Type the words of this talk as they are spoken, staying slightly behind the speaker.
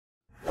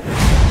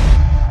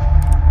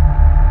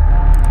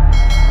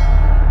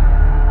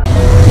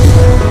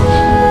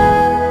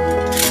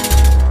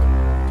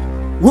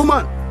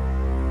Woman,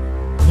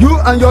 you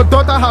and your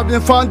daughter have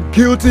been found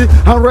guilty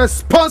and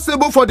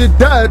responsible for the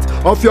death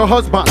of your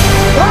husband.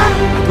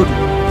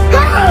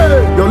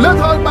 Hey! Your late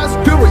husband's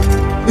spirit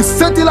is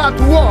settled at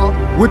war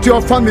with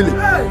your family.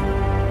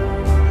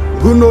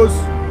 Who knows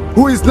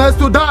who is next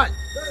to die?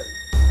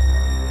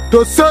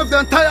 To save the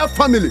entire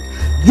family,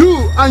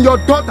 you and your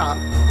daughter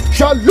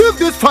shall leave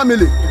this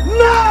family.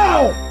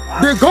 Now!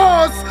 The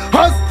gods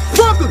has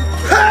spoken!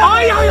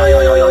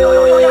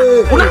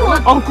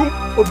 Uncle!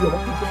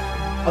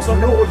 As you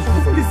know what is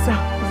good for you.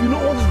 If you know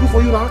what is good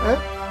for you now,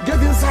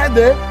 get inside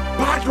there,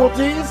 pack your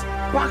things,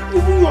 pack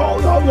even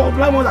your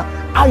blind mother,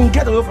 and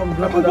get away from the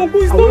blind mother.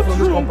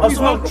 It's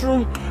not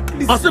true.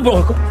 I said,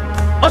 Uncle.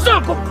 I said,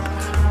 Uncle.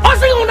 I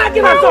said, you're not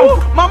giving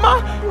up.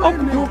 Mama.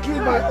 Uncle, you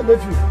killed my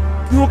nephew.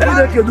 You killed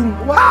that kid.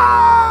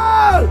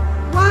 Why?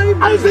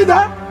 Are you saying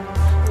that?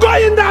 Go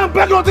in there and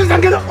pack your things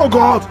and get out. Oh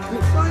God.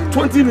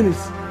 20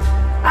 minutes.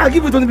 I'll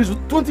give you 20 minutes.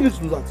 20 minutes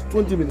to do that.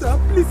 20 minutes.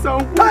 Please,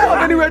 Uncle. I don't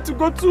have anywhere to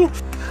go to.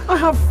 I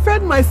have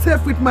fed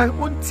myself with my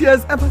own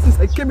tears ever since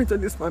I came into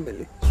this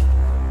family.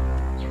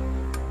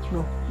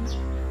 No.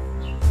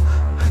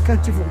 I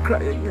can't even cry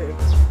again.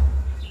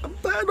 I'm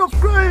tired of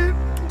crying.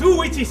 Do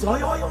witches. No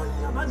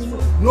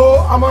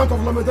amount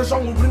of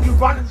lamentation will bring you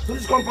back to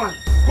this compound.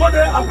 Go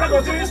there and pack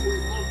your things.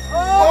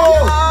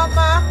 Oh,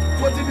 Mama.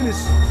 20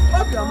 minutes.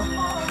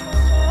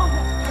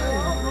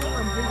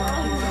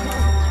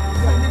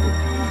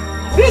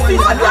 This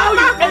is how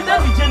you enter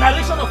the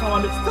generation of our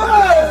mistake.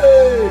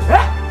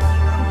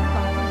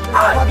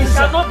 It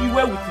shall not be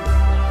well with you.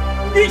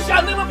 It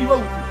shall never be well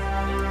with you.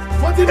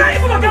 20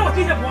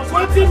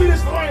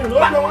 minutes for you. I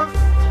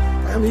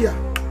am here.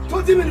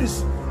 20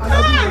 minutes.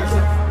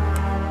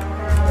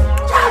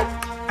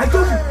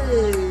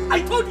 I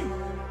told you.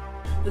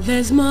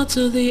 There's more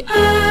to the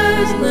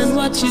eyes than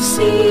what you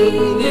see.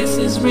 This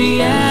is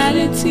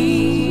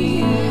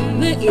reality.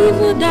 The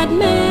evil that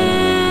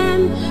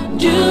man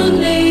do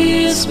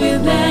lives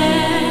with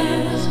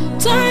them.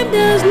 Time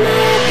does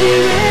not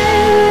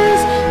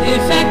erase the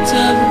effect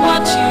of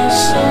what you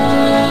saw.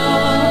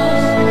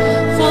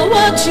 For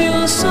what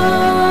you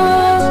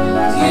saw,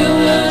 you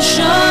will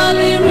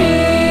surely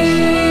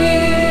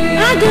reap.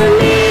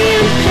 Agony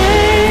and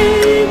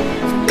pain,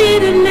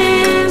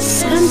 bitterness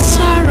and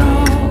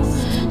sorrow,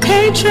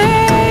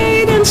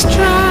 hatred and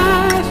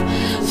strife,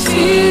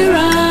 fear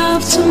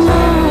of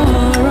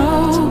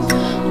tomorrow.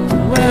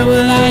 Where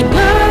will I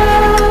go?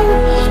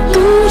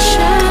 Who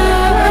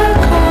shall I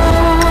call?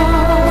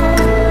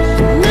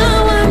 Now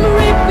I'm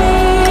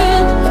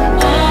reaping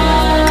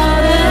all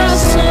that I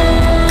sow.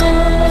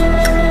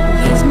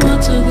 There's more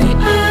to the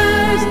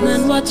eyes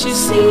than what you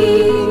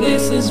see.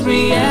 This is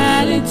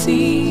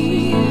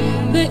reality.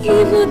 The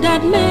evil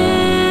that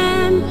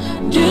man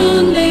do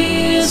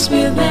lives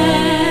with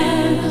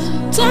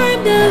them.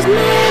 Time does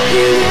not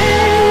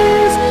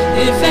erase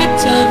the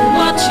effect of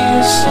what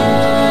you saw.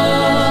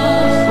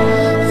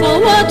 For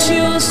what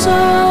you saw,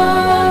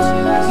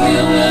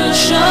 you will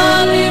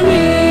surely reap.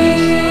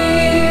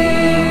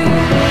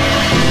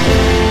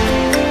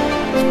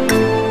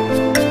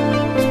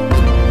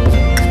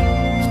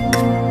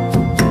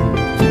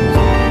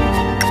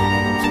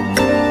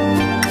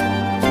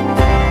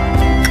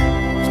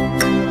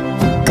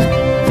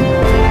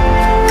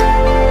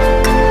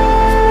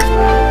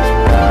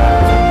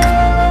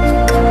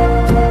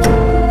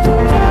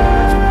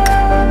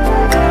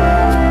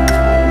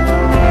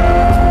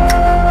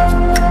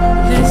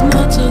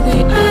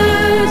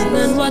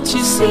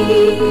 You see,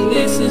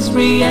 this is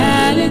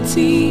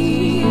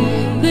reality.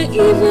 The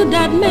evil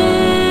that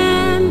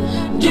man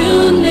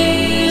do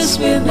lives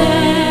with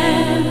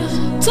them.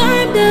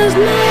 Time does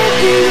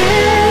not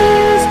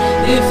erase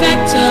the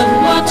effect of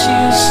what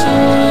you saw.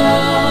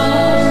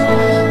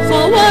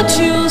 For what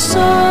you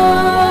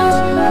saw,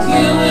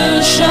 you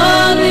will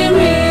surely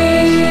reap.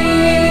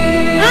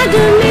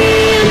 Agony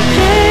and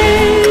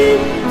pain,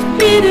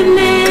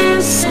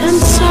 bitterness and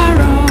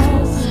sorrow,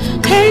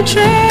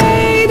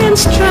 hatred and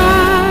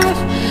strife,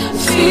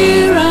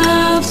 fear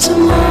of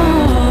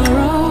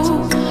tomorrow.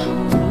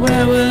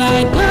 Where will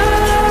I go?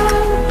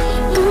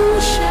 Who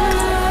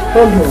shall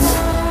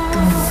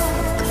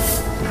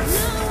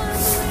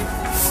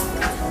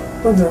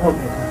Hold on.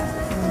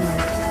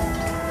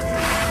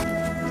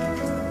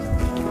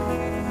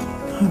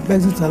 I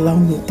beg you to allow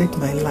me to take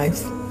my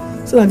life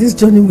so that this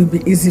journey will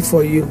be easy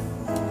for you.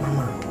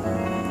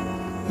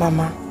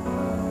 Mama,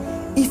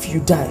 if you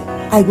die,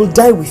 I will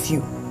die with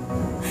you.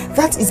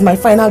 That is my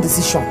final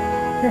decision.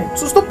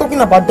 So stop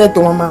talking about death,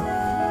 Mama.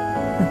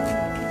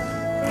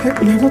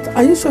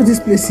 Are you sure this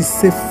place is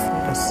safe for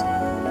us?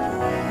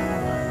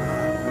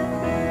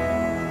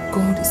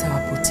 God is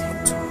our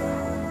protector.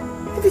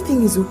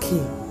 Everything is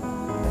okay.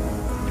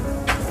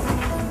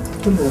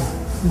 Hello,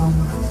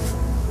 Mama.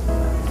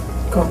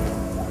 Come.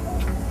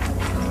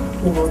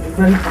 You will be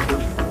very happy.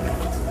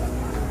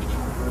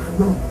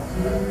 No.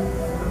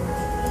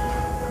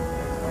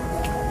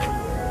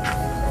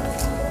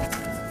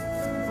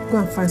 Go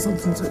and find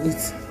something to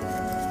eat.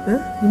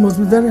 You must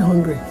be very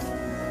hungry.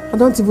 I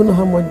don't even know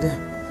how much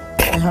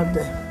I have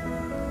there.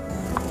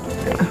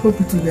 hope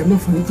it will be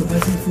enough for you to buy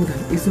some food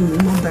and eat so you will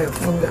not die of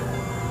hunger.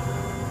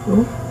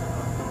 Oh?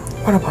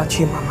 What about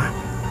you, Mama?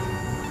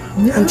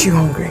 Yeah. Aren't you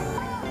hungry?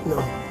 No,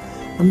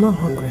 I'm not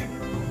hungry.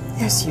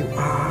 Yes, you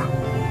are.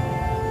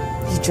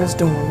 You just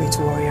don't want me to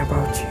worry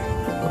about you.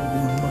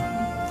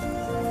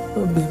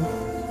 Oh, babe.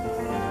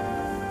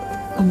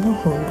 I'm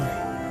not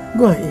hungry.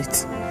 Go and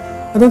eat.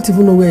 I don't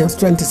even know where your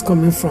strength is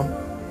coming from.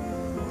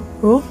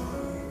 Oh?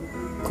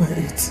 Go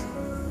and eat.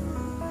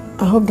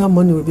 I hope that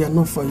money will be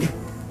enough for you.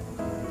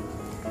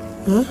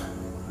 Huh?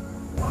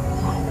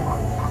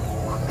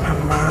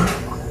 Mama.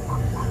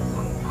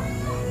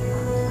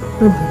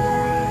 Baby.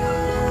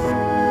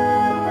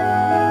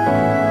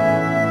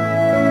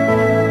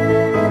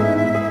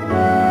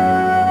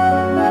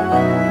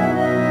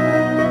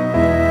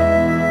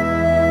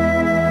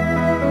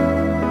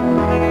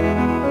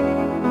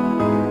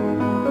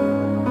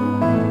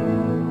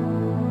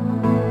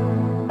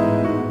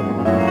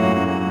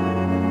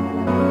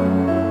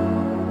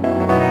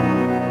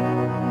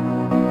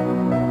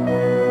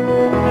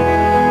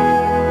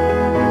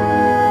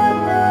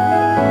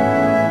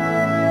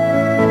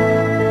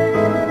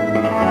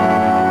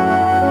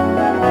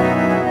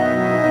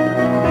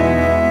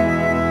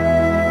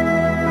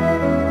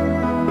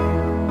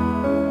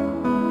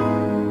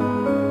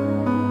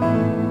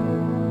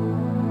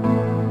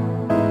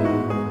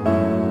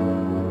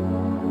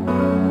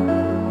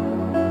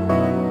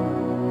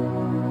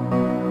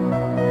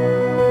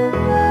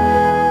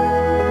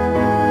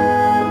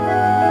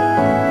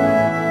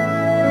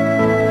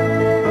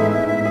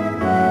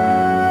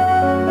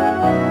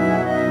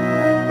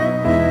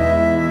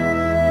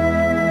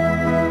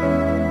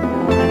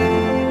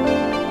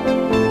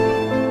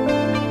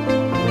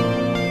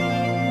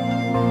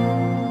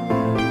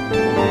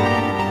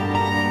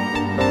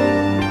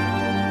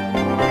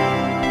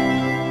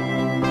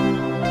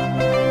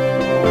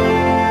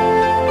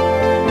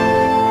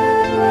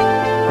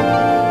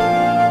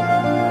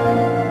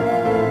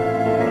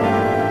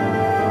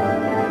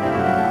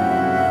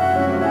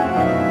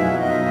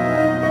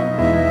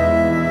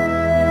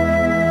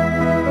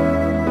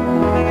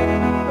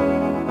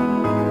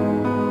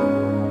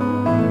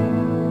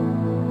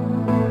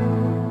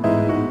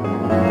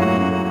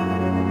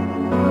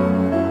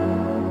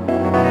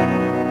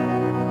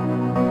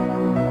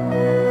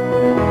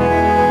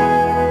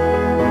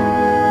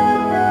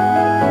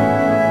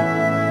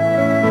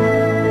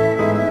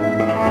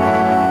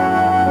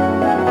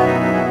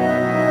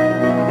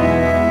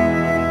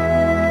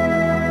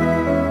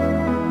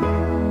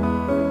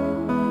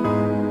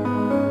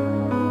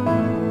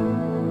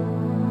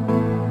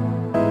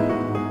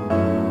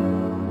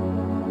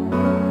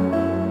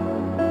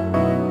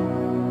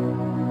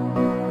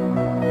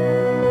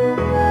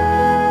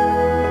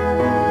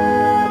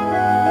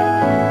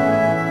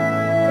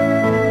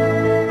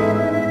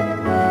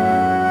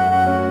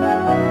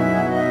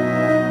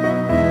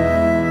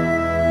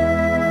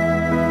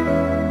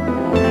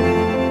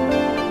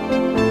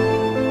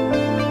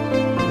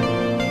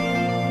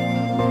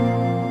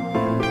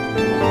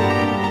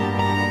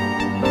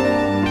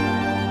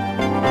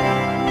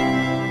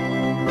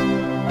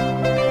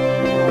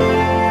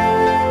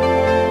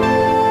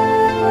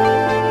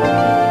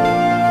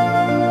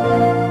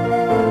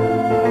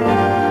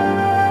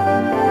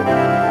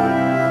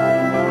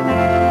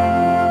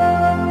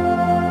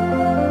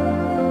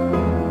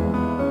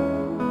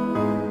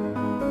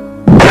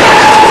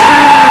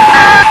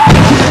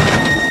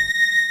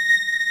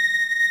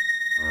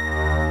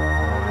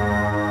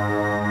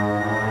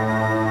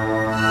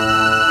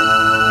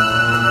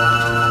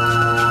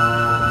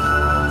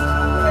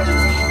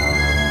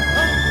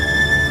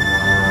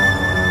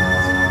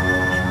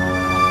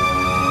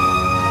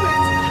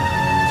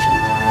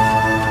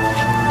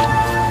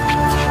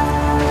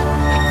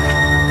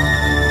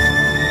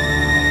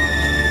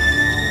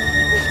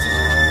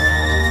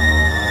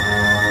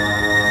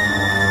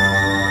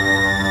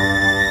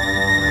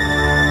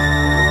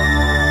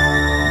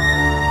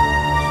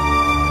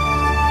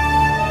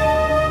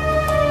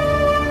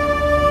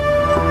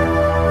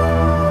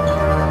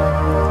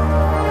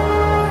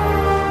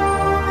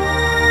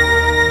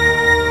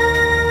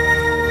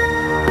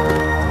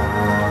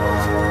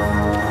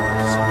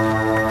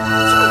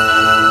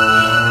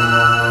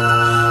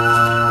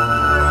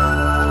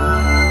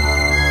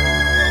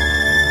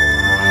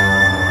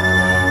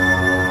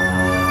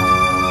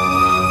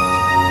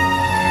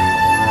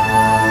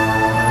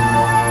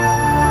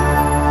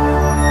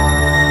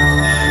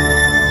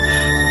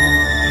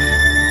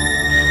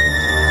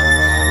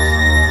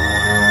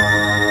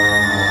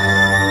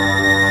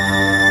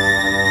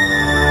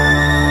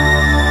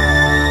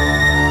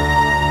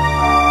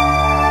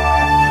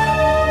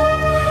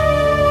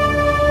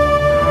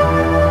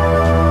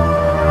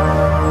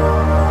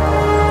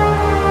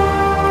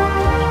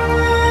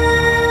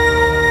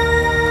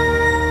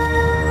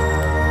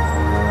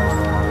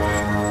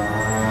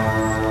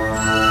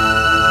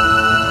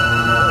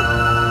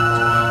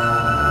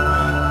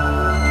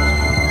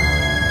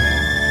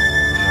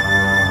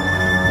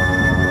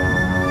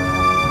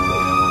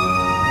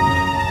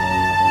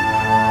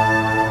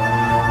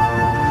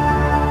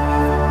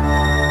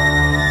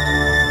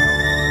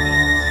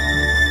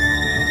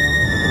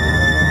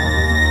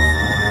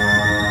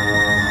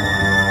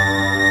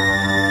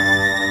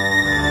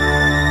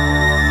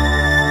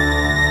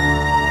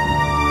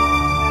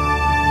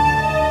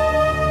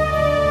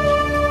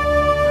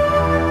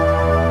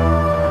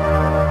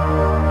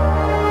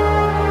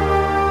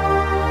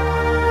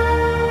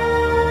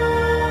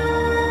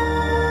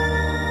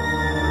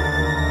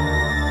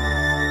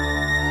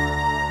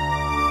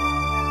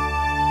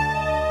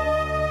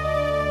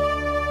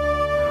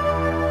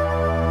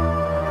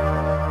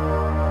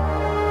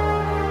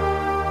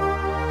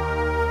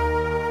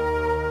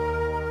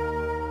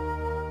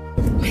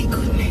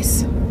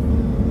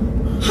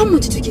 How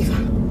much did you give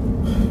her?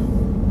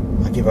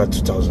 I gave her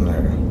 2,000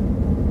 naira.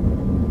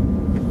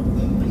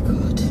 Oh my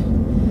God.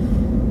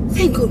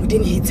 Thank God we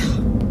didn't hit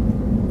her.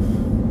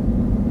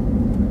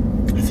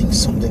 I think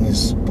something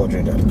is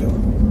bothering that girl.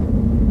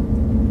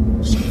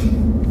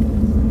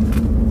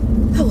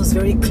 That was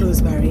very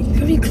close, Barry.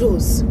 Very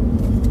close.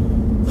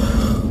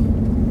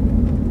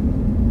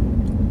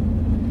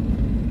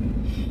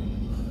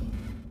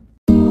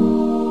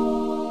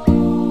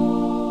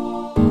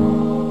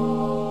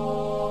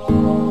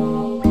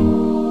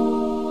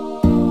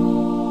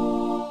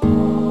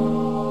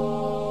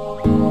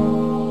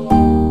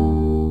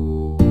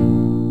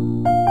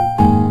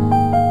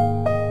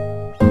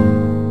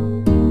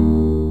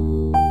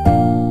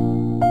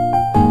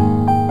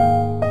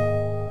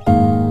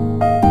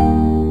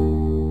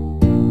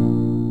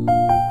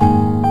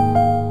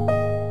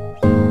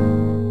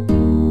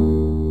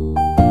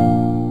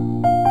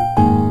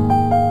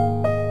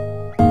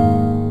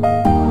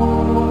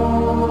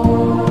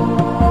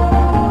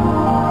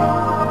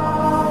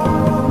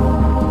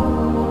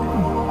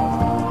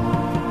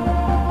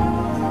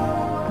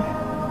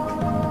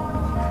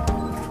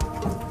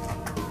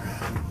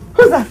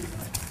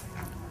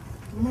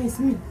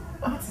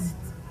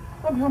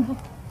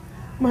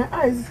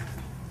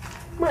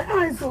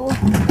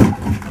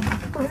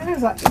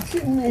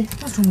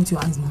 What's wrong with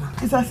your eyes, Mama?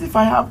 It's as if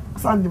I have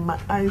sand in my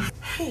eyes.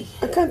 Hey.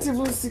 I can't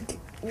even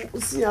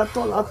see at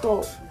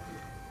all.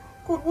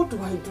 God, what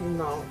do I do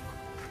now?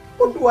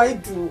 What do I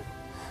do?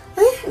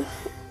 Eh?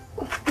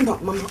 No,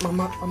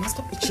 Mama,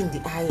 stop itching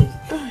the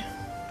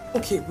eye.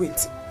 Okay,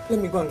 wait. Let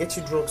me go and get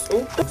you drugs.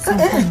 Oh?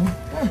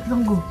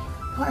 Don't go.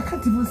 I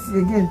can't even see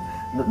again.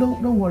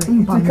 Don't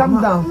worry.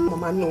 Calm down.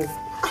 Mama, no.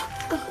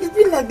 It's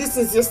been like this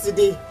since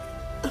yesterday.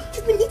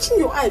 You've been itching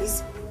your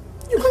eyes.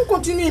 You can't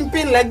continue in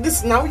pain like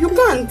this now. You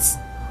can't.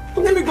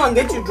 Let me go and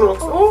get you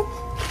drugs. Oh,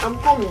 I'm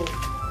coming.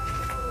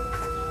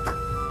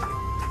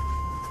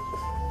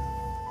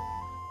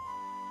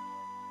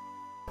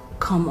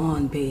 Come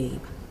on,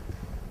 babe.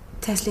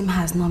 Teslim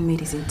has not made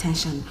his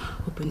intention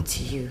open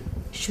to you. You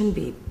shouldn't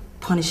be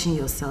punishing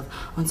yourself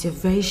until you're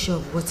very sure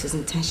of what his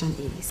intention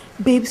is.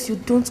 Babes, you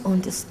don't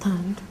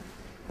understand.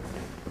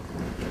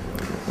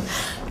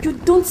 You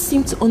don't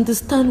seem to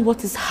understand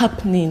what is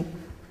happening.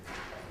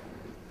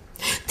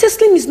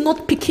 Teslim is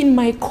not picking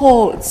my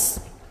calls.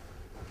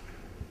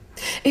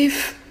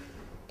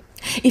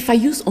 If I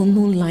use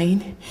unknown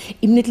line,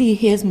 immediately he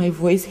hears my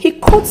voice, he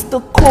cuts the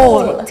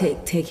call.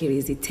 Take it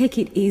easy. Take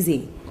it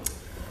easy.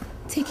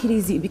 Take it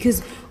easy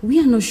because we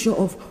are not sure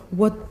of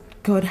what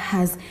God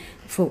has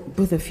for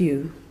both of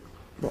you.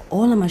 But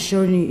all I'm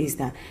assuring you is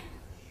that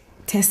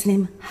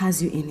Teslim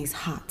has you in his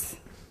heart.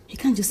 He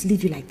can't just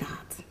leave you like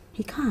that.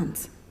 He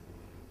can't.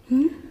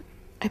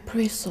 I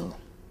pray so.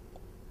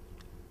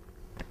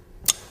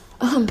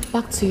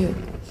 Back to you.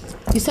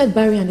 You said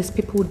Barry and his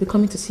people would be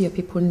coming to see your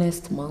people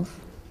next month.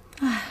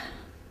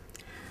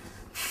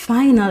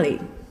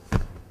 Finally.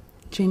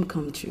 Dream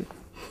come true.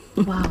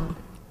 Wow.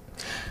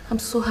 I'm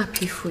so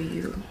happy for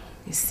you.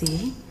 You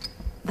see,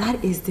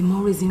 that is the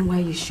more reason why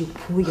you should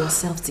pull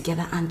yourself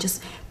together and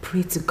just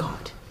pray to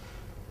God.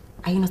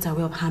 Are you not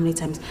aware of how many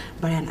times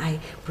Barry and I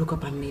broke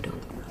up and made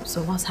up?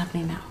 So what's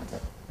happening now?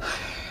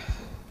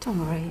 Don't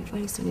worry,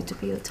 very soon it will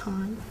be your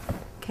time.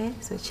 Okay?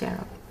 So cheer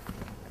up.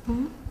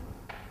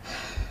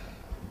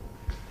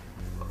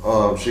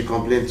 She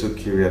complained to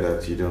Kyria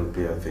that you don't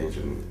pay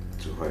attention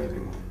to her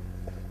anymore.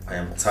 I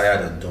am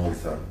tired and done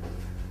with her.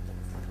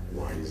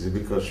 Why? Is it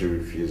because she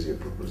refused your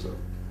proposal?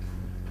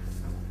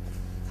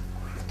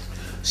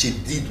 She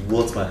did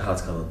what my heart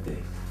cannot bear.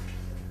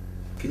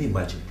 Can you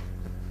imagine?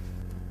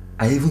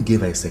 I even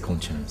gave her a second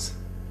chance.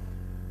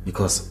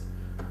 Because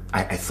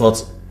I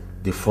thought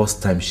the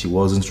first time she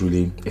wasn't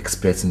really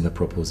expecting the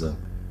proposal.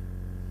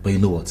 But you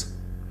know what?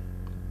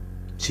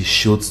 She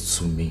showed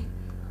to me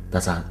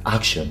that her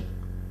action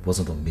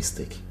wasn't a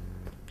mistake.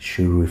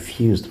 She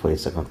refused for a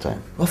second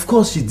time. Of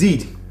course she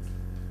did.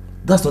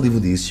 That's not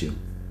even the issue.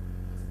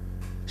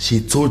 She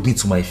told me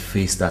to my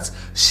face that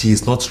she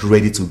is not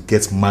ready to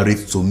get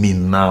married to me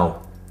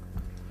now.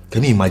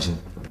 Can you imagine?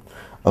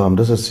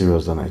 This is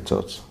serious than I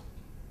thought.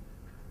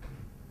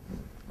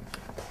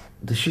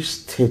 Did she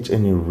state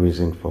any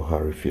reason for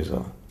her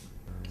refusal?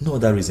 No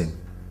other reason.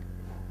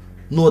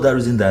 No other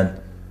reason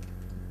than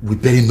we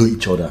barely know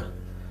each other.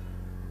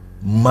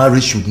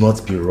 Marriage should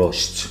not be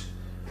rushed.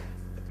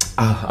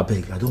 I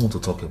beg, I don't want to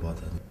talk about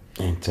that.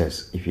 And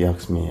Tess, if you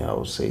ask me, I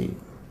will say,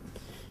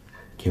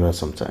 give her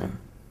some time.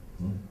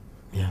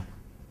 Yeah.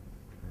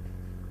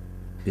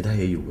 Did I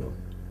hear you well?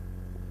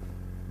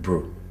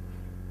 Bro,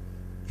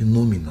 you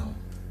know me now.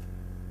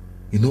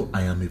 You know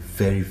I am a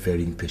very,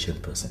 very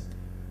impatient person.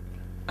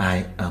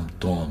 I am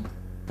done.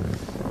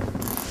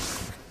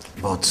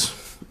 But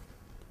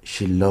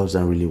she loves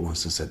and really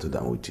wants to settle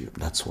down with you.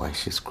 That's why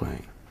she's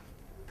crying.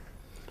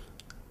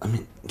 I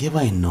mean, give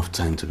her enough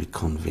time to be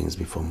convinced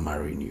before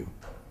marrying you.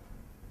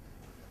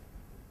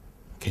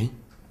 Okay?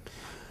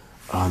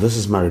 This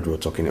is marriage we're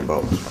talking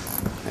about.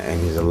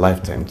 And it's a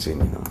lifetime thing,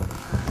 you know.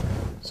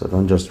 So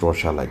don't just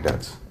rush her like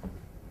that.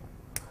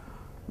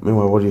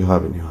 Meanwhile, what do you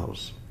have in your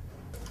house?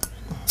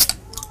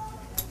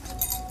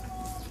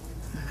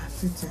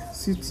 Sit here,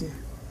 sit here.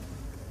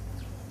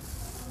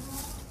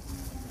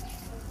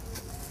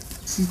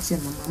 Sit here,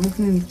 Mama. I'm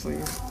opening it for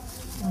you.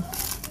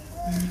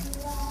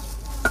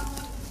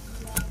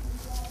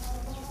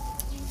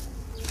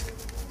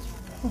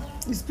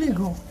 It's big,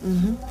 oh.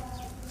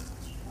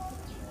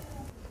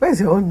 Where's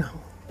your own now?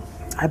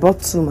 I bought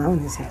 2. My own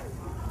is here.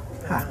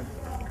 Ah.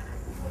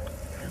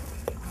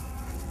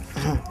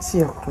 See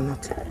your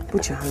coconut.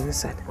 Put your hand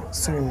inside.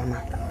 Sorry,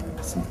 Mama.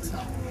 Sit.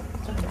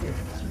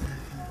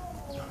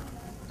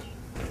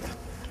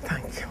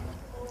 Thank you.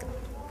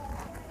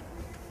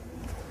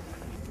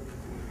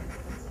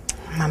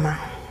 Mama,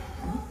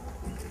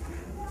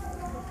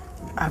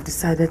 I've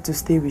decided to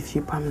stay with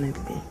you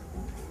permanently.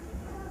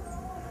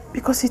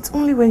 Because it's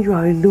only when you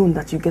are alone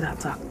that you get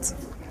attacked.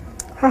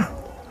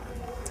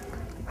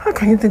 How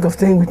can you think of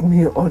staying with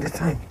me all the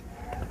time?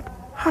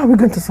 How are we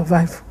going to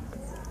survive?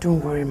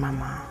 Don't worry,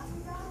 Mama.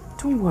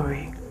 Don't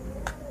worry.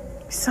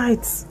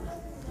 Besides,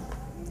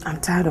 I'm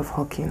tired of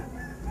hawking.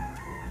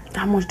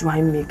 How much do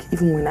I make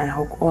even when I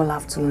hawk all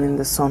afternoon in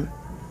the sun?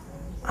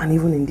 And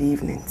even in the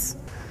evenings?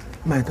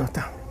 My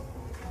daughter,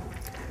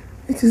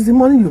 it is the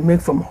money you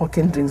make from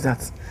hawking drinks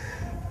that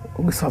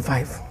we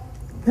survive.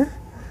 Eh?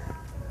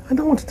 I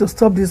don't want you to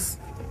stop this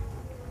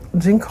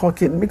drink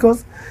hawking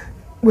because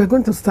we're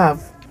going to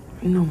starve.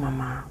 No,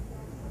 Mama.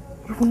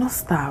 We will not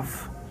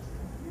starve.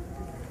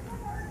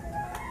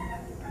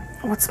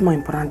 What's more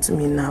important to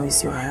me now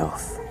is your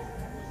health.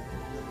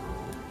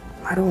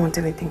 I don't want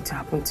anything to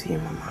happen to you,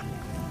 Mama.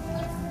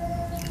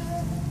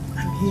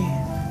 I'm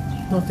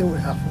here. Nothing will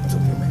happen to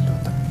me, my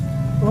daughter.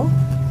 Oh?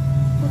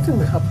 Nothing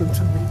will happen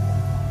to me.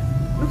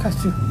 Look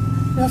at you.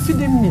 You are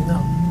feeding me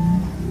now.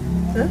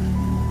 Eh?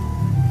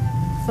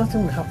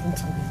 Nothing will happen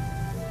to me.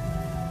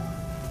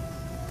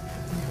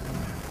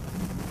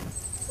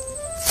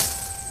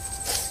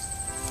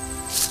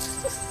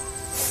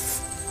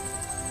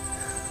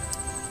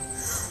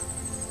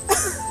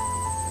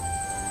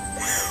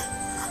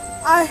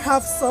 I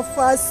have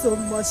suffered so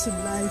much in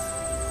life.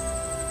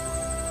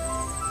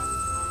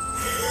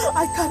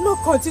 I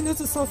cannot continue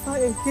to suffer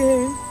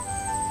again.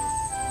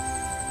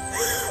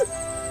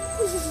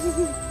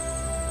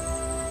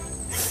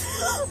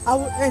 I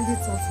will end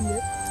it off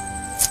here.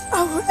 I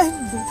will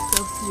end it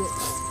off here.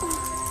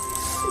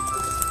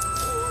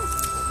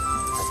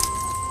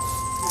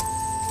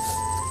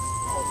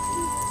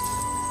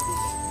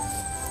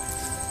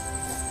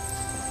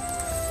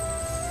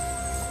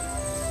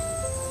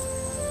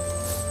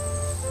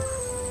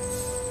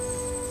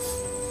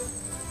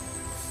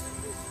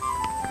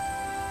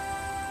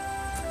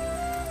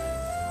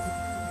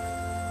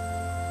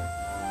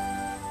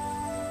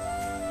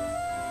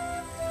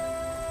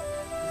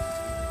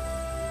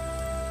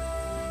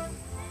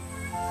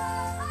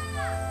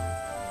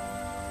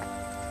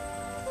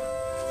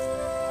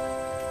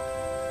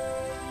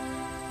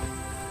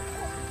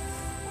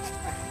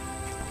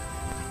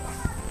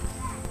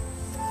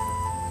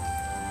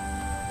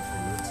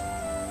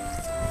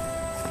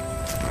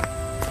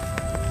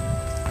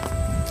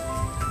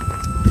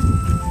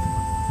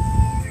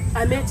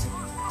 Ahmed.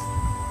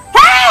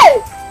 Hey!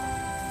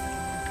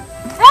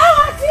 Hey,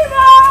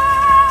 Fatima!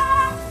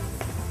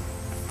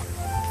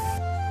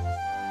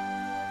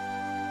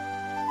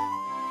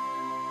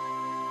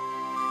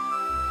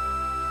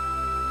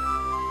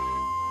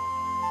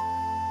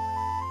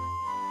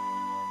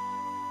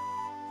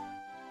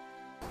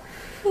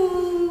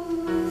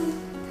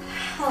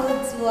 How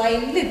do I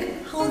look?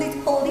 Hold it,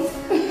 hold it,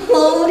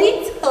 hold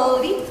it,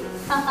 hold it.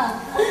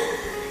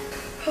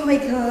 Oh my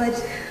God.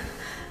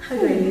 How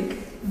do I look?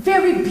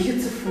 Very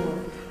beautiful.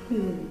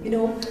 You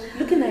know,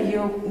 looking at you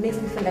makes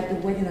me feel like the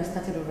wedding has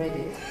started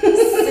already.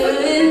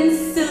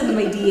 Soon,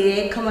 my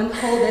dear. Come on,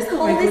 hold this,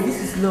 hold Oh my God, this.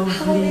 this is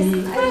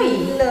lovely. I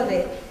love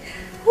it.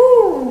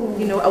 Ooh.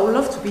 You know, I would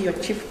love to be your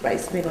chief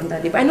bridesmaid on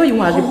that day, but I know you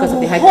won't agree because of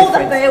the high Hold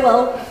that preference. very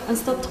well and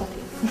stop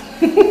talking.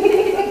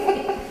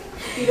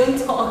 You don't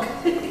talk.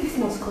 This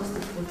must cost a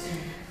fortune.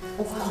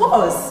 Of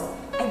course.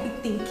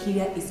 Everything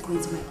Kyria is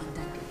going to my on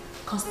that day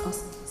cost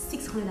us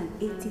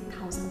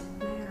 680,000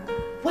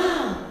 naira.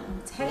 Wow.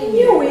 I'm telling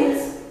You you.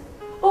 it.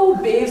 Oh,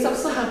 babes, I'm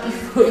so happy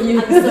for you.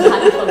 I'm so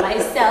happy for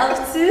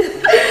myself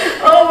too.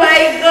 Oh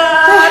my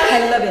God.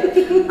 I love it.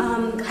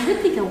 I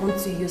don't think I want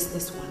to use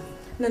this one.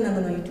 No, you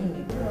don't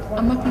need it.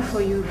 I'm happy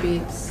for you,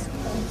 babes.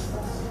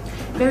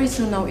 Very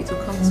soon now it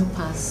will come to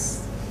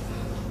pass.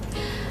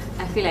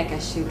 I feel like I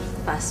should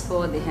fast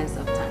forward the hands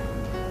of time.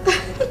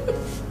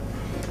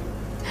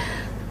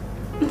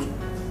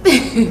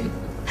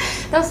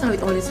 That's how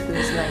it always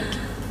feels like.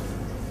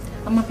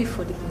 I'm happy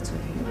for the both of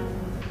you.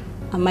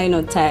 Am I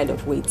not tired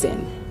of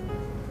waiting?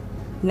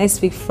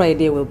 Next week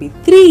Friday will be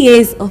 3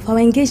 years of our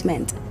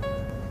engagement.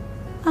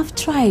 I've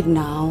tried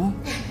now.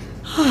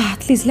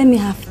 At least let me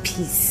have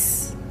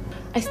peace.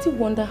 I still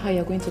wonder how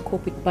you're going to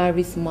cope with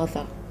Barry's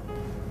mother.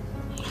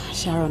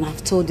 Sharon,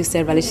 I've told you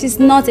severally, she's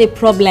not a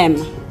problem.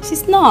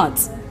 She's not.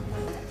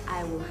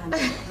 I will handle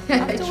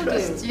I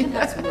trust you.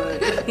 That's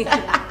word.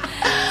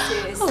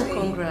 Oh,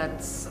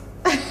 congrats.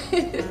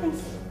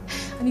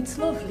 And it's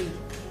lovely.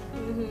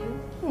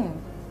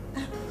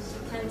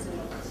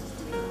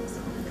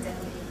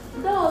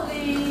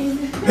 Darling.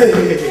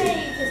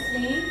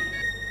 Hey.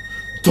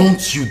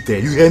 Don't you dare,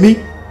 you hear me?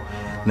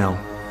 Now,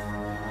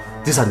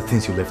 these are the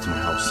things you left in my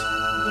house.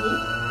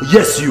 Me?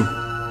 Yes, you.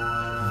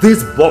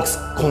 This box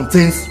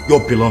contains your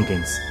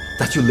belongings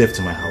that you left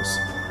in my house.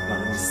 Now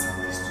let me say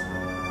this to you.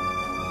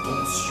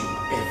 Don't you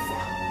ever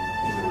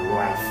in your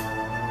life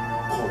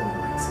call me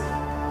myself.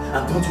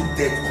 And don't you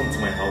dare to come to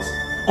my house.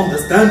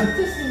 Understand?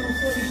 Teslim, I'm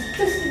sorry.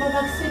 Teslim, I've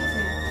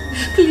accepted.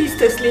 Please,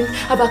 Teslim,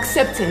 I've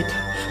accepted.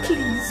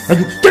 Please. And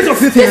you get your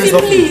filthy hands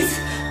off me. Please.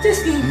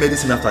 Teslim.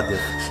 Medicine after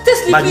death.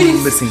 Teslim, Now please.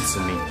 you listen to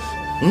me.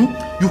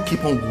 You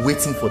keep on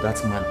waiting for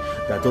that man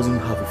that doesn't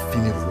have a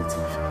female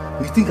relative.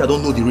 You think I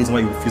don't know the reason why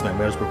you refused my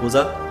marriage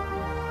proposal?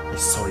 I'm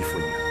sorry for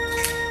you.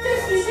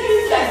 Teslim,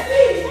 please.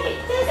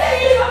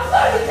 Teslim, I'm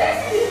sorry. Teslim.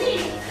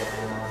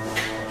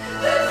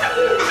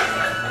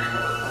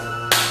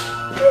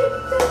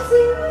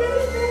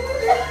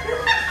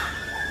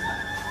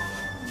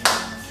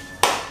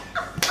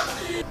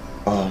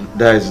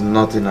 There is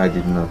nothing I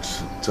did not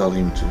tell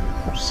him to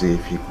see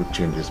if he could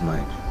change his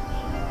mind.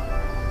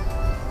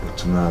 But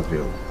to no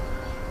avail.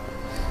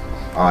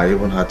 I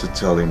even had to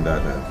tell him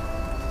that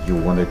you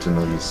wanted to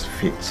know his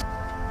fate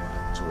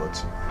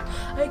towards you.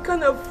 I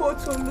can't afford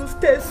to lose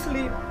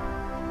Teslim.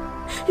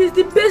 He's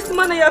the best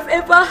man I have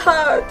ever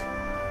had.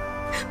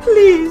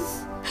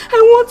 Please, I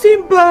want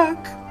him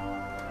back.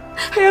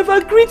 I have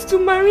agreed to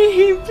marry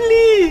him,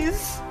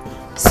 please.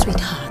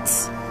 Sweetheart,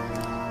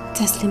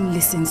 Teslim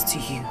listens to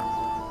you.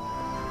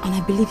 And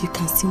I believe you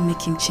can still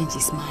make him change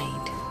his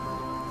mind.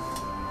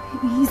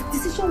 His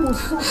decision was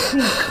so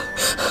quick.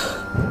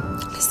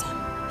 Listen,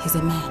 he's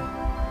a man.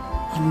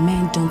 And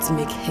men don't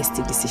make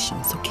hasty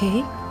decisions,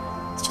 okay?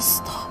 Just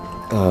stop.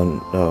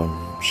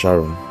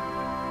 Sharon,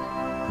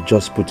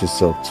 just put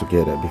yourself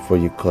together before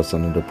you cause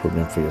another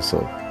problem for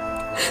yourself.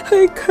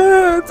 I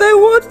can't. I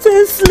want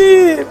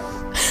Teslim.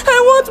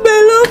 I want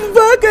my love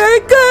back. I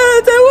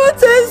can't. I want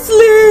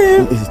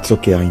Teslim. It's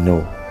okay, I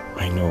know.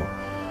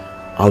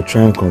 I'll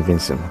try and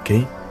convince him,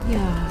 okay?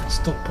 Yeah.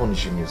 Stop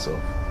punishing yourself.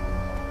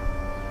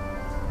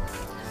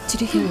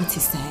 Did you hear what he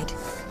said?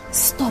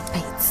 Stop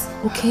it,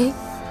 okay?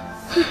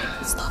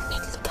 Stop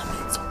it. Look at me,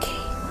 it's okay.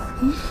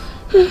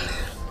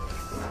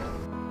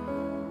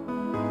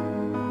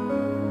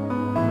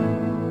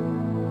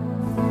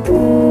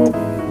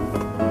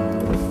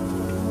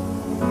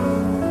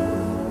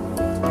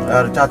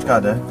 Recharge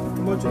card, eh?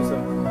 How much is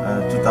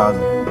that?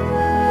 2,000.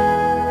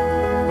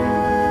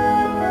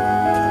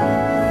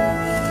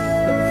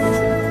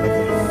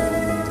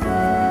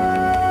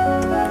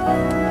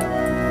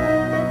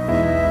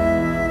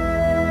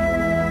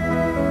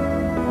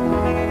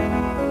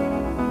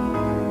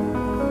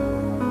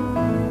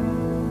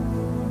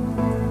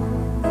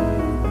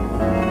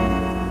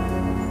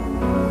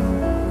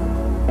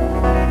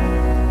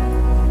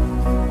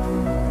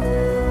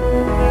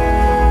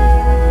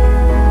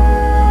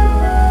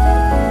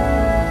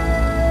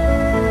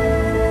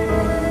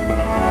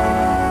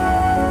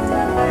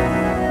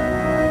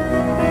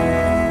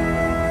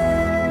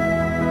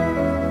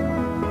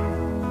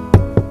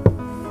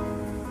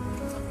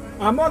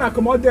 I'm on a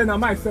commode there now,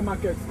 my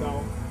market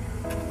now.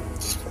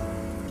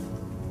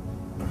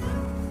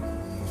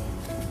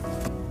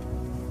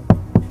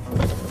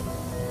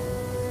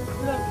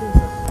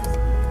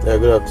 Yeah,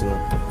 good afternoon.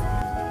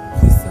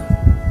 Please, sir.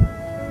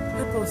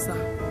 Help us, sir.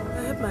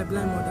 I help my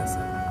blind mother,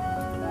 sir.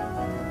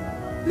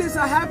 Please,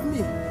 sir, help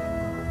me.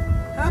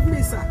 Help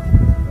me, sir.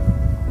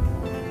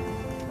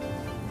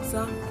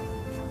 Sir,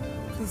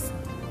 please, sir.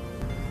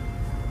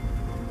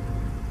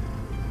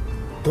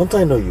 Don't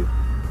I know you?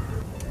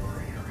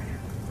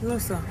 No,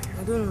 sir.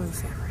 I don't know you,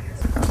 sir.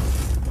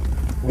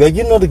 Were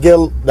you not the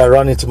girl that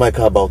ran into my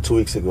car about 2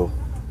 weeks ago?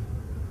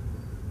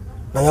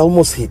 I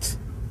almost hit.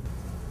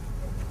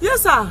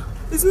 Yes, sir.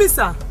 It's me,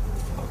 sir.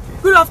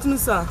 Okay. Good afternoon,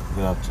 sir.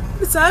 Good afternoon.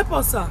 Please, sir, help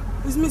us, sir.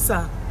 It's me,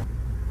 sir.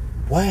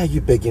 Why are you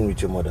begging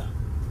with your mother?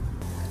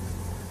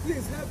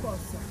 Please, help us,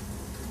 sir.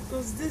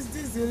 Because this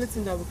is the only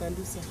thing that we can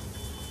do, sir.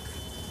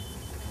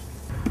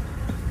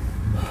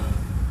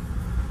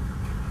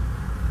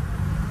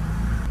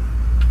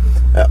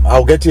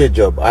 I'll get you a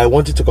job. I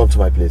want you to come to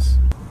my place.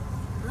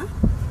 Huh?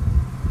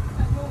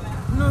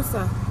 No,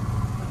 sir.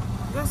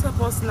 Just help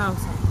us now,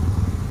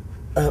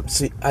 sir.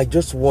 See, I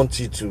just want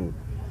you to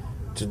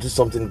do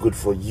something good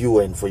for you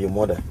and for your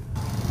mother.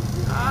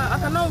 I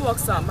cannot work,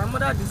 sir. My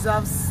mother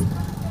deserves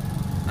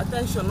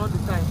attention all the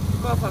time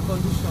because of her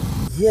condition.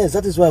 Yes,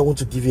 that is why I want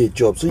to give you a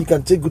job so you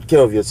can take good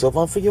care of yourself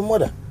and for your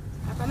mother.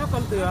 I cannot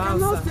come to your house,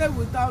 sir. I cannot stay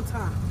without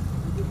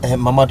her.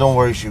 Mama, don't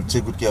worry, she'll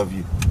take good care of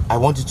you. I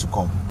want you to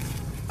come.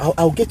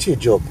 I'll get you a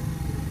job.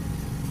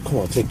 Come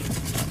on, take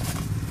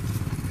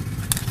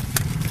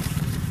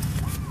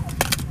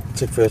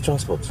for your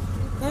transport.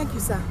 Thank you,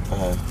 sir.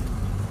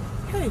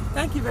 Hey,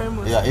 thank you very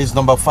much. Yeah, it's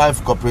number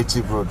 5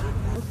 Cooperative Road.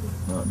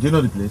 Okay. Do you know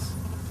the place?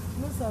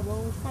 No, sir, but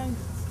we'll find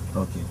it.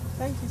 Okay.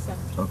 Thank you, sir.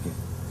 Okay.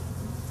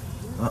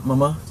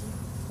 Mama,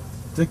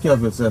 take care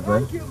of yourself,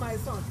 Thank you, my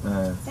son.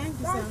 Thank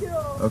you, Thank sir.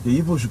 you. Okay, you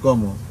people should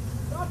come.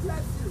 God bless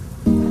you.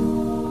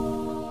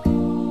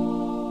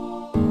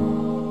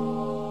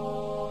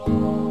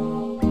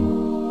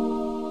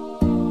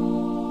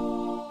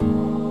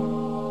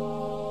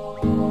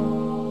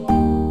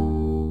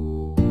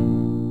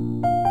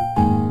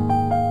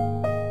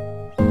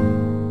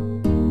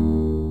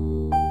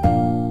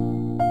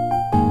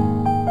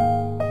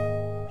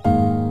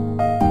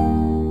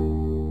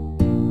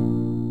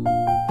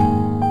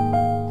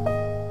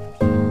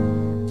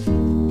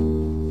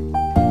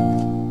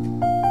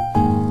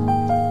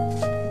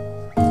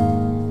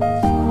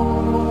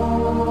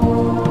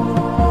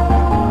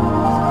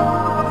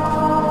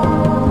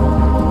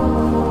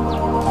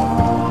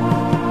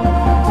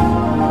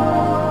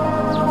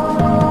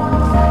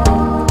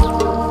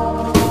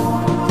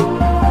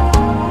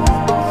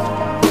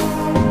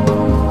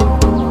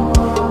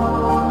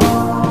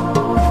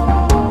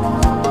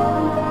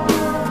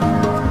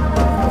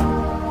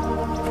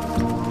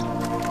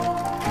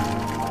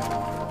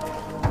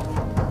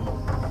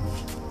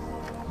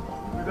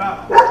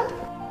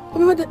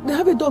 They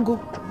have a dog.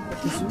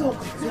 It's a dog.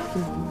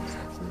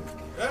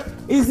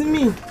 It's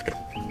me. You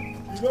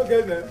don't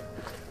get them?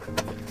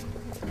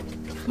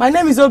 My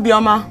name is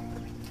Obioma.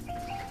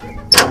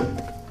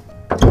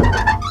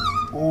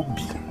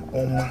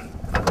 Obioma.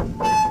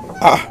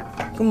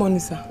 Good morning,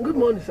 sir. Good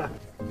morning, sir.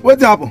 What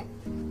happened?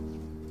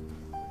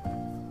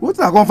 What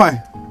did I come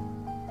find?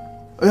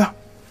 Oh, yeah.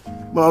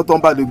 But I'll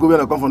turn back the go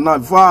where I come from now.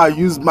 Before I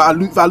use my,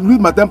 if I lose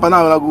my temper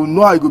now, I go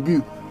know how it go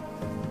be.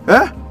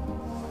 Eh?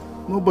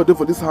 Nobody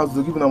for this house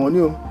to give me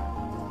money.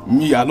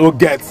 Me, I no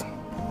get.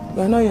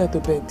 You are not here to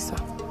beg, sir.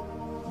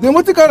 Then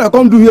what can I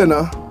come do here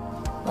now?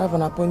 I have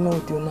an appointment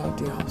with you now at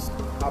the house.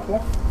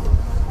 Appointment?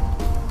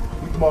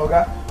 With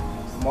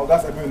Moga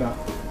Sabina,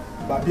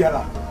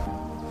 Babiala.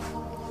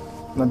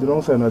 Now the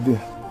wrong side, not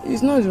there.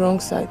 It's not the wrong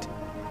side.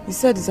 He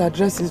said his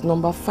address is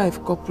number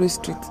 5 Corporate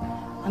Street,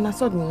 and I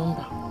saw the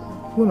number.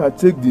 When I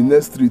take the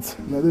next street,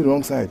 now the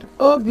wrong side.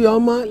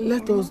 Obioma,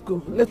 let us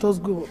go. Let us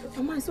go.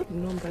 Mama, I saw the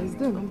number. It's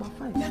there, number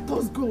 5. Let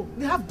us go.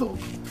 They have dog.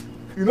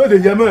 You know the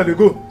Yemen and they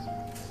go.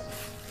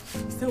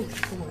 He said we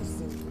should come and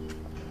see.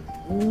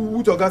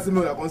 Who to gas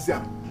me? I can see.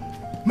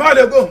 Now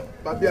they go.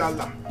 Baby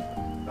Allah.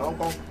 I want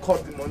to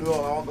cut the money. I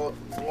want to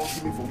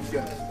give me for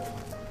weekend.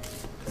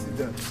 See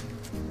them.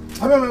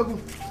 How many go?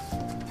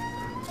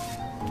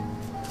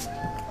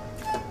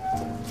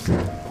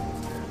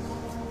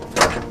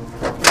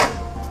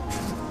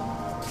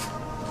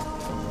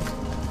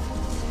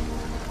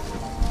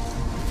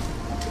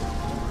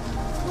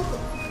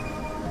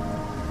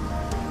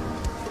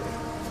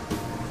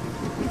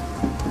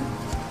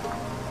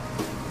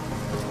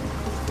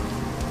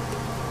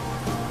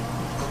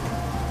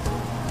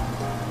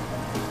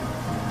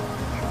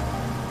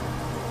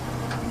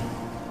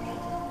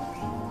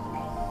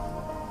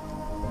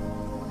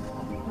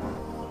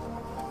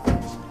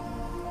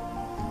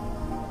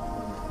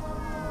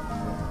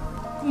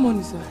 Good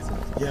morning, sir.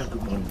 Yeah,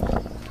 good morning.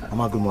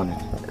 Mama, good morning.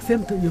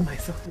 Same to you,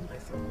 myself.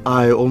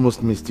 I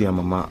almost missed you,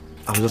 Mama.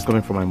 I was just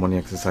coming from my morning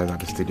exercise at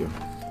the stadium.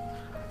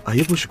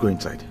 You people should go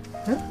inside.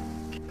 Huh?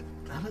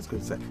 Let's go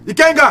inside.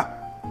 Ikenga!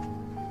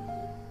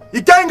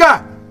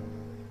 Ikenga!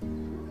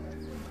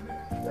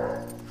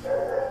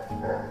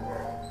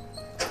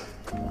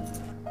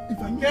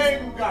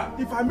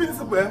 If I miss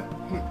this where?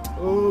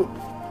 Oh,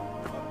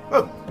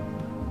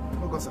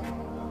 God, sir.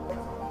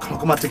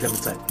 Come on, take them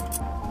inside.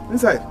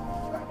 Inside.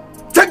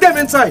 Take them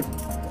inside.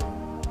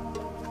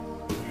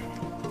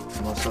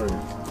 I'm sorry.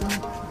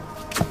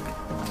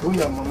 Oh,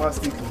 yeah, Mama,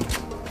 stick.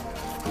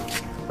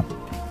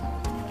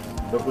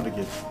 Don't put the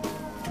gate.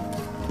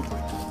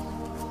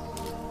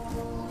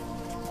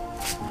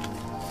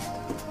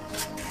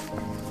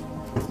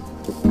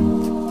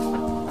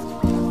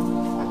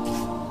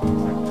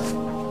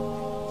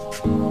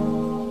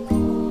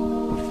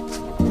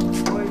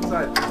 Go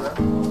inside, sir.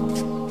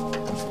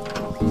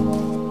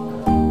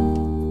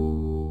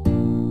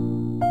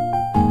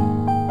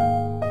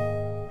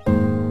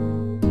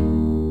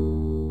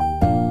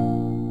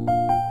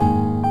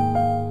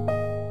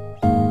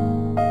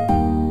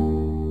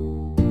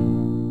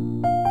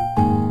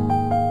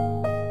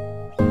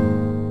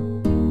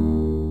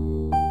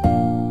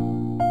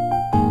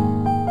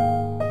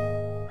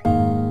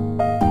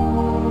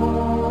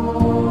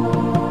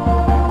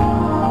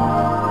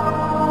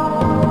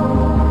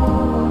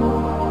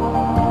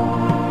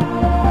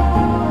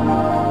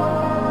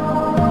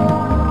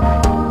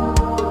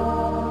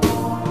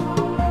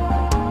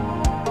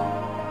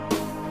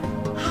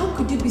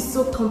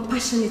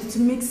 To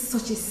make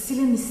such a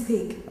silly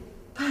mistake.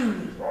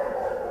 Barry.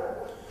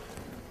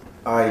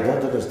 I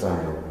don't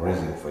understand your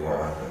reason for your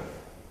anger.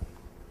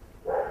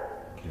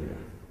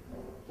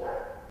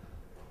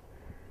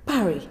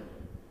 Barry,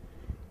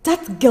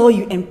 that girl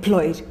you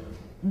employed,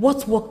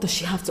 what work does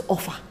she have to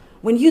offer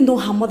when you know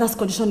her mother's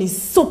condition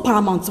is so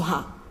paramount to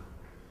her?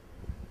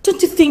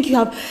 Don't you think you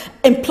have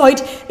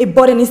employed a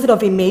burden instead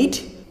of a maid?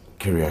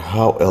 Kyria,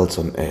 how else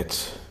on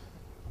earth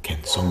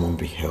Can someone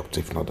be helped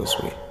if not this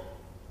way?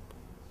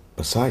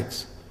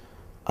 Besides,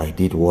 I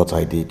did what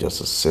I did just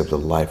to save the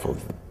life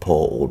of the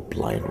poor old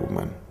blind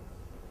woman.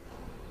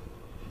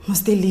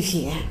 Must they live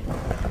here?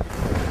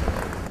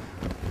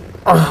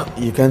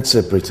 You can't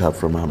separate her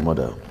from her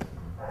mother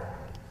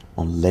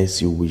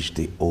unless you wish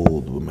the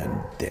old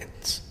woman dead.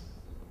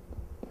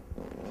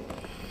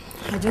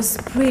 I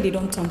just pray they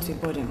don't turn to a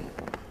burden.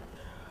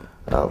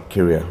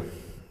 Kyria,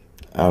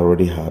 I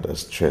already had a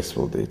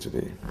stressful day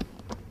today.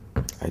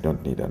 I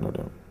don't need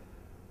another.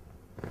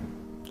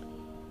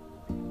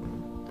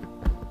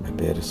 My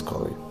bed is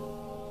calling.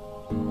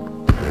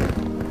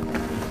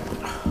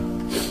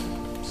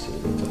 See you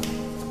later.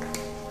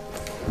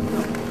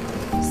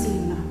 See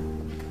you now.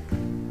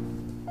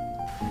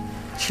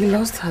 She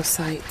lost her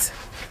sight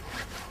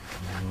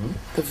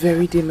the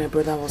very day my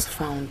brother was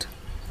found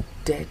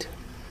dead,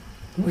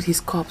 with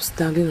his corpse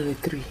dangling on a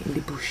tree in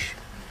the bush.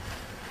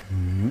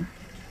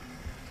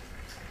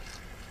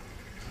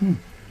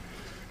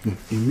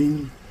 You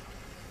mean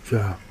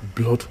your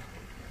blood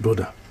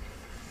brother?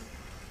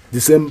 The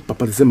same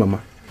papa, the same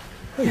mama?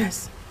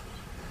 Yes.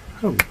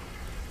 How?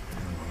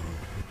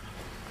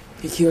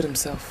 He killed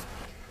himself.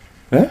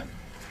 Eh?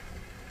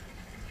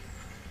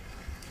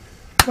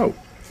 Oh,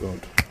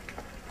 God.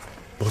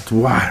 But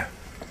why?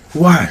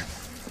 Why?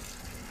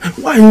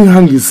 Why you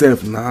hang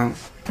yourself now?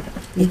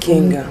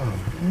 Ikenga.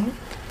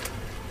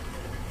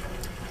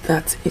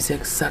 That is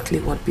exactly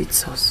what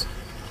beats us.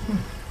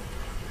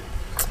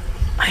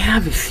 I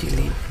have a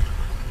feeling.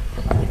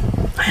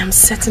 I am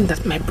certain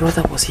that my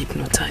brother was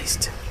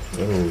hypnotized.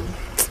 Oh.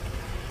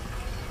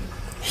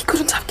 He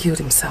couldn't have killed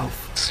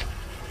himself.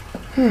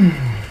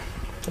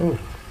 Oh.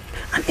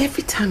 And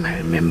every time I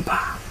remember,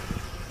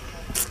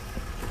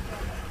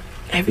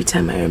 I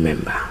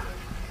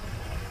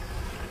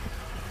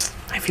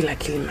feel like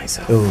killing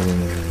myself. Oh,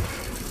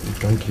 you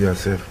can't kill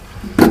yourself.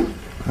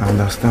 I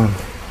understand.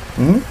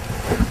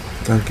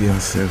 Can't kill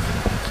yourself.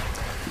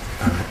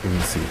 Let me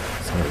see.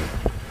 Sorry.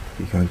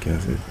 You can't kill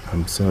yourself.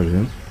 I'm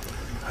sorry.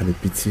 I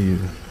pity you.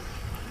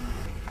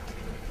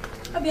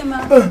 Abiyama,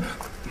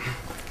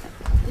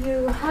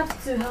 you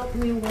have to help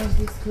me wash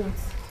these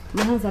clothes.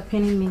 My hands are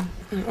paining me.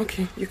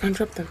 Okay, you can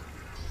drop them.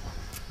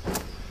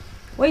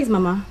 Where is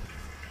Mama?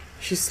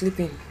 She's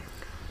sleeping.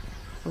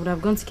 I would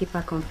have gone to keep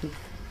her company.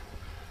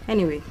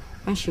 Anyway,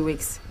 when she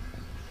wakes,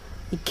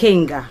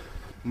 Ikenga.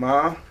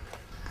 Ma?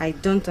 I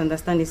don't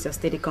understand it's your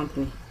steady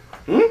company.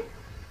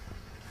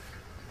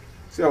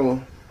 See,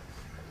 Amo.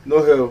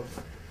 No hell.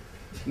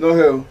 No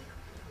hell.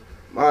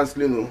 My hands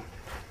clean.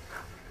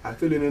 I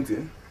tell you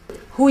anything.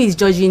 Who is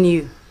judging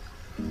you?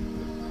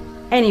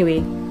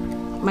 Anyway,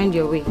 mind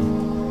your way.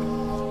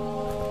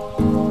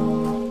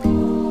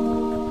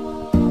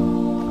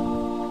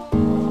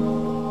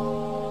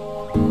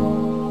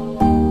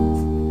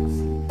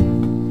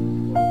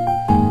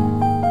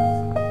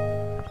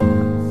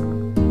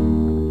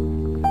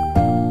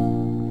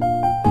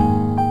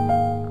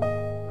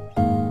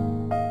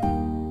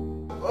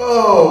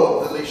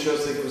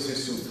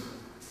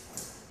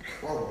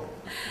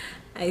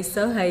 I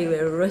saw how you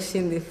were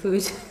rushing the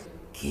food.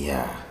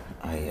 Yeah,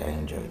 I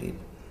enjoyed it.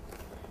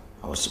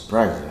 I was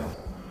surprised, you know.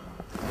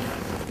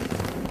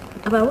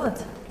 About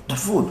what? The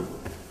food.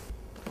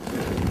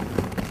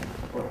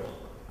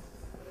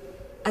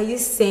 Are you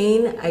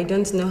saying I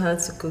don't know how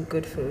to cook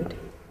good food?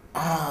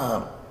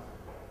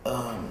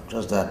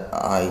 Just that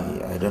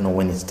I don't know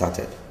when it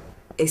started.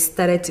 It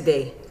started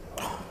today.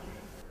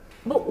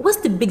 But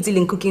what's the big deal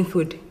in cooking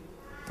food?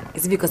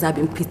 Is it because I've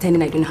been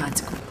pretending I don't know how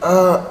to cook?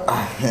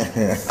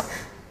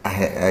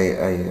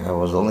 I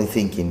was only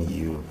thinking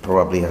you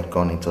probably had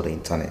gone into the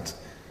internet,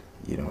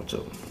 you know,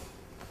 to...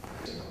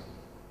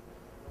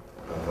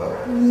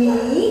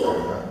 Me?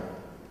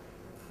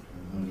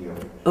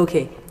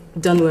 Okay,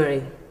 don't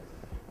worry.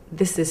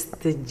 This is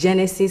the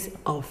genesis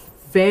of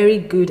very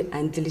good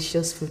and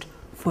delicious food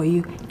for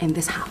you in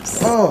this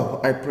house. Oh,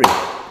 I pray.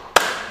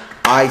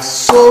 I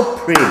so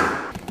pray.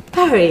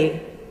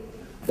 Harry,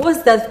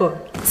 what's that for?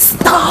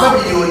 Stop!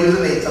 Maybe you were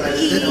using the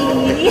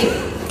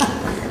internet.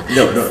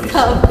 No.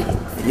 Stop it.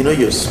 You know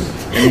you're sweet.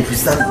 And if you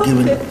start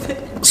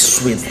giving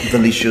sweet,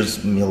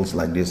 delicious meals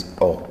like this,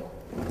 oh,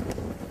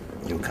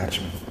 you'll catch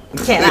me.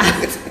 Get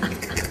out.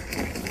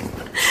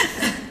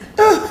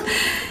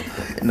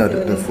 No,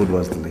 the food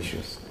was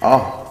delicious.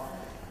 Oh.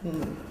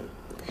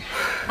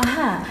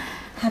 Aha.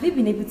 Have you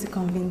been able to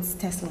convince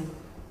Teslin?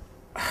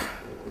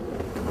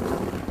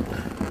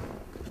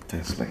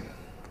 Teslin.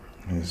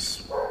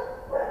 His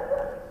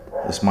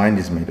mind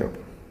is made up.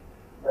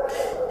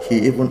 He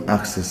even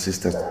asked his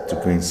sister to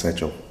go in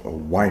search of a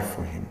wife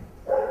for him.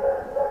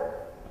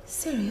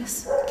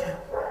 Serious?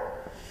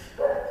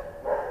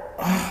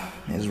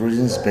 His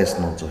reason is best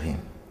known to him.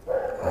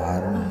 I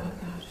don't know.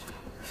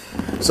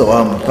 So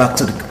back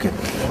to the cooking.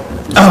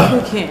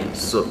 Cooking?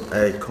 So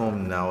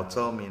come now,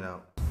 tell me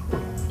now.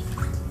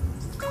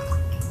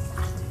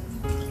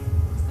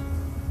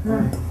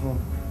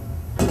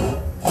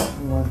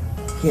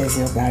 Here's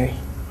your Barry.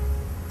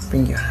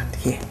 Bring your hand.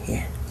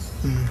 Here.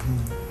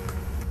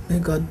 May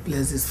God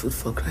bless this food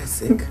for Christ's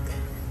sake.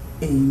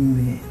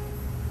 Amen.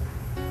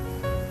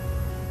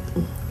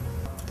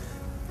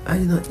 Are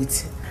you not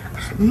eating?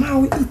 Ma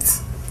will eat.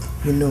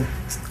 You know,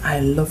 I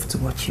love to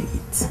watch you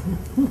eat.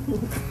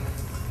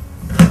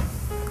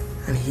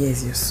 And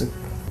here's your soup.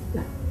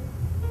 Here.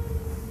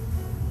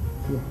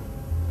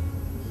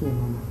 Here,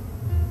 Mama.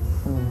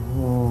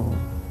 Oh.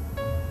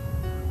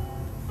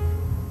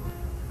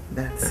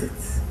 That's it.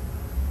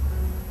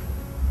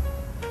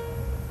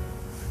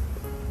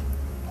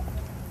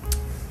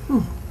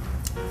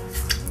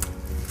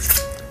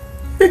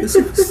 It's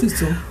so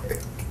sweet, oh.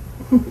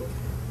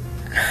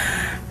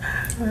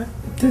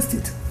 Taste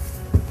it.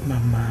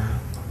 Mama,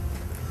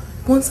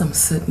 once I'm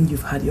certain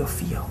you've had your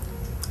fill,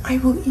 I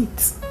will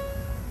eat.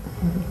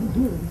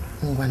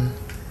 One.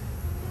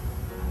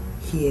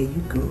 Here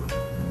you go.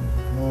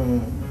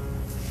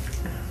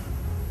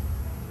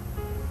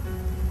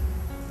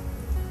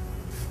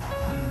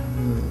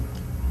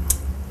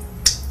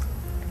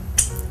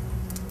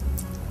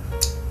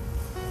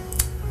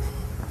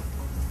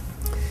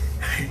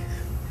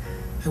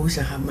 I wish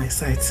I had my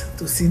sight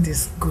to see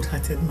this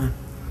good-hearted man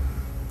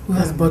who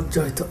has brought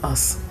joy to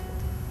us.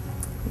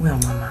 Well,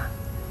 Mama,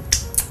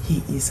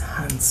 he is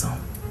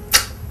handsome,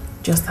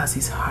 just as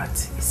his heart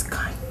is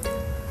kind.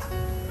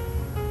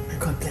 May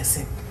God bless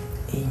him.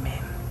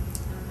 Amen.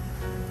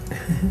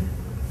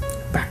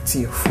 Back to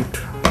your food.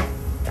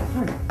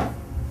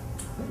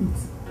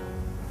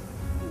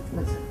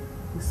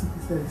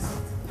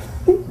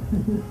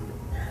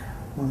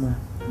 Mama,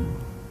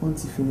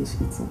 once you finish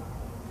eating,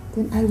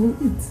 then I will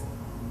eat.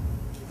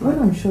 When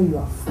I'm sure you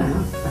are full, I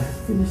have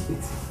finished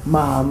it.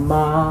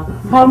 Mama,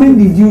 how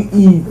many did you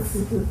eat?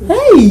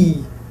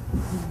 Hey!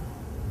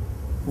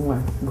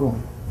 One, go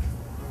on.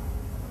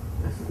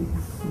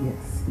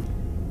 Yes.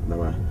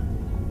 Mama,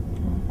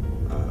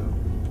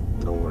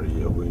 don't worry,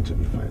 you're going to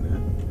be fine. Eh?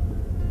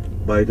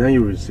 By the time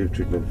you receive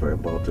treatment for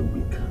about a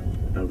week,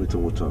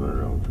 everything will turn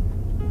around.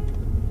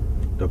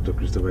 Dr.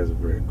 Christopher is a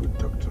very good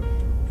doctor.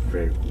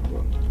 Very good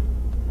one.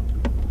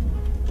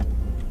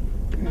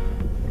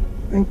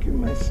 Thank you,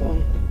 my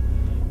son.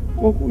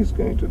 Well, who is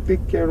going to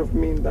take care of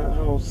me in that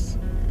house?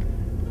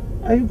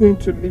 Are you going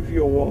to leave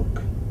your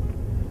work?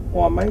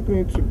 Or am I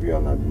going to be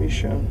on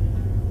admission?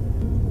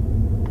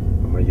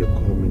 Mama, you're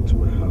coming to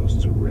my house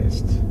to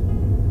rest.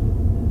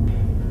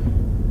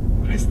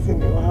 Rest in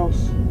your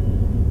house?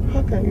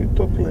 How can you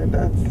talk like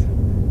that?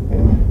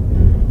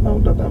 Now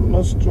that I'm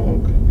not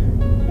strong,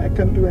 I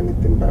can't do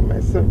anything by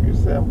myself. You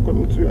say I'm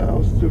coming to your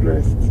house to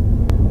rest.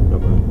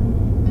 Mama,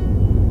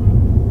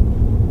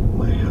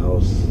 my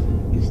house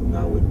is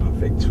now a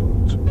perfect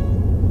home to me.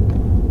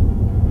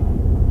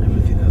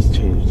 Everything has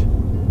changed.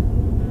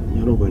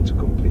 You're not going to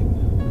complain.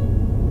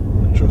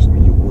 And trust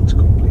me, you won't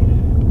complain.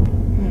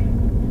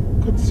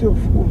 God's your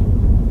fool.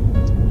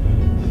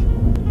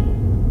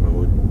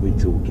 Wait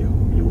till we get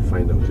home. You will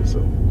find out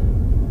yourself.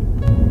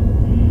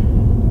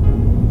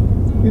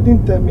 You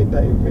didn't tell me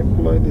that you've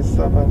employed a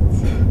servant.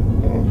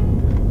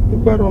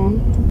 Don't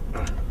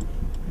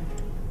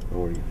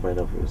worry, find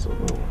out for yourself.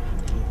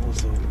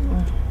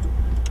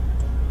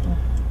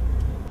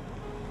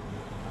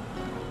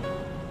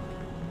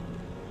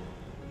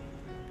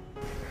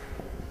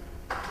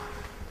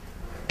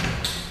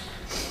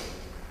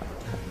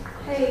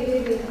 Hey,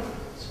 baby.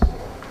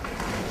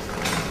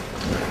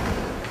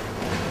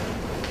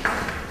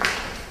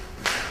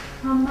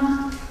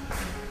 Mama,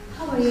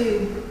 how are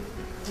you?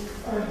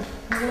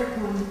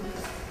 Welcome.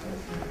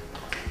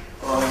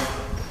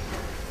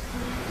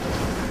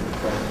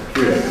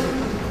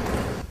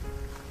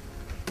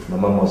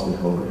 Mama must be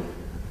hungry.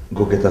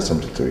 Go get her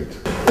something to eat.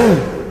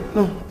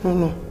 No.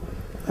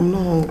 I'm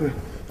not hungry.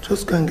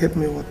 Just go and get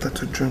me water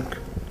to drink.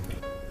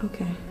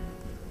 Okay.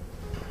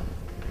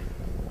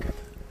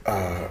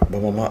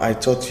 But Mama, I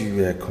thought you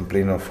were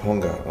complaining of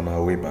hunger on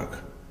our way back.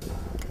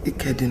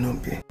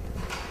 Ikedinobi,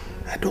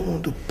 I don't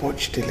want to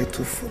purge the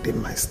little food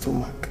in my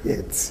stomach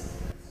yet.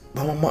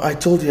 But Mama, I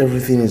told you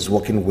everything is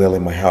working well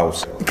in my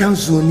house.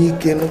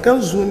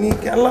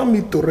 Allow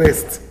me to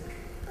rest.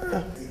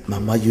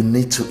 Mama, you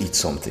need to eat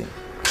something.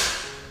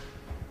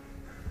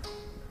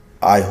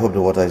 I hope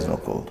the water is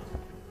not cold.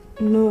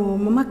 No,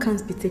 Mama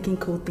can't be taking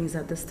cold things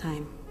at this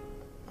time.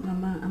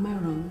 Mama, am I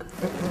wrong?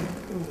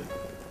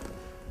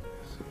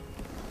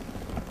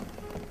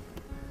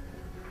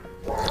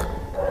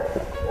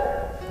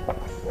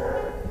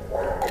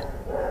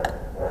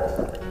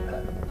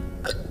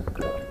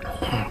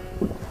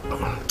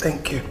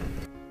 Thank you.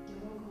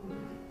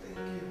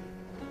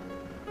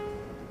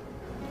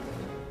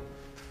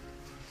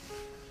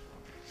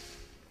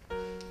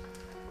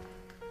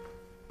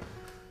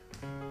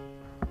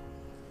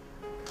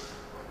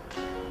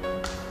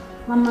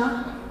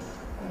 Mama,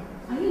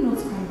 are you not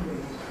hungry?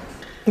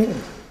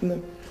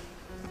 No.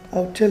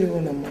 I'll tell you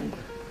when I'm hungry.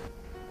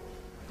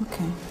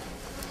 Okay.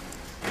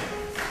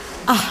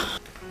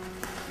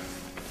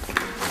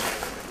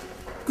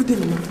 Good day,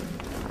 Mama.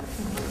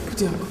 Good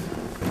day, Uncle.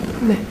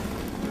 No.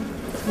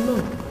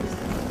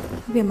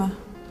 Abima,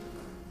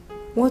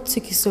 what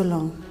took you so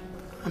long?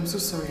 I'm so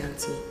sorry,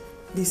 Auntie.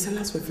 The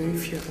sellers were very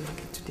few at the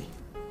market today.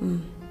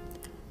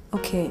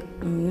 Okay,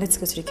 let's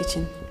go to the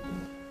kitchen.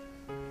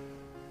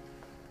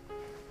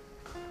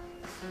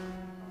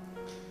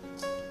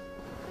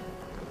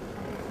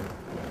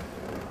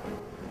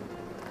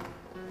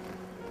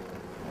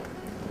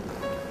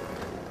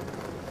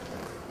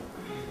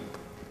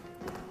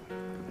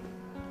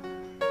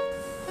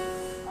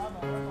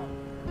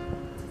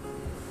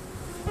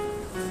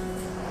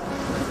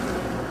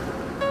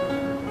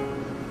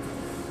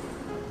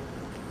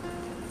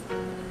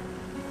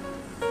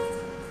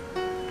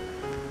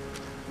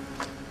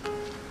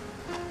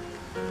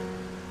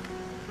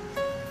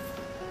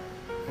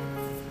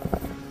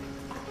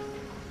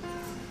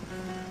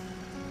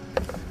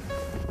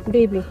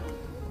 Baby,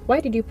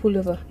 why did you pull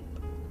over?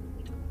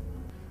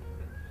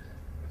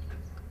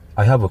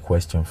 I have a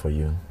question for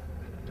you.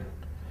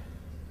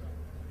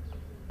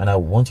 And I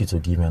want you to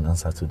give me an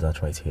answer to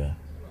that right here.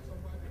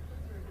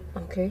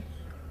 Okay.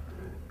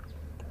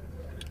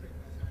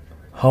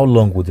 How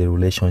long would a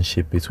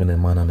relationship between a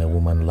man and a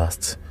woman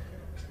last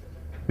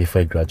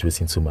before it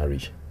graduates into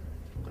marriage?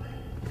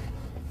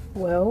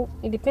 Well,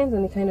 it depends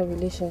on the kind of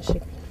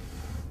relationship.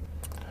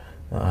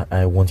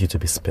 I want you to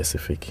be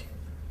specific.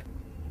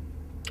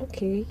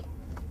 Okay.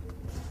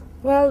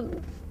 Well,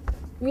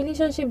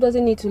 relationship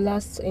doesn't need to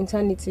last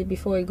eternity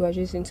before it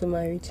graduates into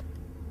marriage.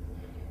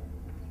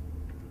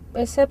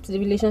 Except the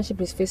relationship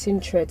is facing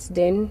threats,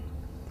 then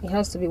it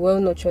has to be well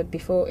nurtured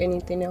before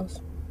anything else.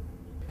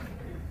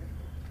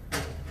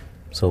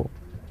 So,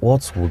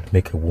 what would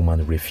make a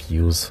woman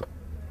refuse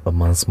a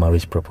man's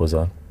marriage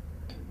proposal?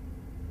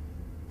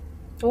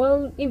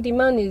 Well, if the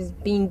man is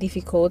being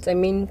difficult, I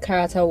mean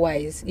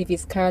character-wise, if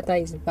his character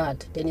is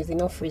bad, then it's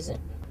enough reason.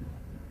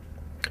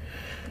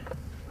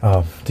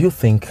 Do you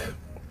think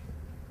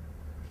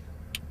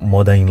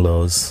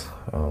mother-in-laws,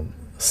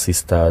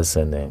 sisters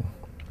and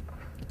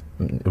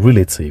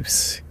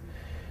relatives,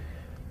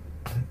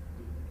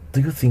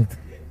 do you think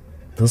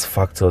those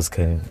factors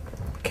can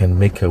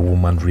make a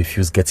woman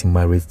refuse getting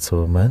married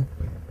to a man?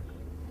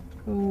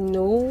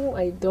 No,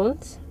 I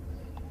don't.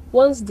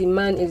 Once the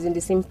man is in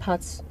the same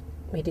path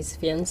with his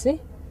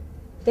fiancée,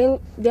 then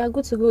they are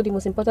good to go. The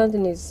most important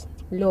thing is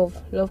love.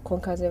 Love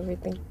conquers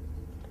everything.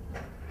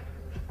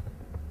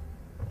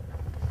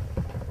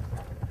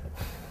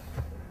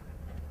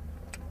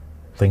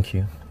 Thank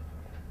you.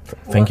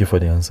 Thank you for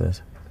the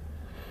answers.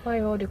 Why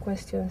all the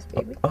questions,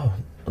 baby? Oh,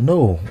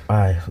 no,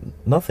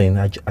 nothing.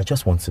 I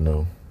just want to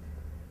know.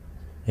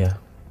 Yeah.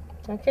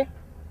 Okay.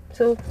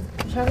 So,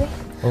 shall we?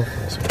 Oh,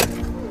 that's right.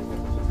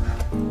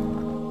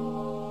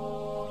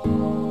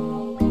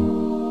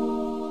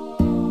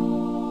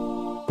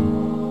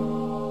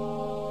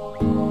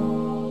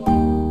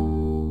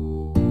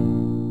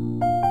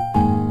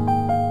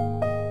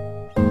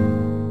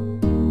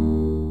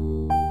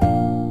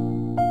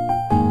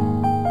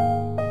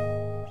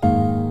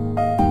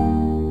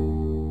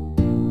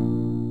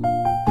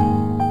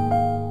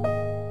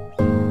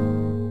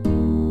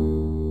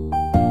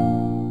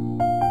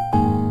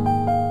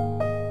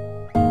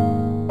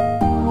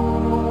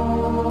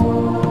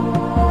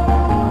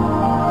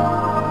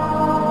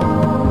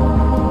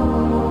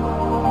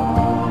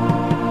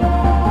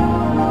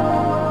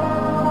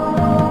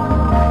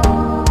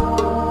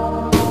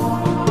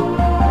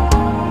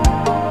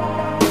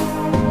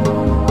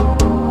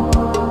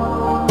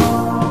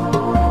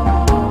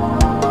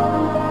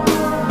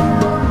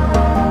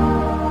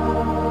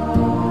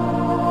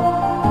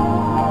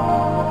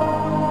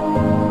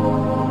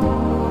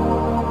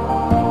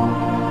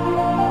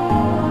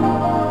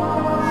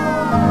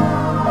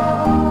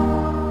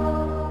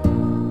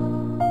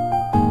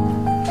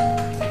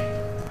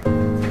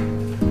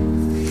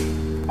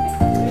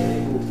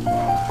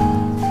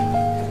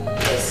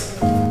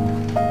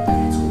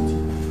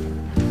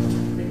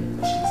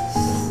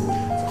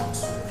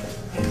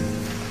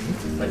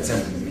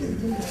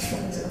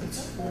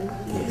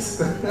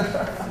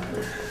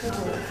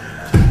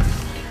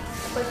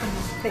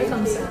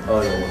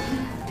 Oh, you're welcome.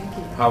 Thank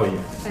you. How are you?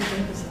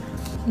 Thank you, sir.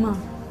 Ma,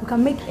 you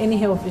can make any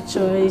hair of your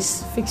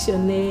choice, fix your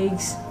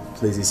legs.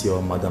 Please, is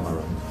your madam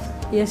around?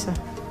 Yes, sir.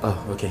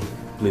 Oh, okay.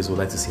 Please, we'd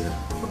like to see her.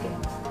 Okay.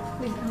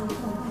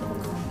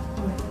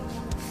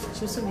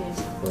 She'll soon be here,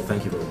 sir. Well,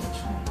 thank you very much.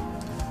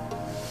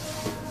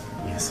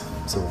 Yes.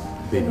 So,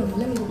 baby,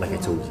 like I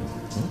told you,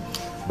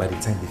 by the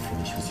time they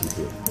finish with you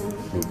here,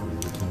 you'll be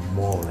looking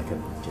more like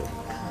an angel.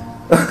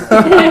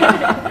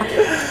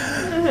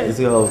 You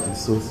see how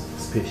it's so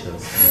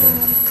spacious.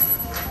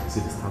 See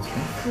this house?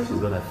 She's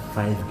got like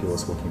 5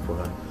 girls working for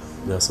her.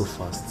 They are so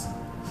fast.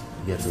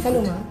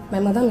 Hello, ma'am. My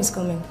madam is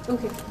coming.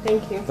 Okay,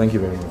 thank you. Thank you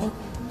very much.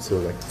 So,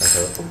 let me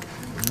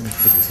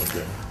put this up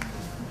here.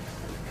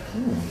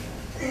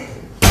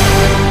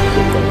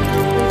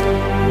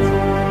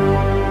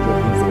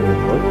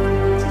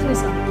 Excuse me,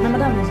 sir. My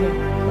madam is here.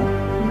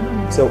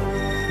 So,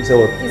 you said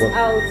what? He's what?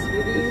 out.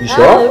 You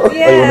sure? Out,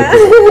 yeah.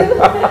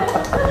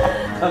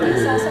 Come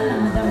here. Sir, my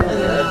madam is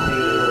here.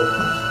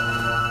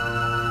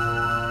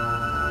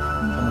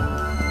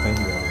 Thank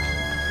you very much.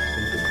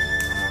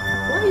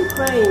 Why are you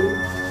crying?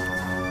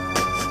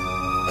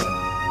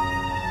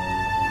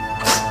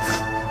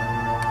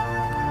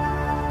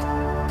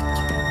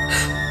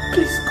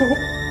 Please go.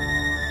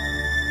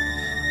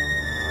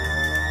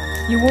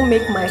 You won't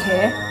make my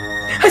hair?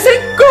 I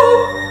said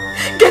go!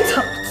 Get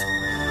out!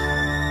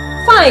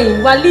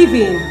 Fine, we're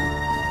leaving.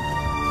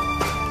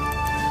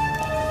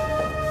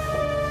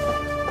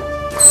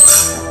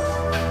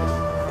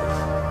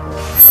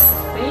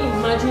 Can you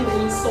imagine the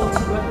insult you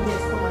got me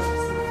from us?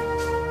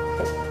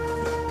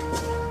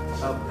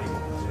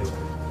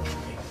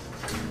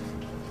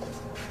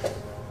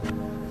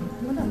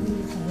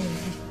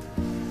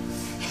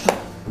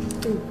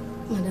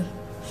 Madam,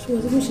 she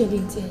was even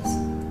shedding tears. I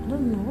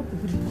don't know what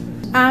people do.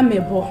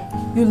 Amebo,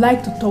 you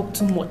like to talk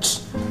too much.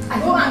 I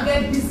go and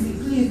get busy,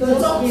 please.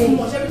 Don't talk too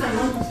much every time you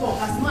want to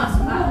talk. As much as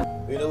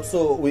You know,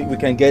 so we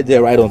can get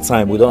there right on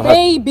time. We don't have...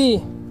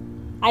 Baby,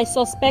 I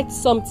suspect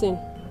something.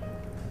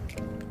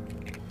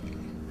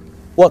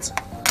 What?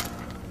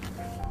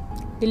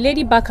 The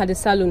lady back at the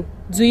salon,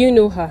 do you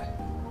know her?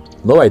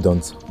 No, I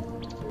don't.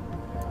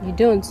 You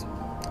don't?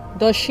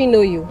 Does she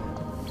know you?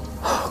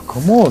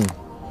 Come on.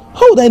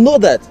 How would I know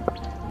that?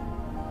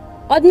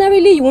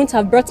 Ordinarily, you wouldn't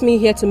have brought me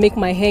here to make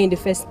my hair in the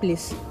first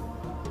place.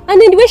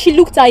 And then the way she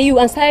looked at you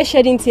and started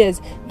shedding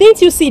tears,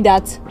 didn't you see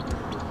that?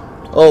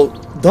 Oh,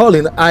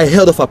 darling, I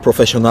heard of her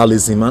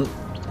professionalism and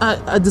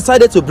I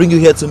decided to bring you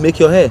here to make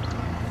your hair.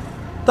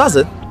 That's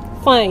it.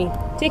 Fine.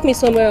 Take me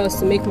somewhere else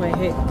to make my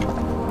hair.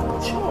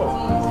 Sure.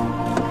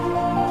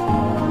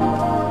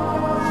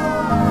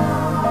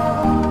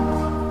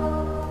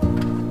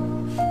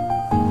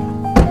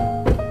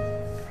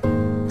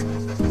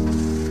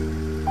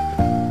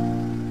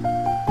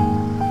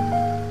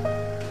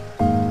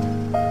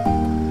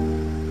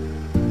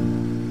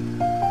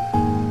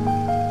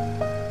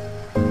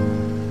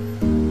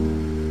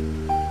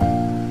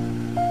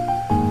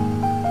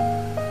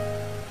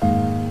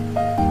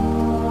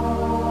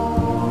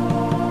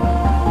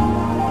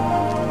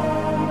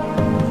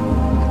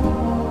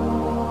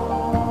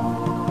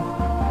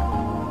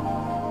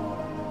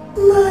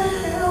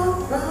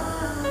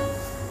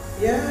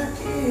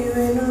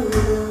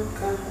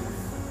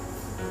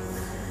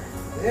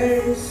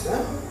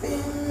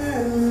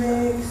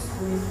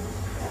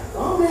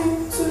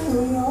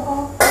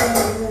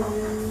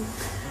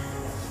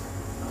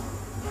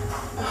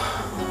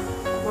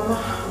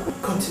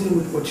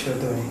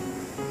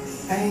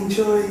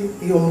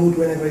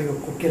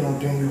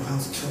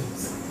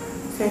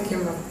 Thank you,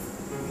 ma'am.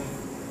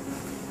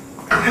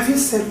 Have you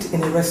served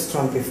in a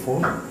restaurant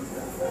before?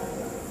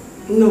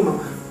 No,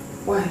 Mama.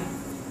 Why?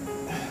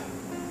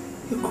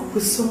 You cook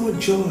with so much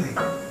joy.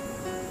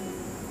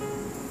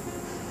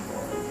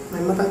 My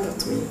mother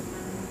taught me.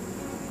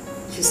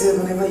 She said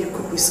whenever you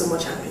cook with so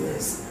much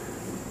happiness,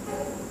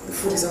 the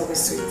food is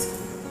always sweet.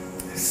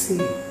 I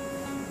see.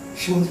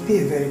 She must be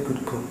a very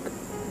good cook.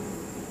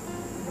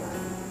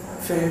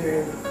 Very,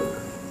 very good cook.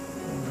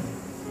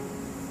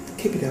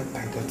 Keep it up,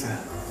 my daughter.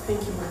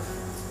 Thank you, ma'am.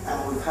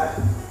 I'm with her.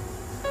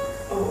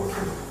 Oh,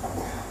 okay.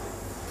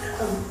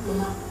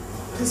 Mama,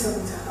 please help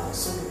me to her. I'll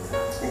soon be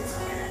there. It's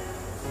okay.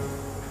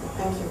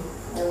 Thank you.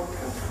 You're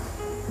welcome.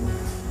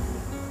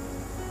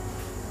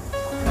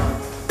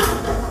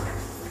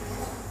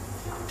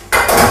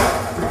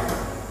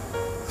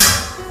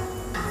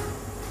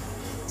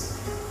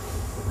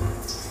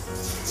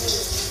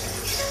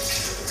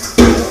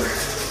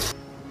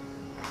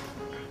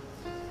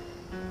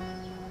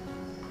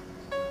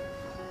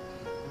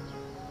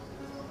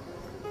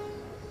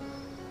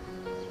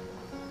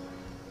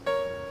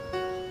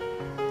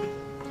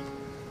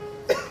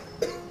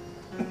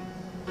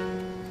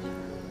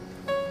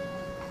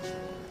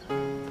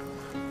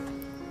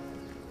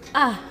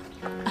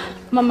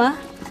 Mama,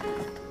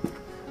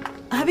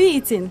 have you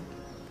eaten?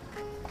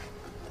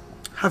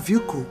 Have you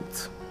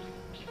cooked?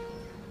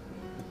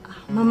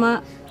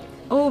 Mama,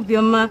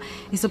 Bioma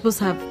is supposed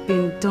to have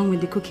been done with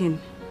the cooking.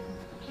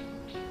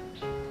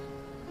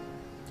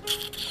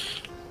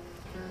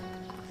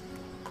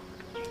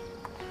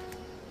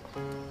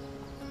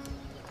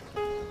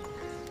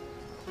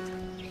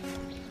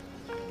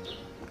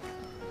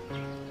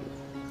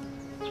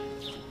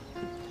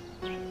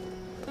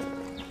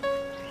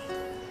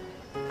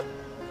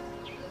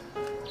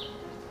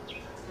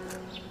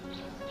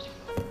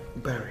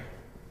 Barry,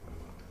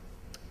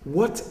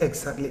 what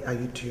exactly are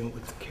you doing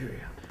with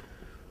Kyria?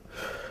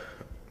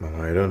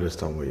 Mama, I don't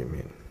understand what you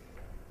mean.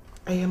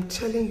 I am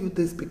telling you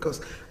this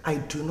because I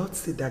do not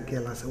see that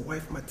girl as a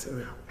wife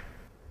material.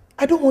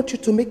 I don't want you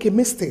to make a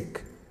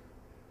mistake.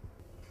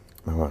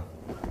 Mama,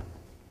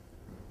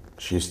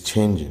 she's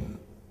changing.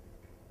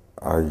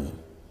 I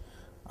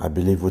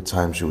believe with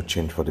time she will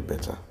change for the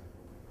better.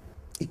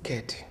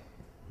 Ikedi,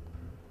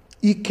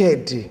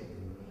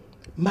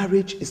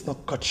 marriage is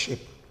not courtship.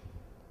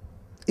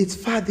 It's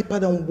far deeper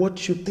than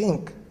what you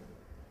think.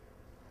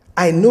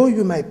 I know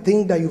you might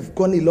think that you've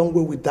gone a long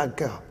way with that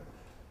girl.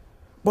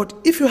 But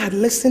if you had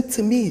listened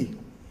to me,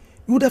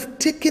 you would have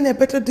taken a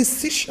better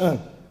decision.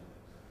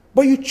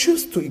 But you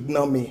choose to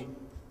ignore me.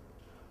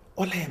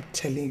 All I am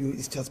telling you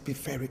is just be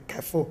very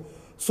careful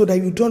so that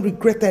you don't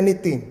regret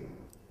anything.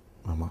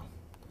 Mama,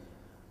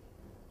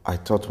 I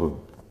thought we've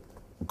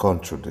gone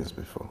through this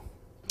before.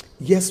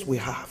 Yes, we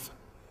have.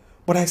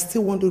 But I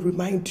still want to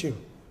remind you,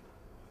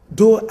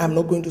 though I'm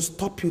not going to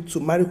stop you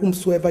to marry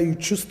whomsoever you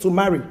choose to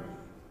marry,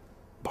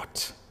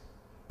 but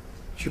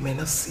you may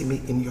not see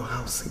me in your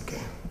house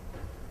again.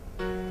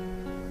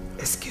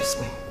 Excuse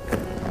me.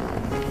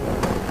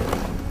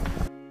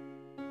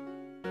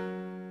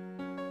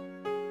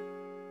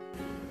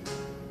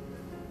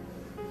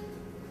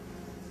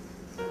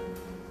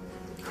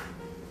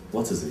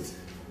 What is it?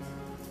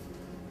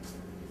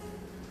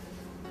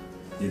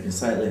 You've been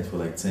silent for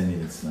like 10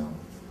 minutes now.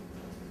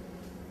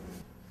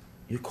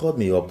 You called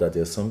me up that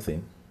there's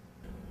something.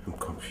 I'm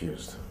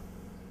confused.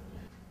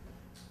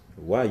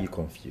 Why are you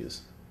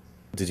confused?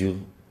 Did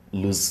you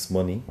lose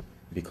money?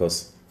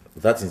 Because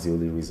that is the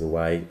only reason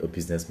why a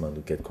businessman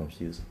will get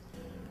confused.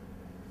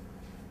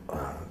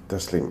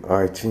 Taslim,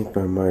 I think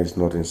my mind is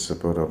not in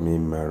support of me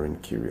marrying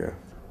Kyria.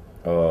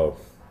 Oh.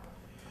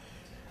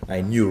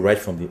 I knew right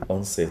from the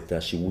onset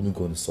that she wouldn't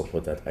go to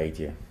support that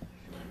idea.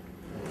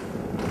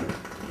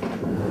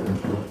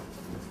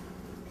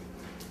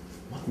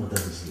 What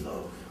matters is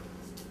love,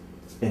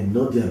 and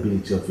not the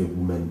ability of a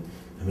woman,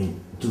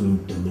 doing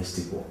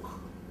domestic work.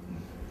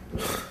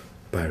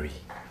 Barry,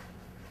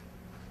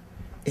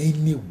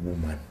 any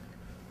woman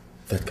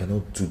that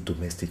cannot do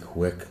domestic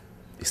work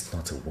is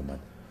not a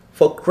woman.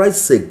 For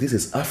Christ's sake, this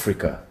is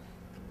Africa.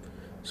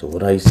 So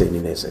what are you saying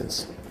in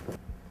essence?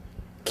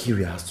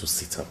 Kyria has to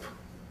sit up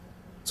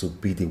to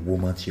be the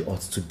woman she ought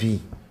to be.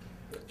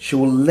 She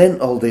will learn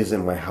all this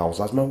in my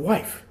house as my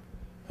wife.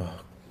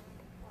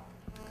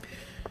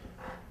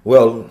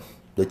 Well,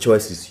 the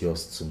choice is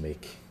yours to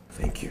make.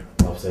 Thank you.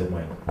 I've said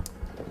mine.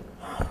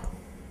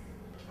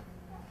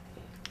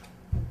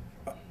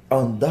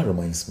 That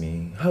reminds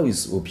me, how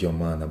is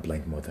Obioma and a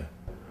blind mother?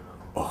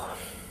 Oh,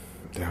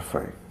 they are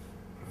fine.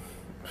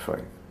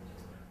 Fine.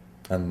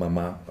 And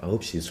Mama, I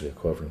hope she's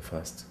recovering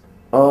fast.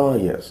 Oh,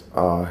 yes.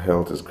 Our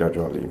health is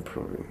gradually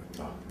improving.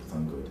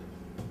 Thank God.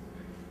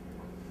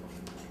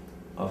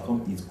 I'll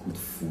come eat good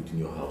food in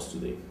your house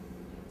today.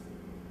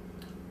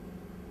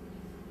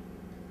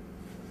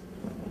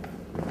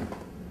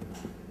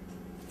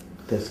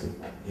 Tessie.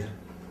 Yeah?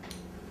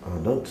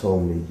 Don't tell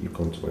me you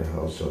come to my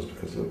house just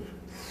because of food.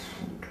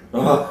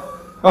 Come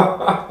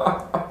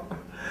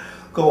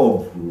on,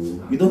 bro.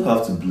 You don't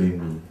have to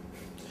blame me.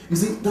 You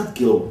see, that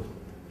girl,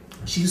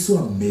 she's so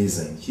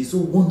amazing. She's so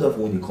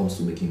wonderful when it comes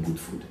to making good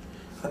food.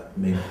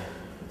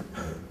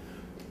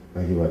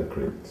 I give her the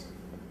credit.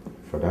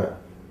 For that,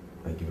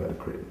 I give her the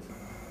credit.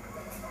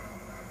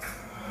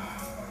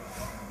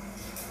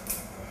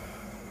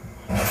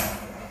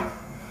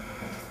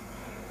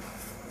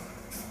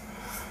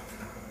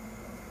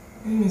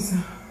 Hey,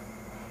 sir.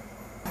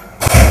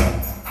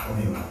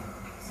 Omima.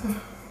 Sir.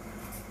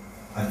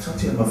 I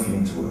thought you were not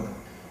feeling too well.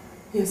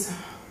 Yes, sir.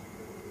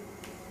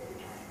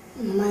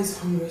 Mama is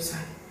hungry, so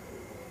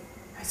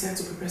I said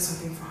to prepare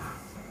something for her.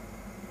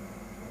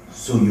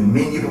 So you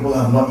mean you people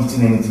have not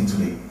eaten anything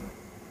today?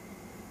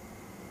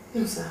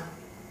 No, sir.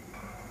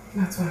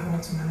 That's why I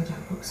want to manage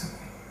and cook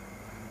something.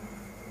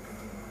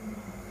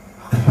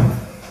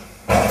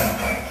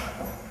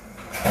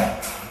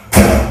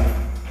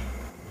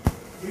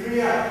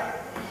 Kyria!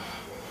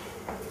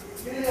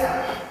 Kyria!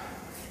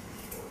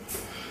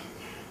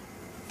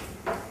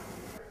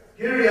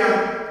 Kyria!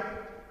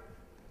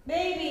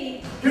 Baby!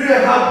 Kyria,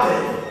 how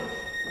dare you?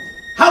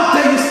 How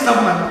dare you stab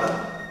my mother?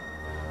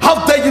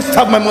 How dare you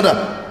stab my mother?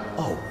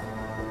 Oh,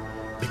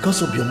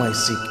 because Obioma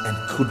is sick and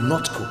could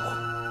not cook.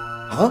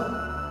 Huh?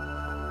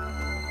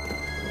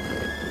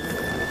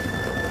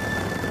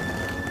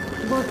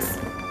 But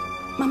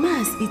Mama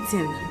has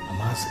eaten.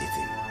 Mama has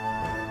eaten.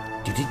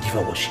 Did you give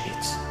her what she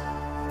ate?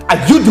 Are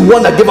you the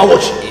one that gave her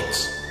what she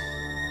ate?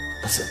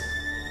 Listen,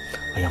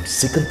 I am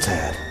sick and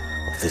tired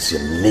of this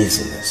your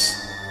laziness.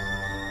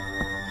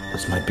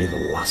 This might be the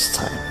last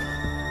time.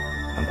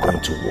 I'm going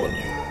to warn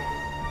you.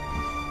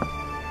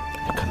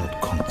 I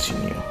cannot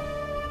continue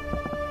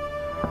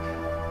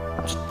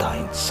to die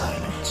in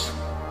silence.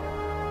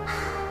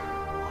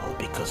 All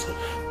because of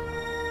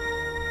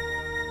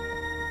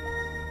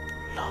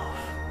love.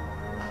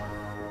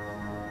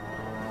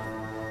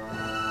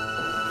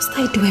 Must I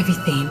do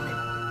everything?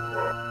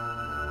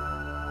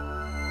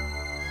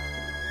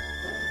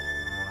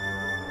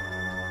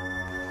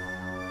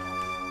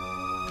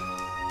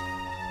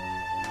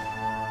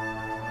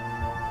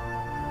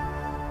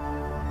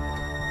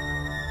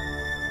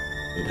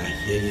 Did I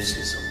hear you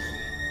say something?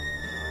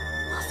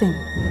 Nothing.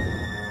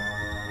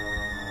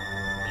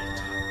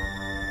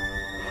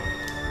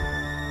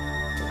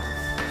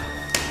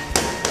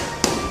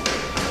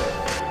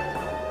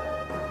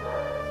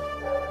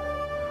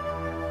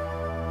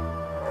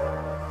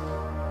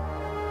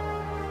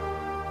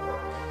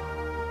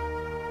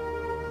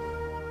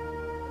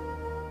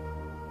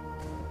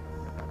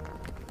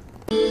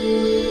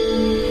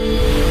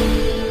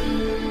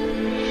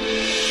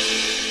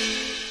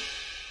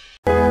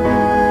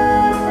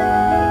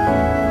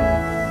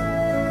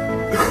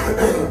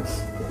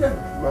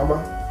 Mama,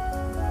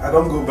 I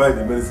don't go buy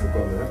the medicine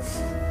come here.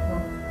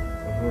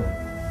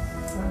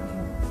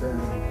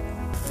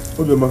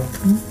 Obioma,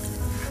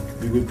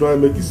 You go try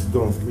and make it sit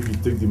down, make you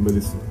take the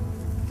medicine.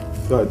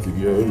 Try to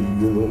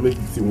make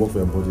it seem work for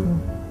your body.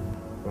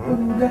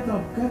 Get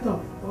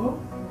up. Oh?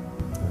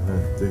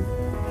 Take.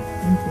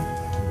 Okay.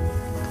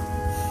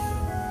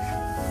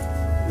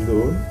 No.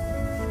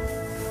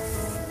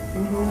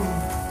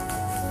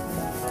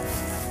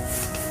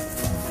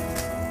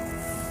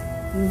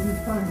 You'll be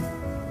fine.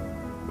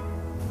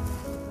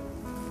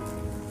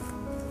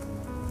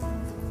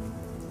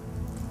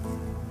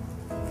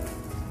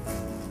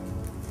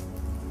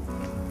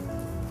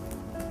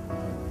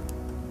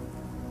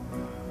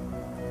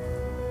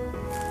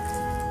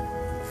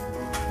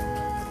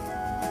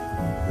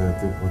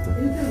 Take water.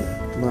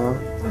 Ma.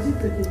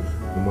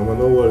 Mama,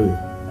 don't worry.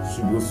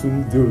 She will soon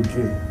do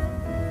again.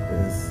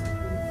 Yes.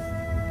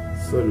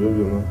 Sorry,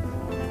 Mama.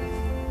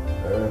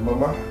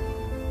 Mama.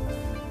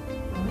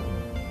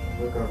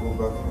 We can go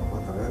back to the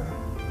water, eh?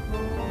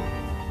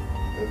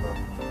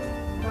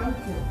 Thank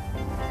you.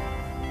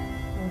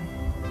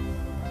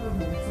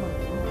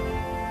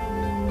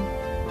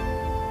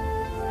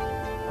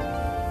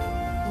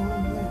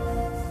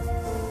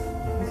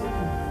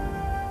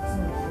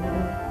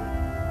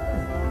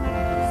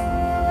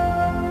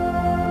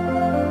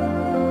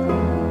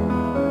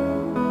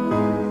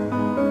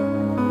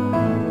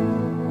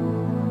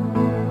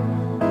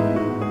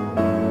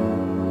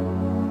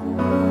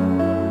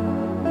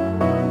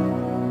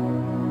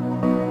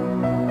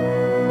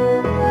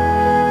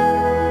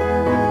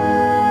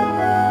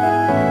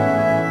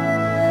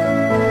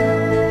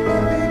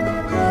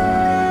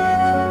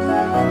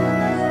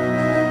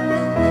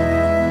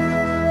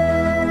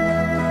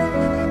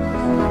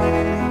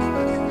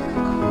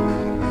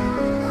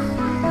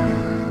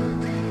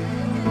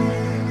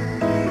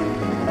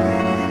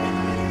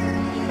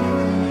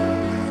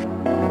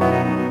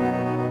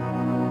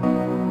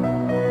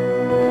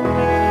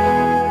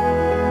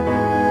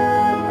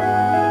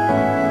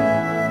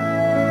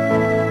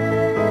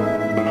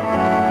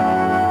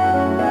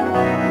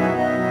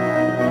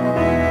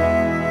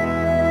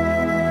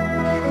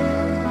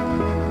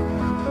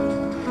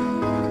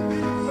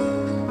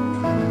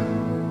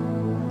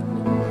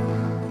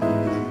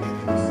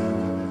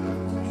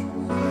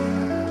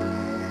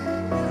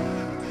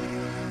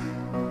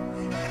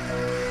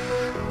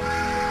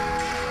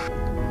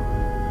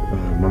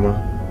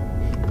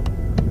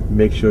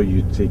 Make sure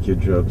you take your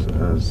drugs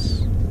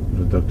as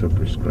the doctor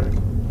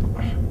prescribed.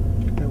 I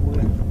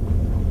will.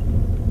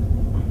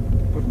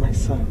 But my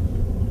son,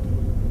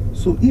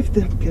 so if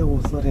that girl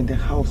was not in the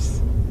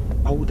house,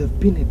 I would have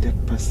been a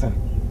dead person.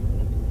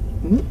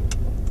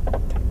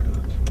 Thank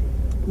God.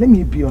 Let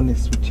me be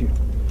honest with you.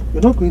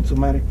 You're not going to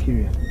marry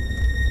Kyria.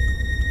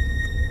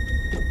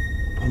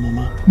 But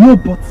Mama... No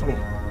but me.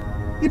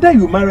 Either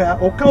you marry her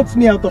or count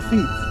me out of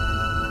it.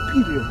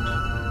 Period.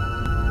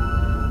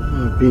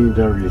 I've been in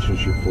that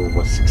relationship for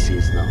over 6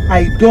 years now.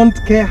 I don't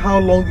care how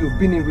long you've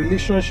been in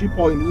relationship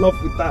or in love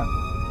with her.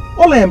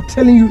 All I am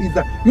telling you is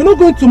that you're not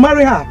going to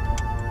marry her.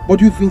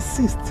 But you've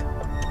insisted.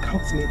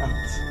 Count me out.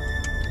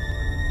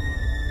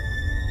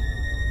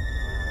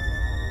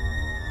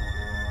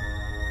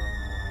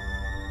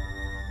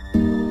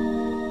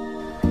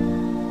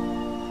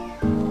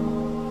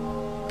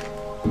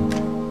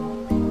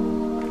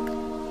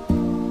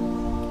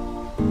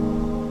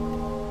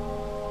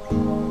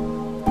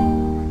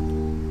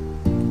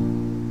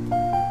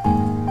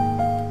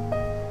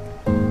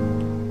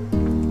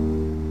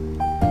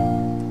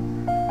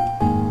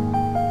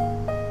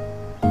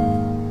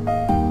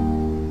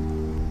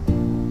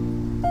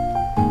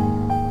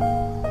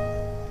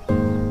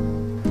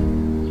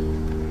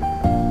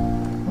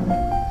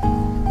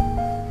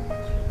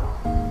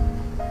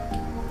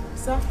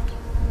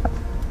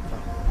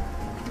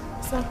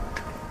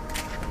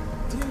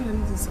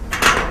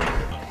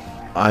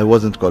 I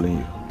wasn't calling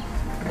you.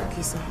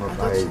 Okay, sir. I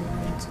thought you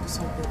wanted to do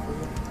something for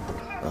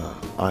you.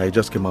 I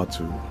just came out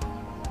to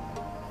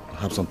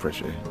have some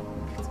fresh air.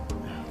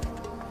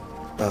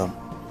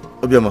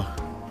 Obioma.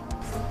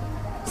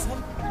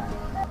 Sir?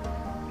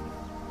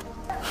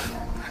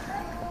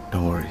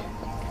 Don't worry.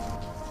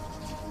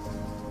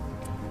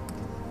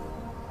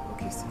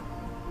 Okay, sir.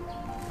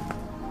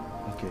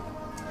 Okay.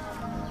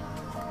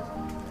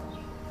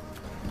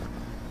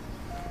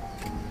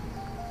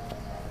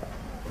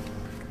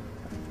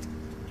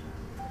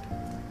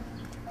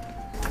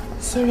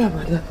 Sorry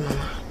about that,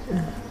 Mama.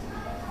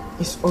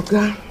 It's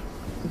Oga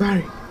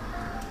Barry.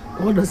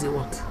 What does he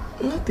want?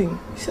 Nothing.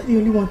 He said he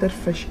only wanted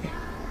fresh air.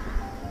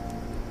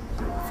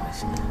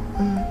 Fresh air?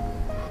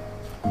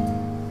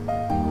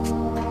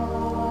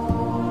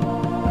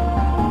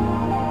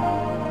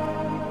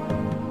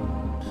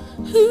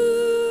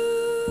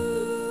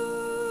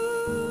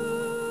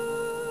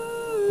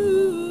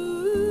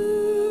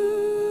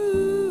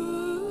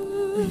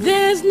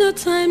 There's no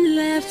time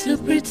left to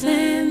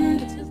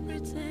pretend.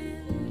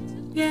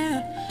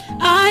 Yeah,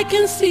 I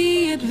can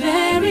see it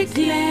very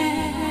clear.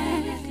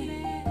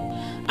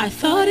 I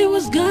thought it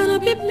was gonna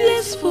be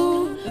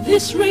blissful.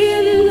 This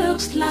really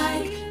looks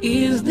like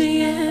is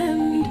the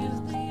end.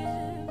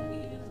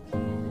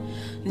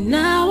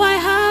 Now I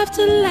have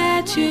to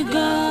let you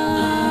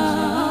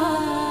go.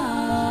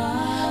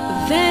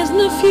 There's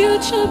no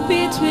future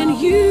between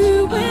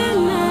you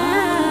and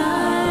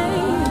I.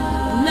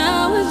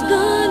 Now it's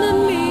gone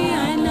on me,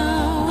 I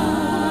know.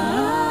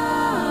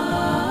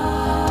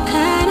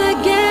 Can I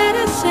get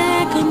a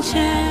second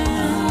chance?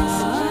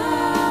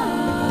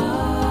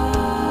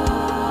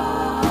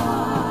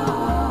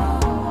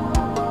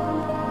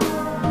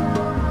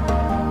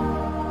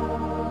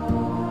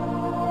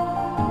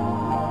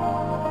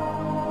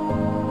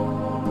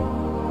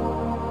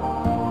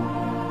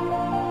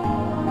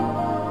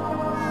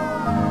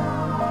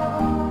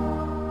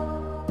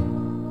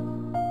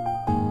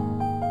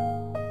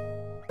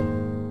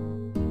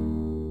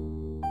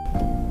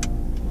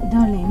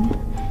 Darling,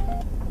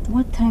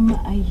 what time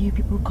are you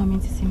people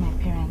coming to see my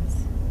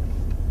parents?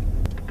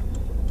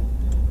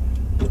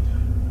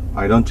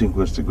 I don't think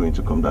we're still going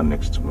to come down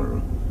next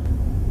tomorrow.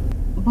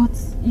 But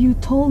you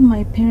told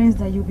my parents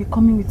that you'll be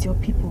coming with your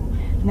people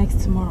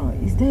next tomorrow.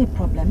 Is there a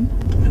problem?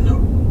 No.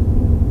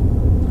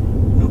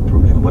 No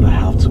problem, but I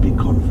have to be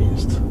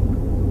convinced.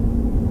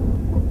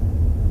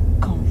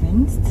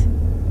 Convinced?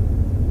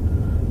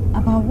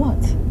 About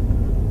what?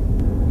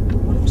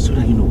 So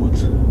that you know what?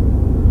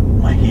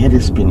 My head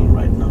is spinning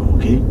right now,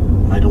 okay?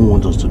 I don't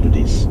want us to do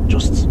this.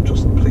 Just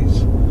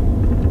please.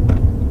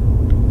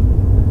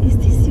 Is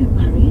this you,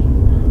 Barry?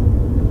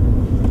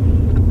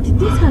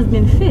 This has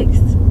been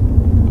fixed.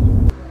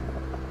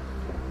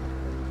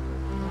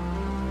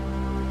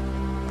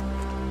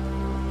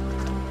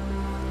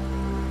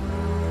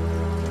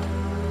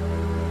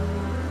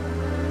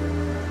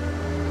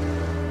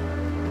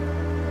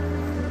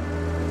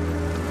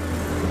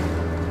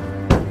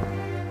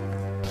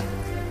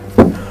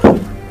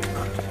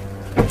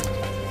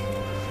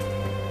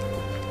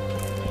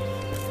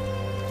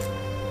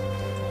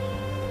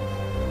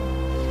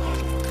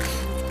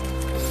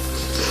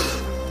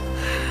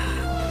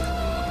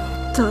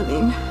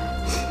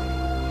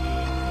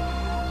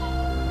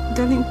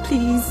 Darling,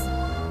 please.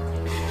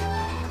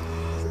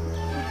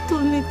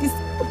 Don't let this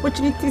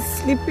opportunity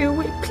slip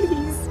away,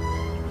 please.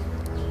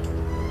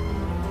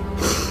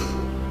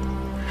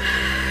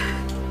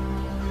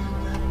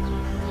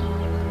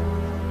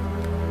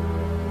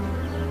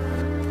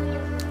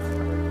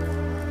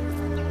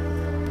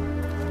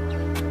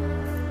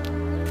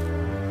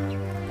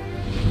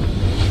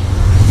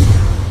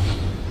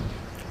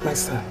 My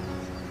son,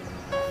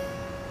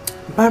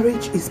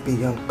 marriage is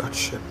beyond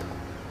courtship.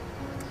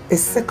 A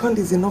second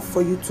is enough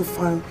for you to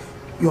find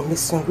your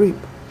missing rib.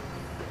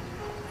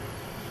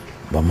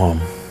 But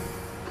Mom,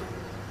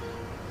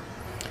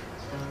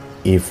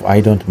 if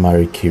I don't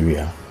marry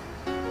Kyria,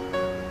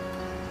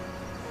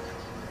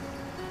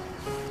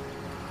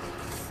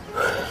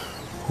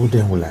 who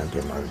then will I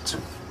get married to?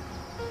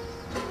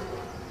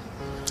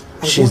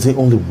 She's the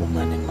only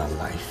woman in my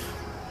life.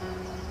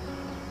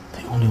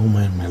 The only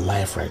woman in my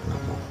life right now,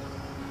 Mom.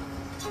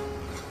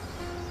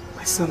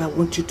 My son, I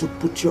want you to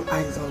put your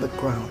eyes on the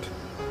ground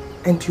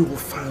and you will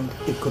find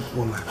a good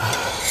woman.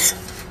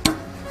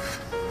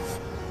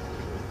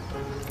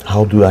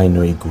 How do I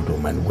know a good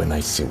woman when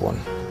I see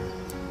one?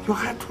 Your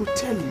heart will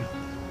tell you.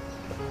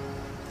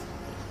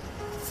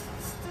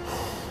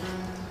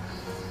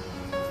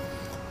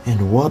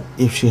 And what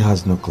if she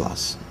has no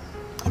class?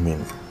 I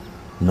mean,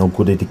 no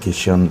good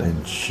education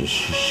and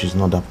she's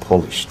not that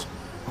polished.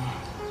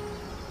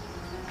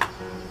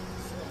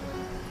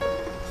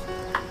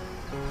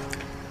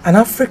 An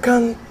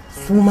African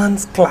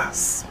woman's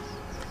class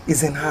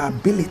is in her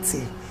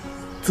ability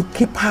to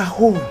keep her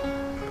home,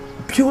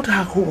 build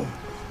her home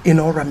in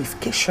all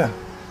ramification.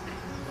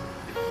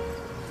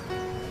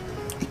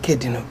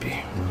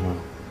 Ikedinobi,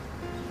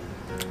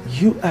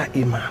 you are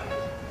a man,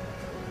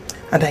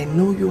 and I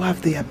know you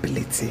have the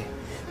ability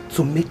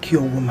to make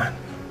your woman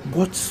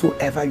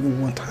whatsoever you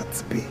want her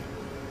to be.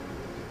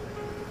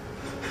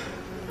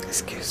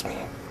 Excuse me.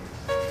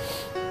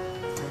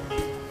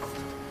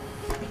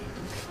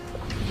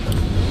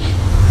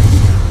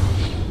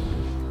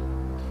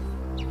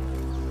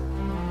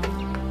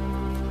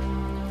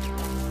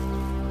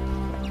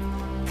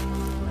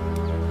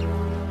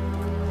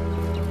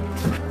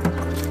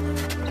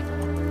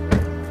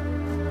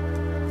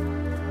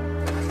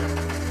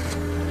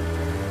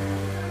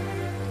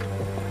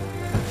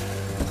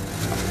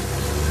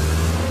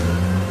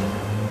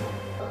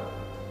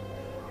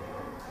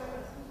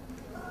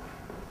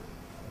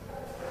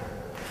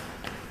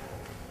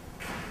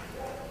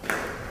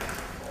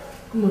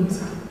 Good morning,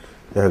 sir.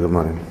 Yeah, good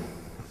morning.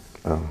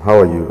 How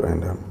are you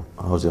and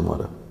how's your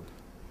mother?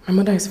 My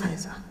mother is fine,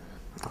 sir.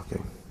 Okay.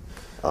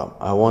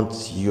 I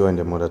want you and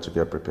the mother to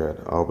get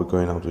prepared. I'll be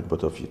going out with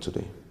both of you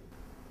today.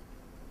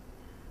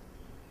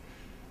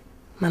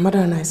 My mother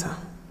and I, sir?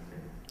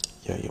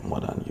 Yeah, your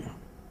mother and you.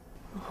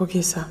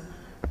 Okay, sir.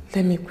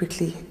 Let me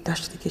quickly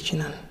dash to the kitchen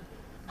and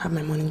have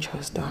my morning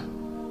chores done.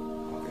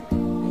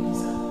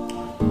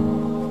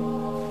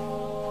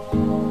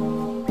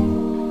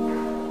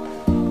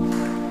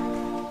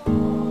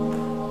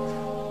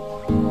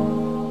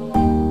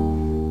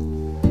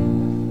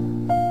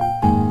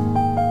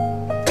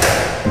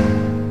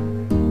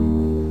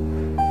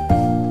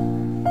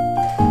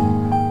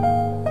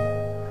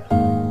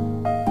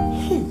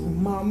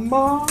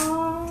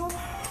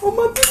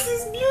 Mama, this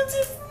is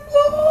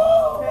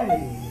beautiful.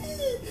 Hey.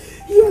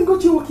 You even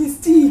got your walking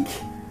stick.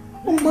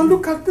 Oh, Mama,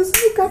 look at this,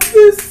 look at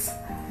this.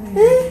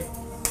 Hey.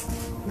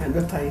 My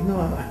daughter, you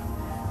know,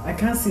 I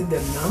can't see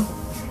them now.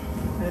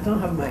 I don't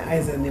have my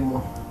eyes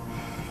anymore.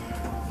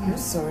 I'm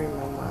sorry,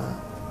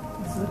 Mama.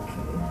 It's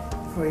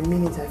okay. For a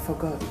minute, I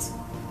forgot.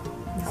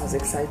 I was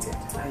excited.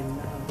 I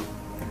know.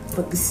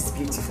 But this is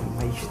beautiful,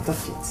 Mama. You should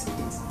touch it.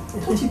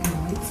 Touch it,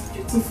 Mama. It's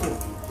beautiful.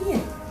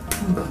 Here.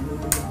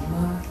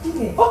 Mama.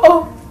 Here.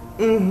 Oh!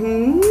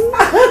 Mm-hmm.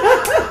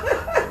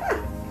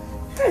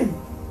 Hey.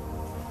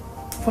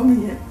 For me,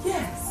 yeah?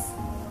 Yes.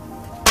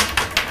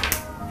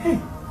 Hey.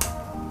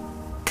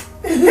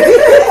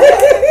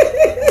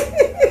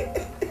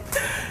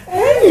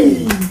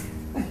 Hey.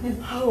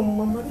 Oh,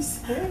 Mama,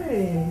 this.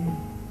 Hey.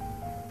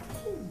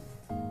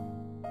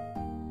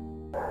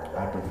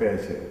 I prefer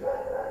it.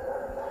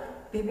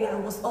 Baby, I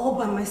was all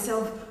by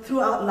myself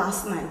throughout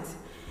last night.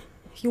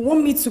 You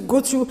want me to go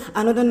through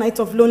another night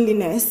of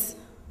loneliness?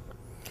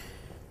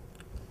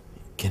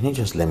 Can you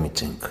just let me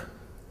think?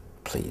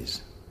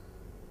 Please.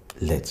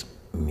 Let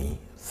me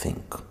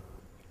think.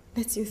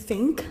 Let you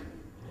think?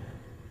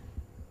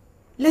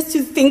 Let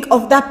you think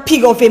of that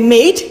pig of a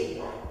maid?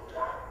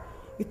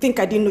 You think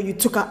I didn't know you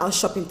took her out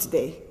shopping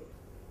today?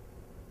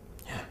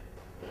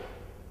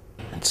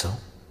 And so?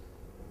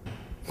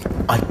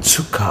 I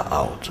took her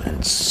out,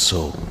 and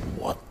so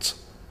what?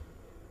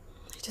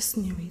 I just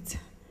knew it.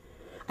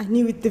 I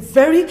knew it the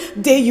very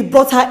day you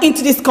brought her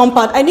into this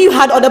compound. I knew you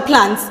had other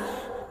plans.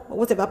 But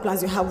whatever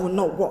plans you have will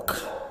not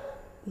work.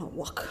 Not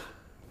work.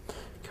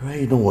 Kira,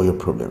 you know what your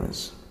problem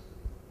is?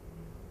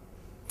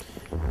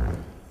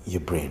 Your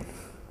brain.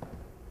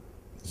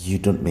 You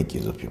don't make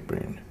use of your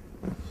brain.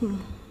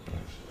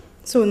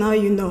 So now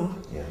you know.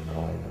 Yeah,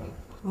 now I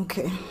know.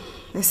 Okay,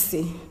 let's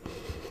see.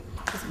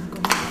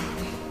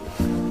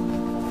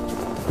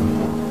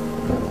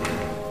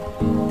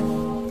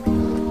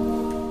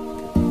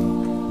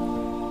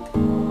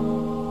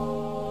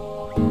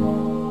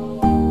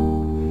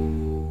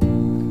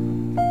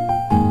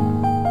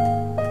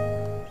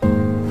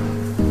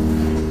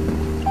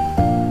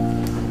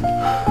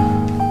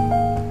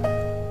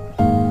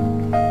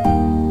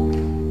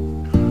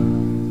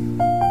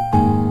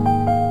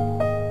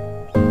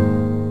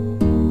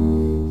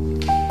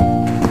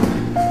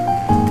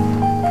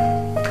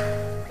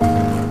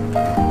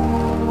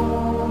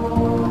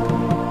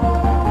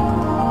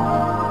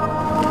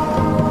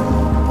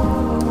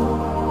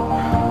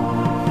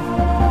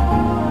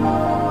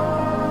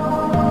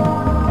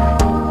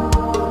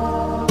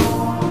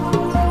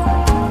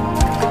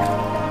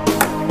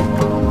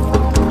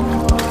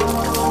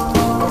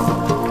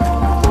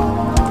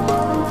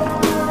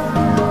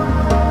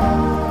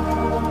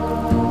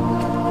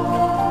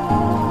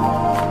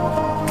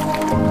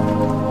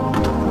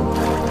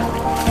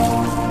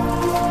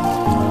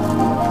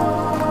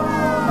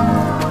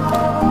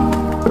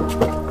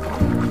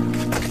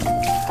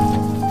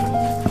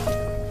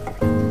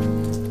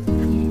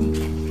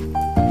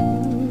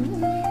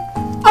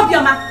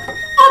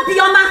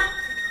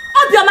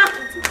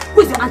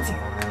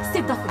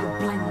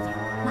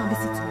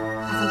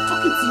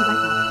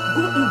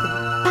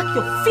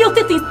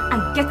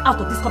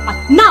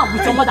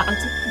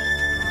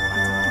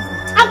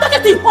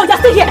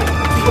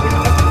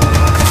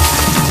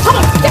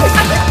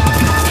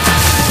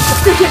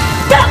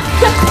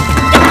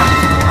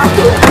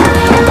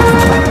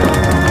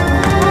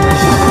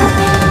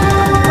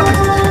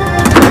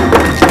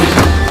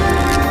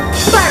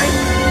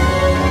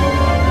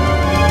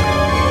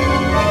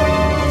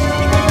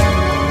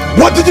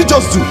 What did you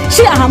just do?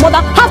 She and her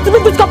mother have to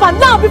leave this compound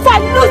now before I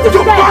lose this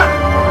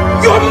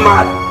friend. You're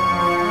mad!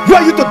 Who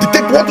are you to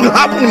detect what will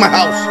happen in my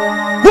house?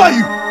 Who are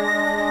you?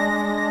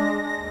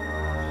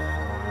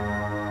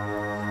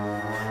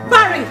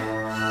 Barry!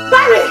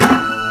 Barry!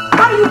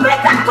 Barry, you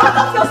better cut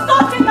off your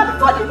soul finger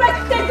before the red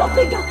takes your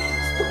finger.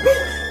 Stupid!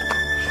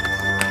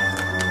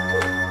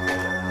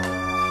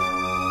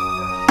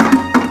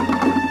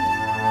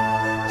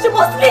 She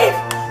must leave!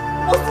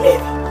 Must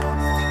leave!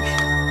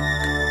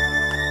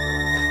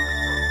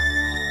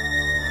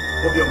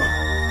 Obioma.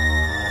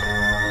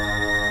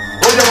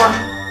 Obioma.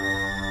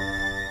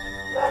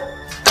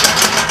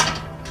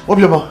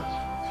 Obioma.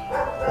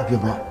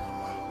 Obioma.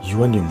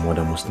 You and your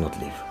mother must not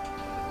leave.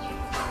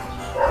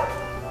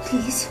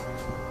 Please.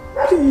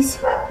 Please.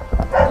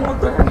 I'm not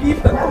gonna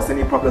leave and cause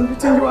any problem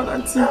between you and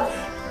Auntie.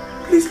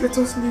 Please let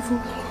us leave.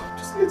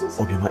 Just let us.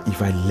 Obioma,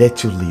 if I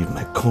let you leave,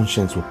 my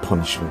conscience will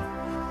punish me.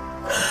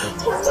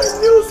 Oh my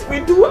news, we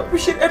do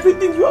appreciate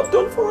everything you have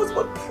done for us,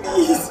 but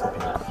please.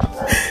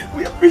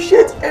 We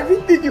appreciate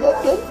everything you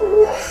have done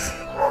for us.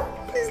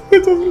 Please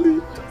let us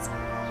leave.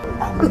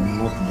 I will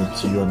not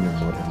let you and your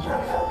mother leave.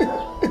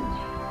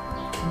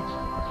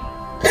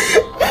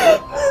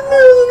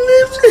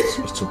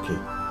 It's okay.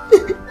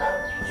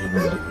 You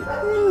know leave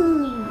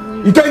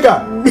it. Ikenga!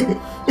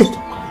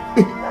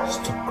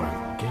 Stop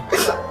crying, okay?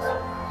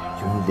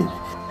 You won't leave.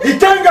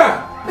 Ikenga!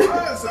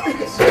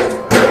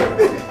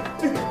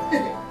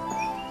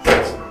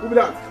 Who be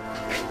that?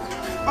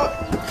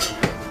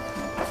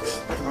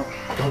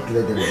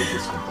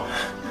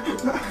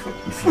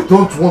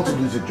 don't want to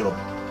lose a job.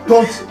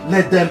 Don't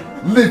let them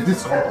leave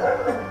this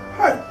company.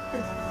 Hi.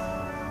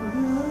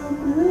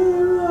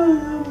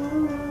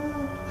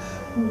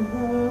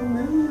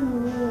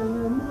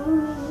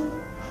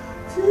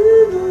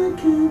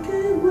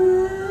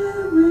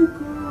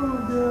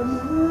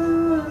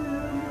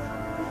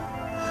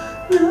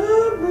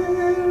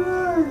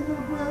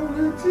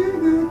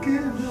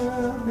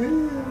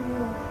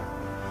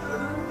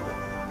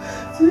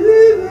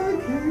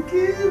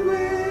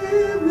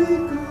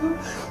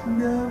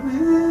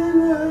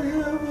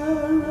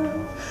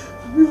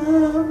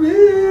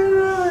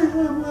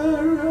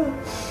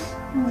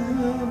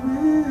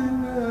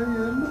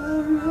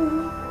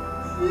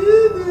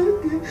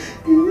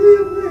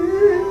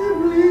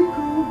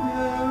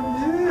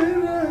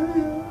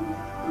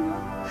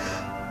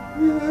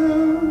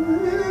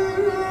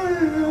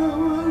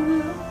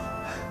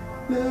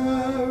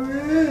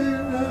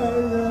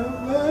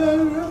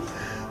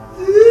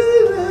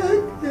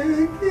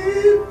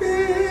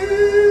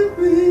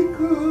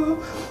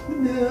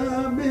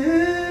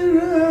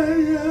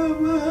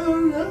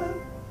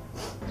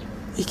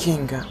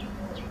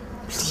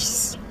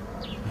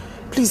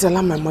 Please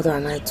allow my mother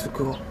and I to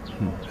go.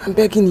 I'm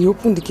begging you,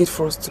 open the gate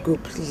for us to go,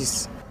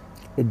 please.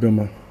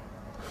 Obioma,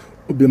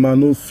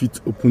 no fit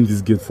open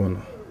this gate for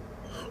now.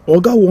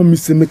 Oga want me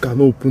say make I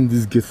no open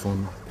this gate for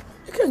now.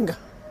 Ikenga,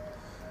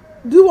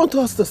 do you want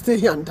us to stay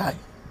here and die?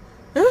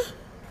 Eh?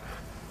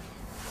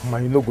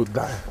 Mama, you no go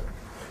die.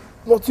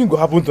 Nothing go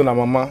happen to na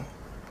mama.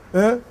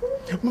 Eh?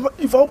 Mama,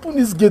 if I open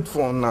this gate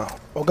for now,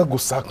 Oga go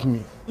sack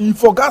me.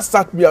 If Oga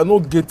sack me, I no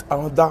get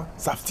another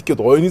certificate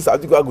or any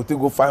certificate I go take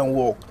go find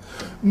work.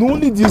 No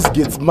only this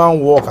gate man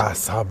work as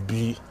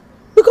Sabi.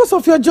 Because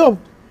of your job.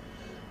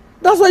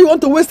 That's why you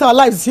want to waste our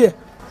lives here.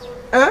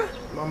 Eh?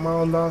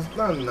 Mama,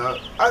 understand now.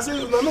 I say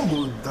you no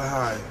go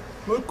die.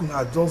 Make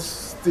una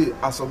just stay.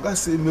 As Oga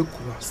say, make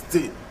una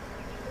stay.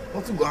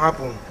 Nothing go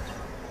happen.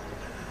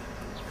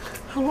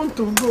 I want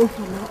to go.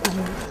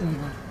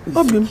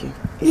 Obim,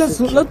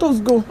 let us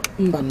go.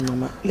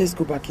 Mama, let's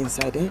go back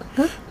inside. Eh?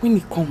 Huh? When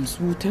he comes,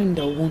 we'll tell him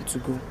that we want to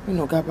go. When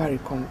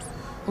Ogabari comes,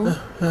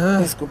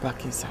 let's go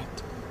back inside.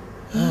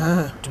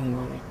 Don't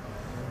worry.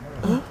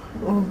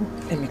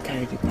 Let me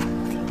carry the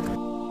bag.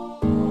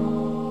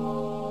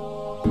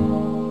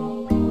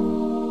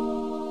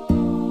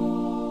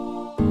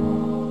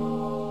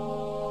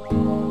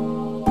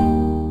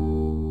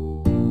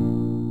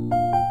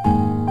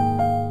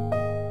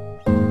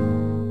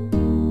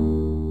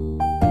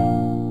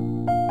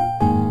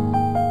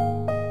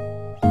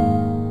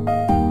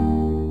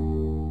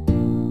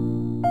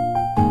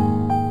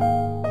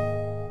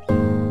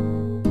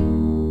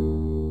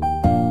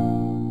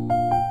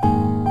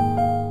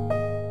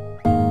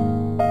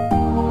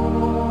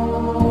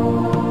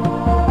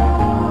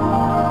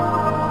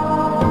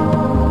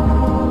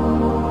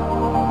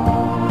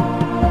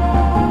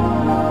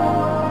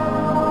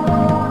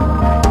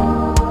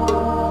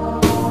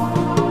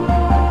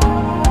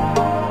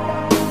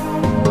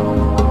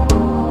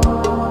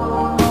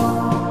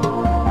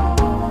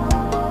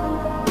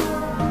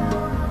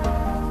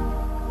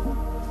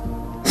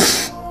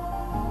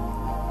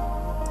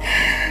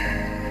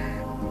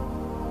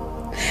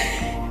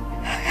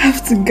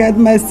 To guard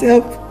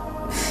myself.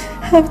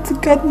 I have to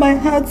guard my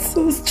heart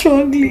so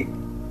strongly.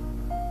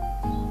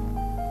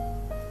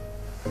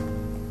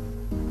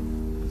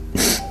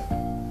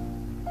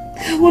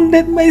 I won't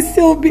let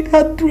myself be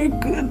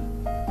heartbroken.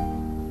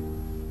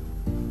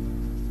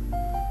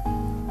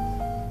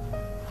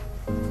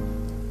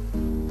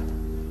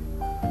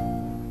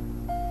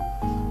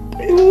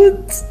 I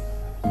won't.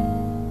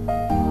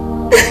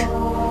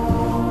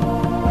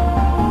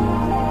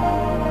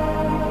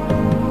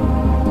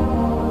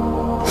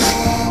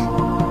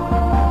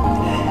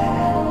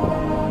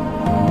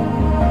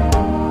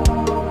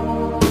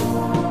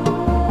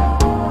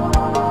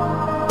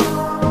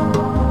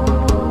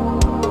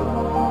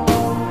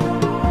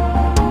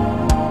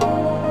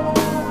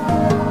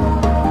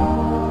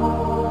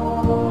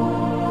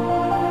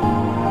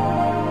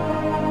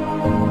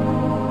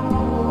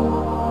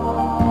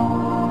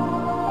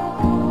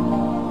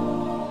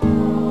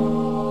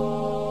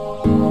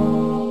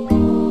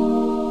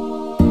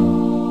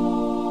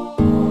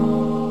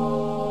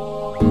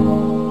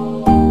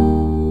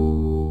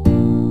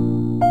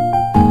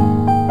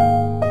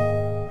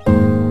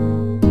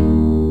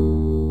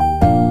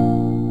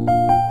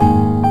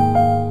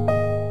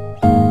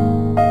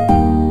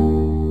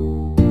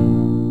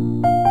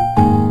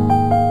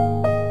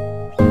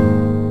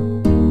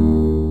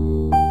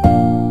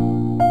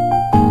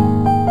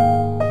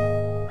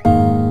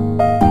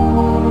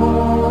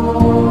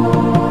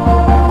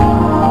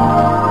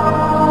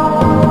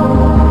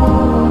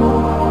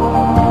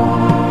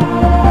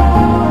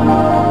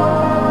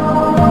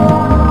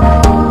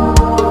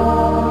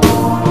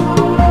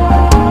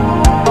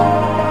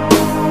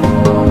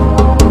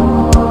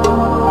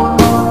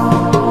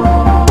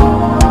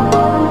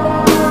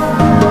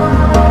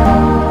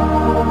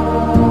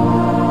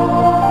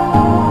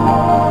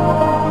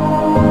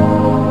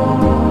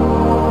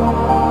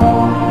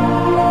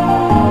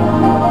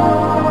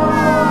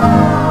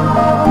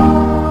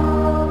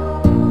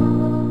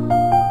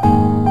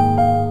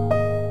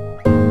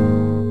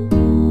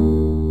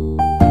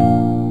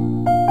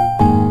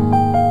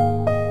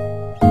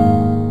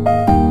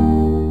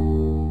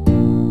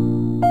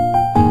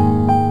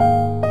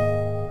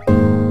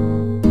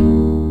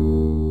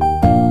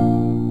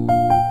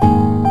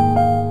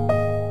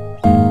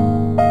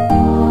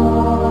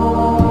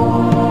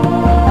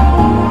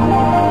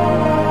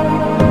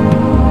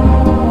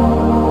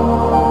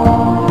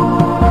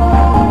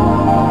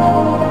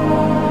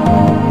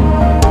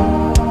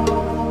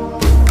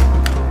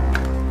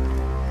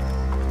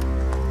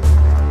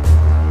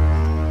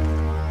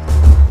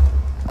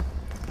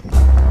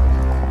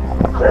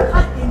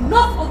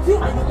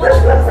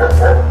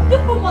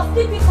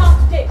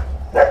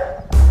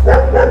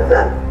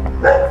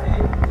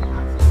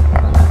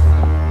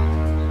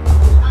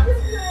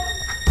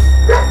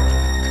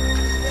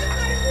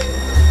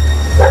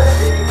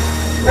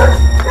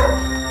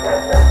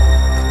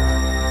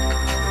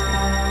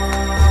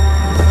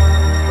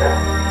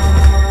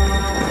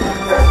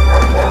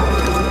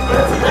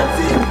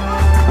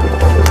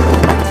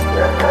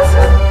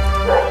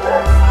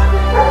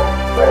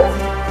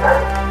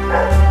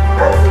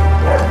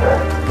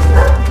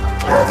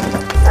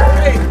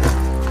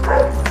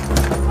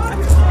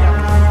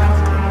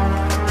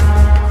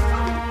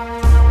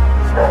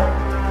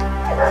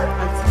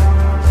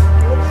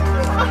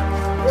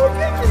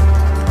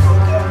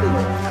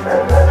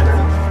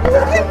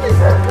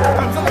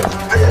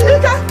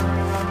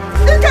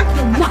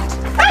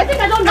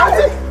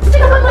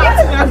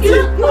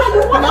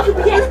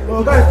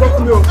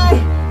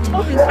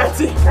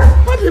 Auntie!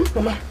 Help him!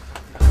 Mama!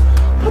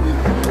 Help him!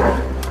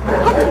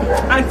 Help him!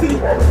 Auntie!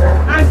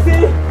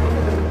 Auntie!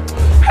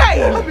 Hey!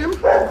 Help him!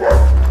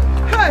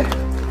 Hey!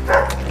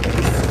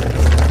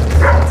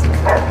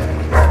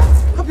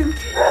 Help him!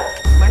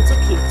 Ma, it's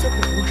okay. It's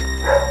okay.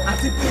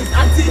 Auntie, please!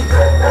 Auntie!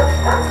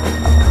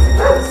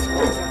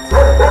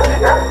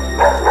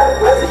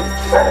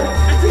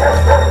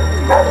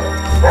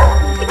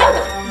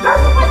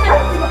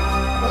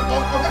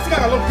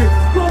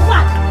 Go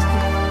back!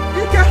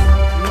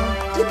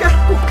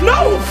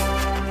 No!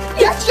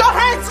 Get your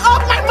hands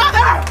off my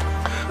mother!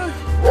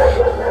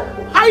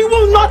 I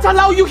will not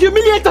allow you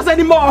humiliate us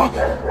anymore!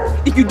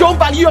 If you don't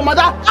value your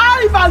mother,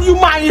 I value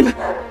mine!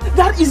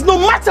 That is no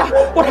matter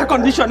what her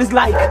condition is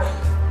like.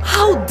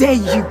 How dare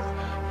you?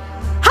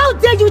 How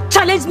dare you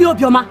challenge me,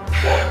 Obioma?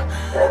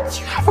 Do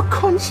you have a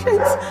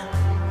conscience?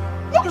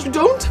 No, you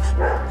don't.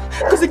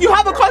 Because if you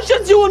have a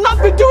conscience, you will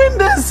not be doing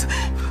this.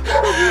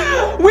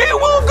 We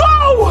will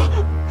go!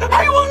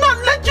 I will not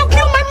let you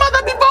kill my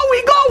mother before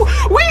we go!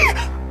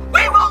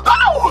 We will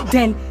go!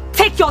 Then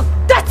take your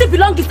dirty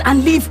belongings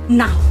and leave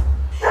now.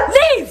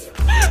 Leave!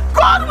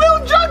 God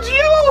will judge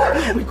you!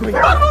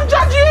 God will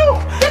judge you!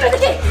 Give me the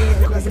key!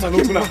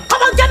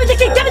 Come on, give me the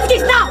key! Give me the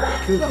keys now!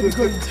 Leave!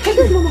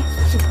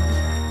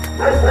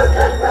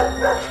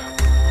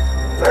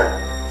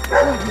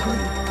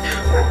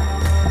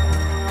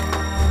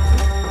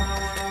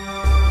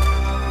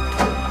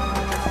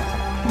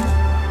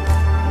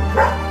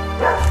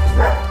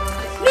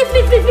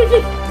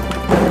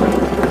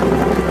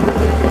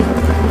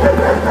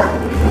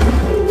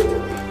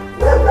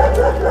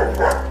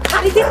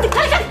 Carry this!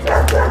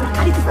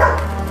 Carry this!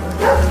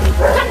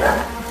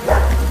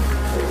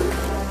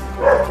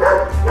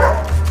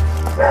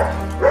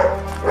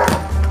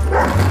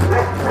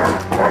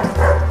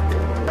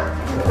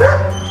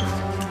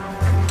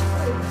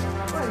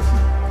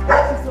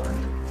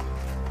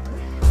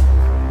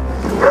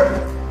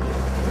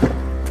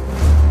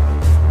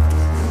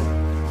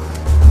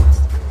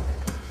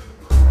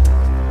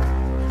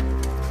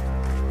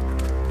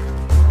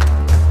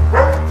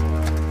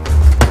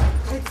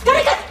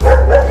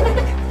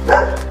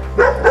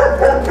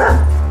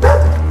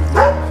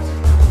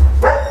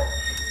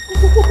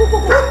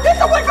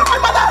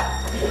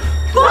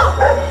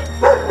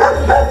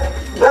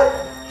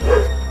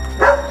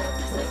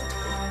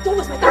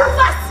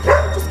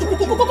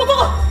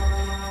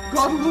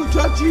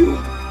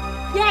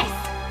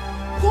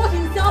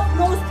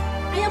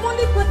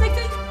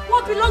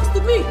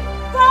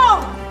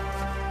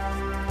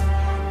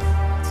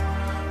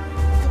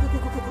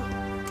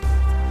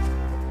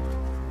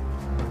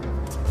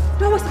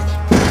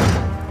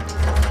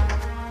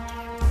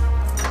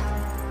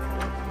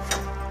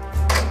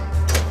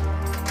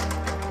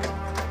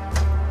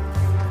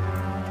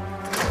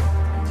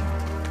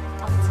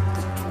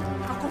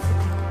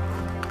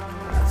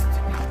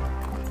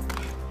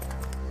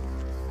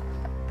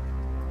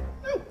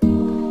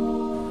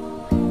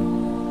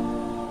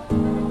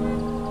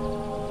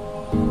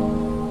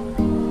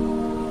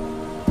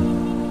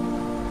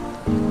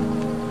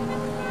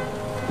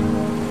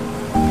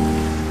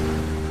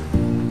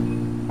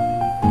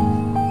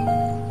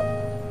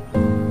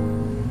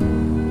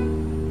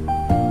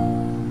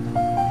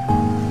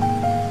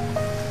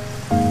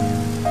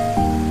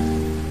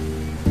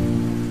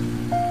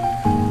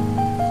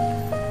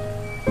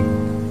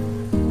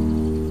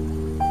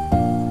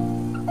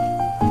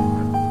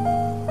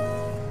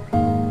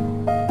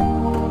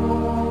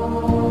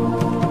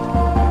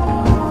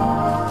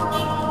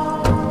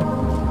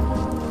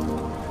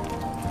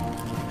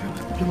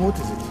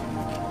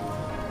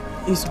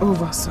 It's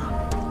over, sir.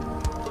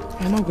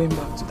 We're not going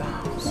back to the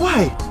house.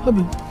 Why?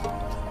 Hobby,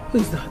 who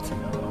is that?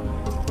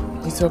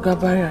 It's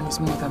Ogabari and his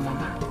mother,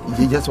 Mama.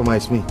 Yes, Mama,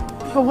 it's me.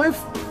 Your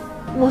wife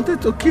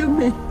wanted to kill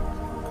me.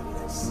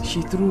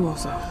 She threw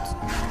us out.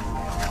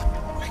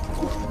 My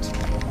God.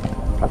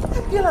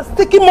 That girl has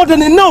taken more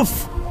than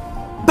enough.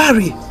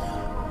 Barry.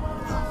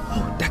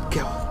 Oh, that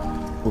girl.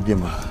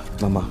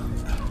 Obioma, Mama,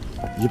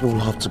 you will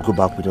have to go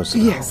back with us to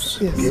the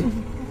house. Yes. Okay?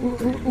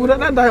 Would I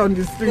not die on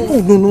the street? Oh,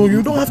 no,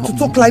 you don't have to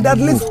talk like that.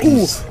 Let's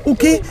go,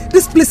 okay?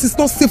 This place is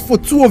not safe for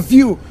two of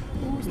you.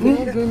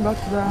 We're not going back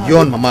to the house. You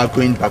and Mama are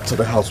going back to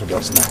the house with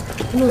us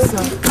now. No,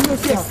 sir.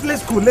 Yes,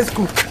 let's go. We're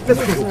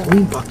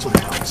going back to the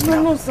house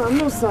now. No,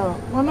 sir.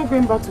 We're not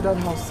going back to that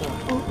house, sir.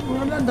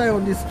 We'll not die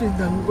on the street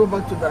than go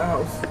back to the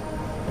house.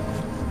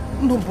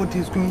 Nobody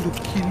is going to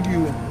kill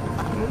you.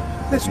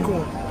 Let's go.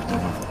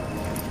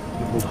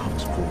 We will have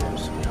to go to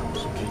the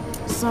house, okay?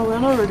 Sir, we're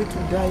not ready to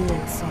die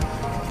yet, sir.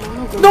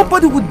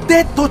 Nobody would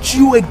dare touch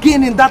you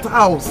again in that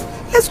house.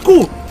 Let's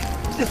go.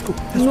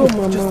 No,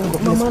 Mama, no.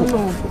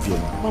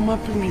 Mama,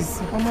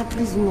 please. Mama,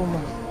 please, no,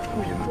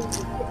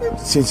 Mama.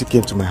 Since you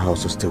came to my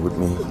house to stay with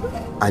me,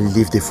 I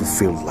lived a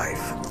fulfilled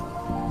life.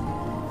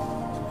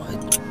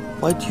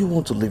 Why do you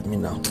want to leave me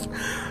now?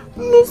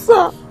 No,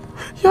 sir.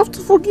 You have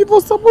to forgive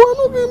us, Abu. We're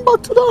not going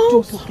back to the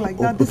house. Don't talk like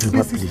that. This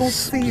place is not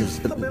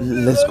safe.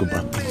 Let's go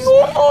back, please.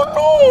 No.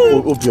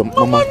 Obiom,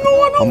 Mama, no,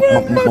 we're not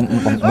going back.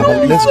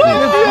 Mama, let's go.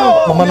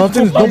 Mama,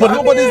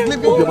 nobody's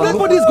leaving.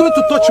 Nobody's going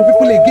to touch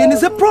people again.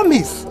 It's a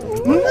promise.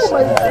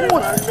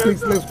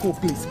 Please, let's go,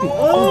 please.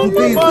 All the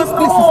days, this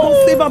place is not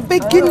safe. I'm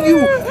begging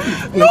you.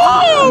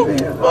 No!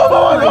 Mama,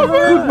 we're not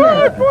going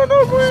back. We're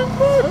not going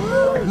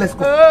back. Let's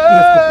go.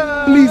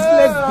 Please,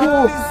 let's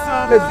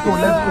go.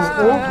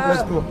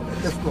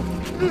 Let's go.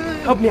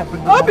 Help me up.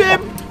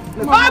 Abim,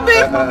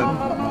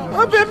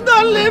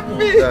 don't leave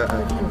me.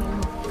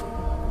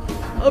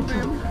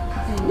 Abim,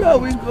 where are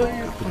we going?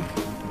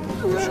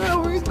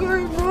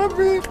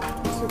 Abim?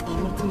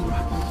 Nothing will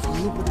happen to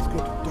you. Nobody's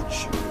going to touch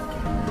you.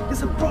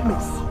 It's a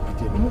promise.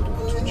 They're not going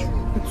to touch you.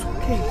 It's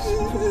okay.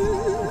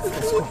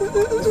 Let's go.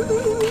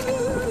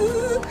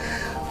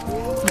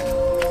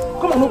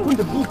 Come on, open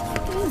the boot.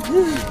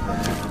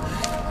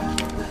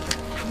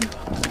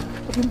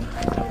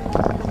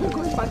 I'm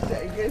going back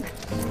there again.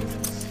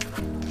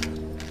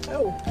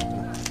 Oh.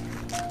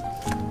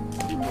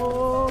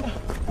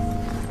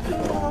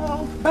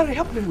 Barry,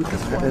 help me with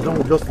this one.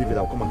 Don't just leave it.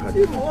 I'll come and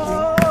carry it.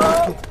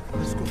 Okay,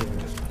 let's go.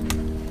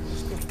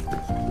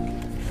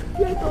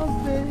 Let us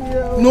stay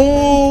here.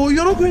 No,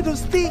 you're not going to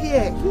stay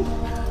here.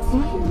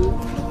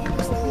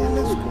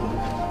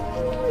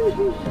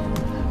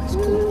 Let's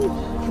go.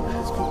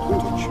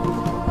 Don't touch you.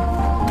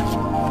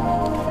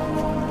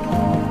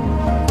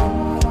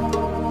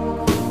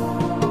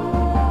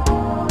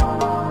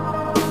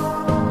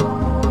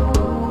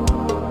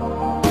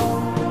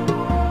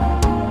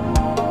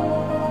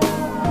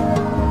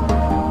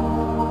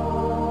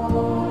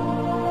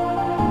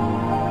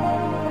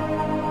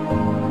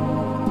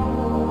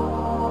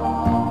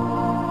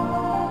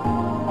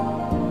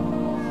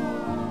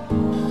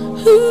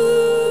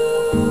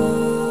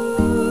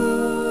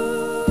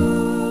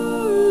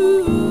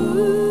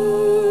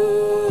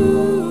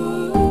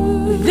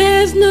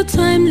 There's no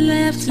time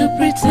left to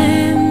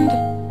pretend.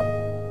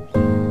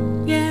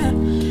 Yeah,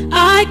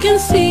 I can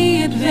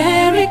see it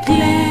very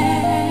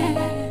clear.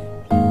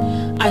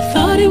 I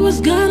thought it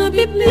was gonna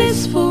be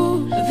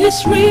blissful.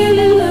 This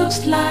really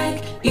looks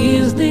like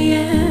is the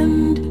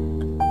end.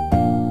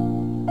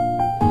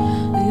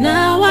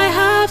 Now I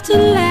have to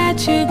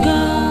let you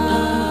go.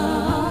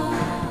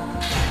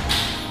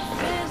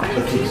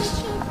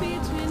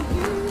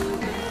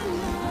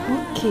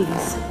 What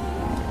keys?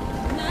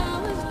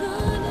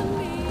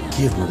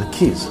 Give me the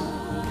keys.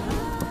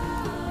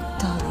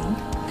 Darling,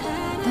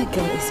 that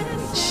girl is a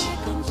witch.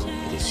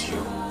 It is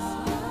you.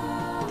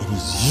 It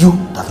is you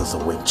that is a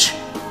witch.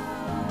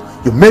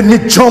 You made me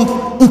jump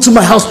into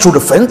my house through the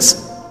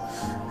fence.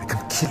 I can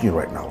kill you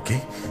right now,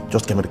 okay?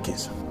 Just give me the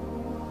keys.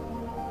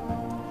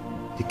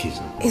 The keys.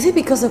 Is it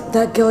because of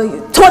that girl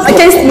you turned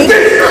against me?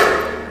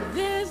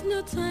 There's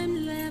no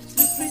time left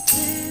to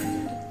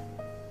pretend.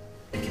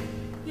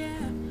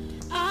 Yeah,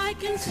 I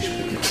can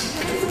see it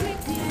very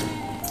clear.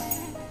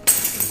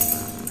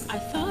 I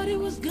thought it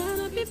was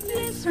gonna be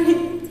blissful.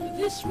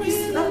 This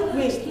really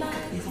looks like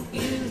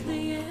is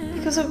the end.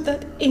 Because of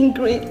that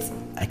ingrate.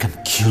 I can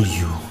kill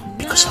you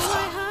because of her.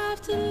 I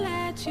have to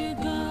let you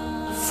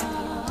go.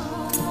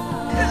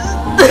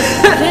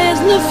 There's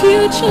no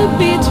future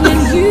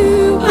between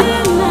you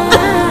and I.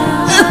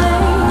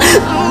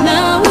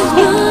 Now it's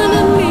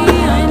gonna be,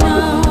 I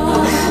know.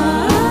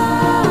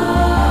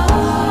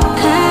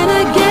 Can I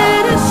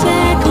get a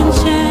second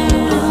chance?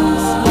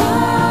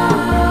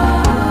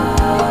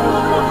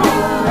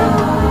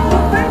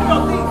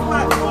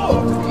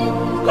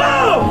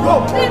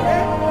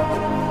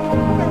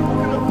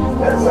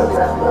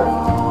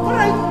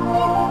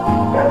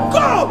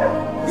 Go!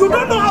 You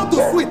don't know how to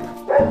sweep.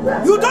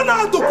 You don't know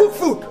how to cook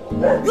food.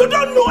 You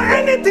don't know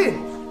anything.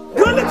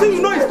 The only thing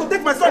you know is to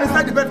take my son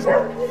inside the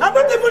bedroom. I'm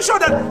not even sure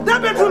that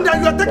bedroom that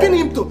you are taking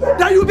him to,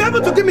 that you'll be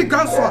able to give me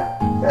grandson.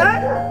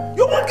 Eh?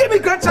 You won't give me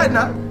grandchild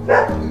now.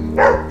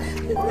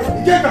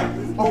 Ikenga,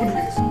 open the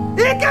gates.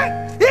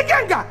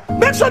 Ikenga,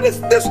 make sure this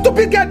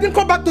stupid guy didn't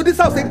come back to this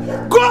house.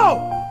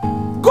 Go!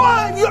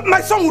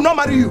 My son will not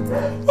marry you.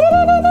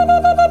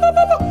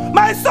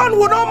 My son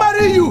will not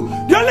marry you.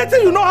 The only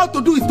thing you know how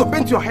to do is to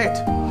paint your head.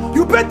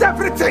 You paint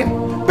everything.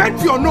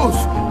 Paint your nose.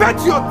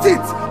 Paint your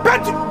teeth.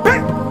 Paint.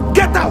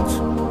 Get out.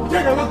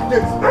 Get out. Lock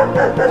it.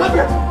 Lock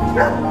it.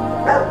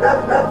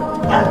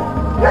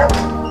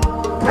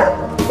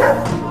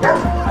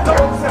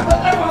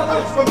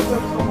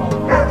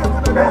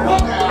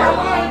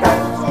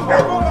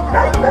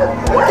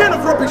 What kind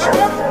of rubbish?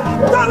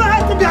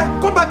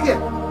 Come back here.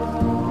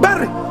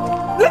 Barry,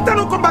 let her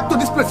not come back to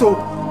this place. Oh.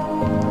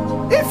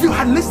 If you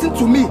had listened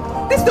to me,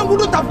 this thing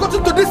wouldn't have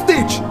gotten to this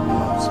stage.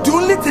 The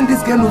only thing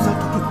this girl knows how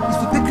to do is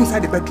to take you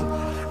inside the bedroom.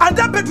 And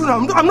that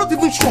bedroom, I'm not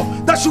even sure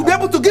that she'll be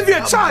able to give you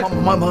a child.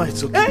 Mama,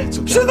 it's okay. Eh? It's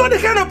okay. She's not the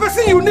kind of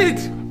person you need.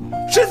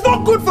 She's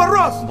not good for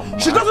us.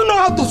 She doesn't know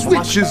how to switch.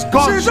 Mama, she's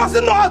gone. She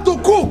doesn't know how to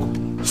cook.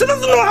 She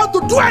doesn't know how to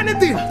do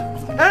anything.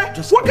 Eh?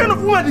 What kind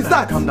of woman is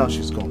that? Calm down,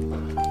 she's gone.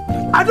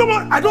 I don't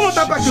want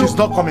that back. She's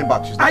not coming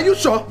back. Are you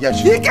sure? Yeah,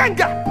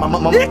 Ikenga!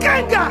 Mama.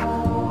 Ikenga!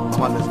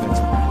 Come on, let's get it.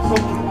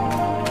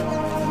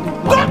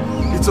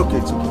 It's okay.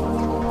 It's okay.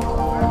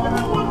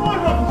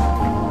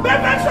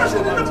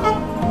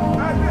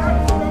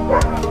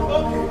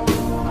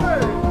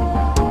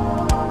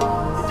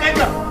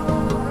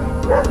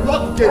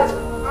 Lock the gate.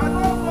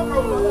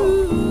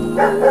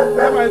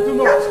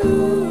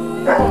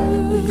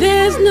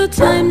 There's no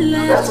time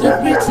left to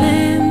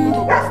pretend.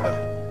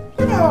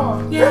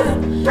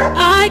 Yeah,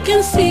 I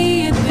can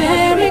see it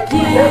very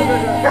clear.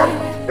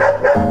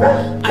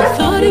 I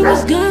thought it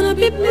was gonna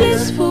be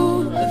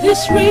blissful.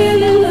 This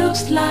really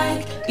looks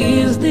like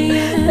is the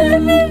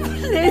end.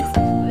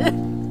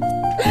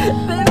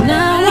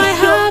 Now I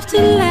have to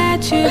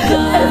let you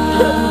go.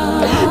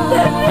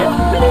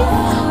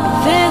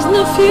 There's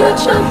no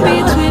future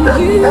between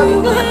you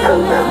and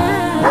I.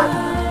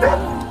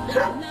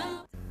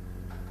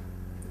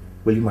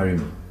 Will you marry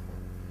me?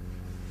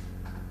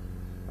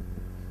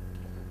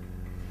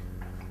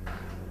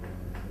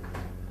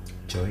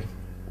 Joy?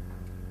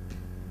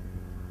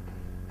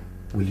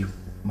 Will you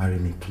marry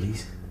me,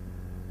 please?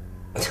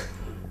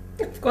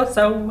 Of course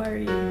I will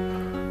marry you.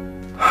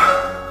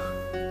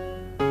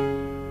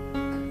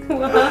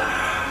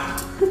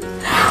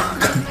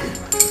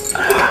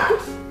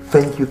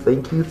 Thank you.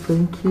 Thank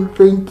you,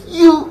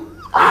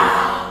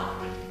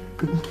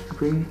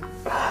 baby.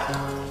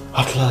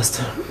 At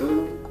last.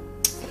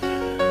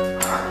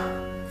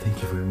 Thank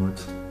you very much.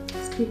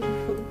 It's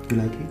beautiful. You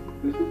like it?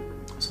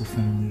 So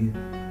fine with you.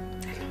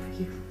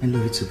 I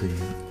love you too, baby.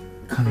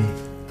 Come here.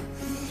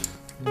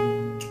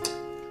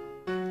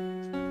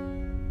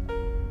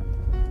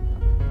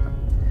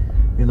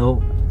 You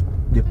know,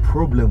 the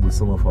problem with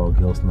some of our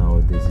girls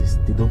nowadays is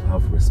they don't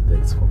have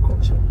respect for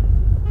culture,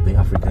 the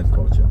African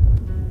culture.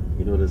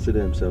 You know, they see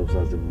themselves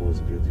as the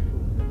most beautiful.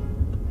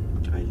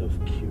 I love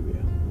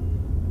Kyria.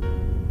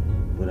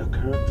 But her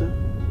character,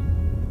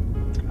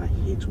 I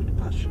hate with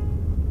passion.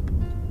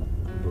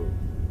 Bro,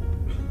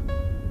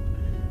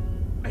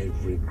 I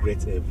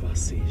regret ever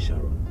seeing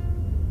Sharon.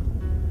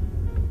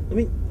 I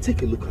mean,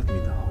 take a look at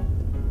me now.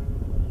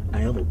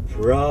 I am a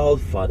proud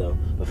father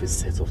of a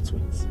set of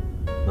twins.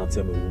 Now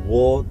tell me,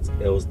 what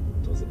else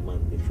does a man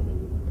need from a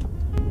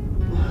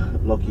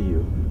woman? Lucky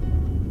you.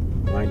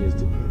 Mine is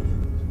different.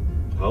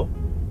 How?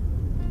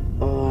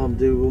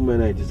 The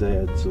woman I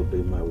desired to be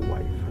my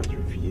wife has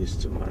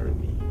refused to marry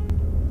me.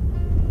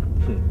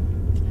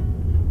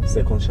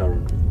 Second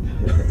Sharon.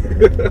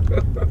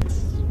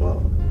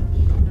 Well,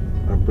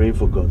 I'm praying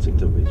for God's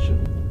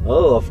intervention.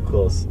 Oh, of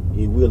course,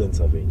 He will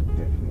intervene.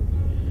 Definitely.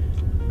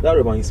 That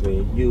reminds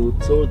me, you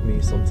told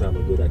me some time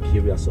ago that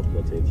Kyria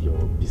supported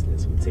your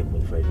business with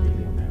 10.5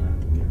 million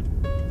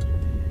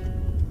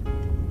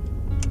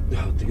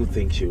naira. Do you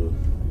think she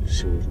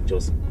should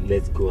just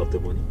let go of the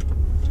money?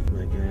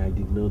 My guy, I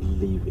did not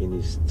leave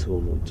any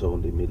stone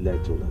unturned immediately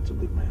I told her to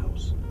leave my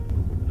house.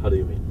 How do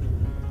you mean?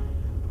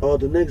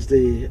 The next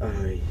day,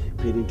 I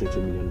paid in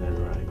 30 million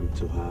naira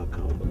into her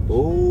account.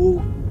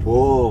 Oh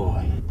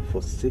boy!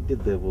 Forsake the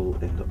devil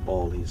and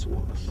all his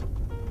works.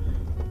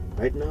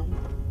 Right now,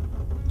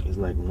 it's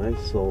like my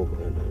soul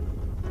and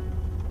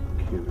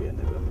Kyria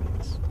never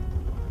meets.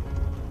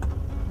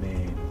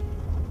 Man,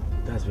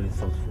 that's very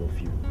thoughtful of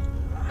you.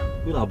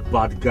 You're a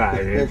bad guy,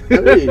 eh? I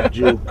made a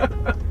joke.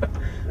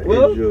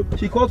 Well,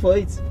 she called for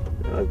it.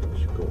 I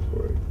she called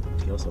for it.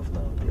 Girls of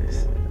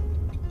nowadays.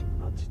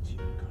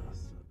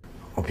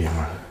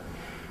 Obiama,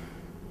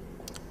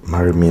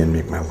 marry me and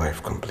make my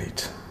life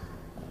complete.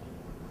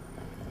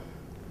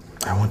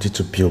 I want you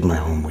to build my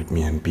home with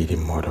me and be the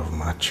mother of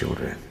my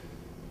children.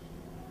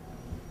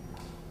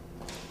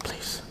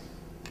 Please.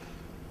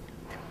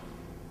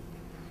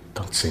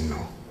 Don't say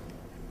no.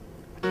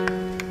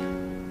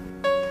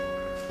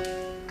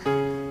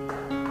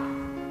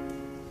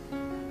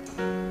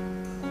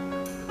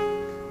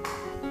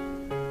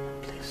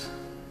 Please.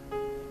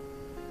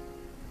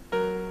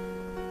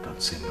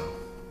 Don't say no.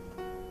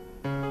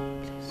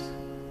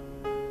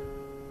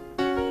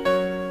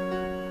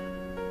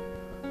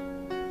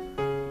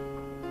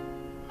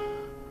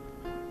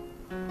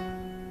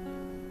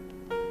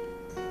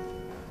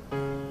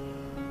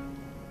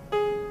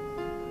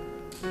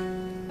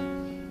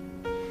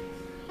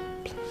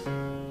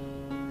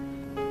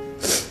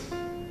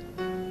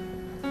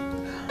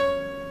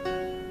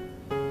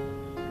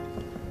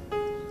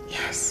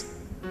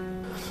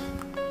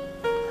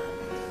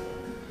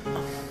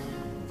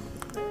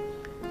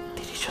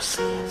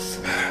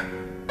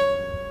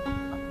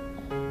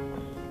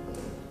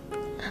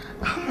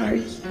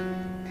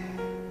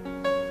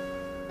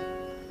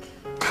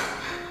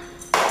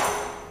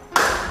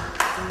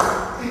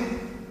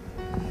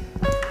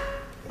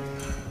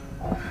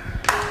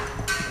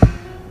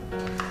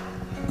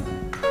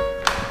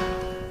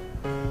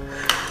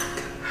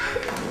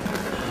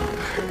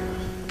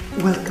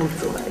 Welcome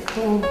to my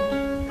home.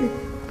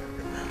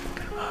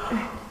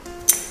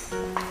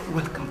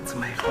 Welcome to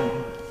my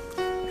home.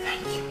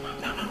 Thank you, Mom.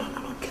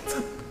 No, get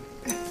up.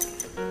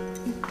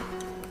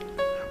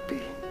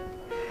 Happy.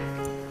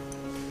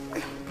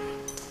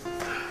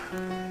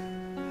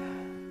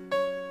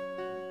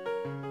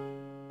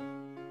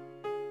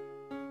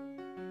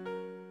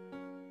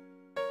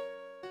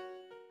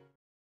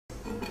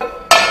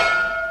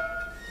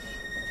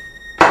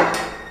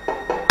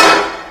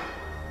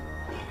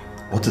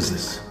 What is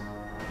this?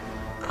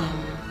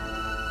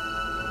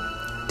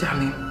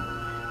 Darling,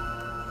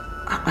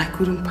 I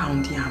couldn't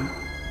pound yam.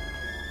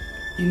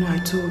 You know, I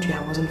told you I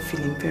wasn't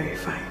feeling very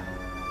fine.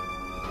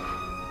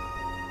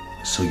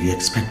 So you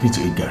expect me to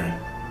eat Gary?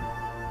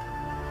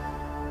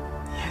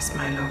 Yes,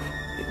 my love.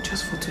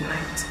 Just for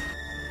tonight.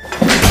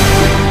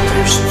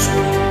 Very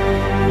stupid.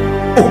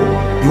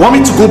 Oh, you want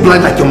me to go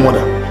blind like your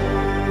mother?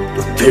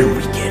 You're very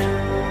wicked.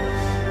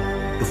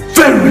 You're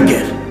very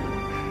wicked.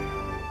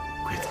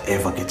 Quit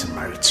ever getting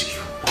married to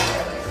you.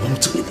 You want me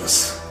to eat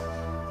this?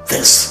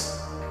 This?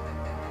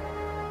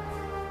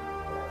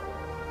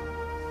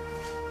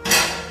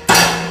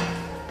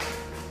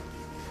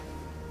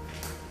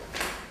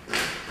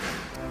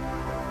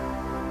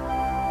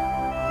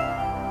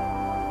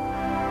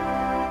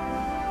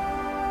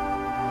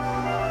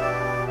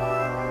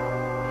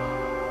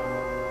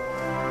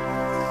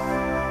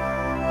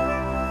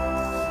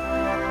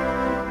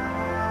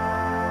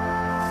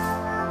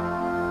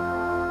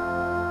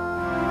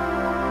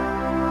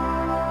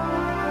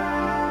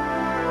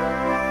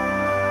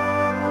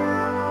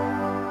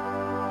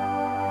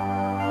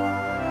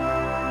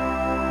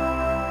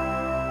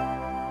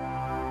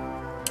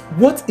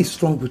 What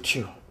is wrong with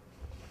you?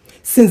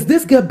 Since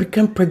this girl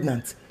became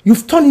pregnant,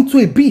 you've turned into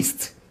a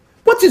beast.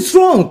 What is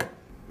wrong?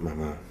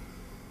 Mama,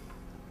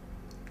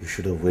 you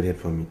should have waited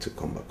for me to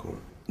come back home.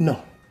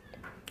 No,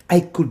 I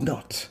could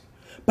not.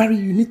 Barry,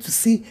 you need to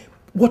see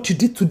what you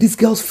did to this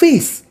girl's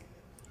face.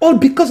 All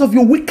because of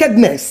your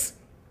wickedness.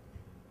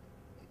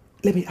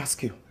 Let me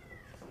ask you,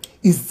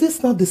 is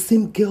this not the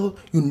same girl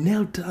you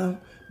knelt down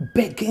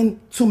begging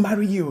to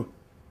marry you?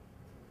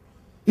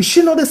 Is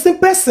she not the same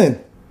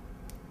person?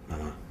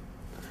 Mama,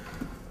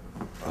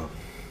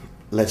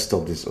 let's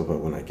talk this over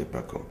when I get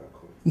back home.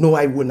 No,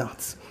 I will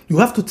not. You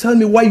have to tell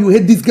me why you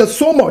hate this girl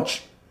so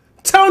much.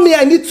 Tell me,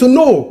 I need to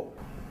know.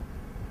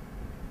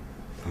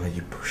 Mama,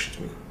 you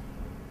pushed me.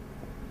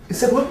 You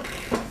said what?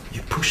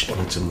 You pushed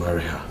me to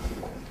marry her.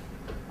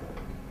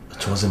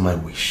 It wasn't my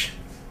wish.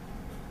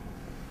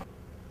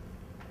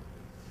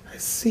 I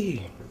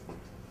see.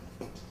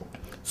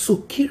 So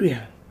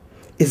Kyria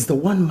is the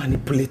one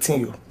manipulating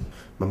you.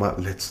 Mama,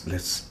 let's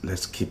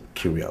keep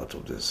Kyria out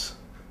of this.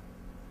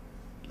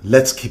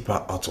 Let's keep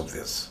her out of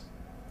this.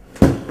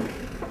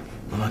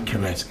 Mama,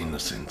 Kyria is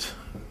innocent.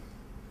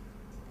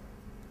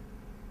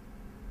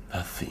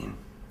 That thing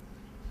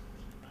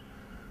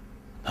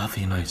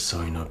I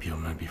saw in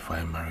Obioma before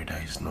I married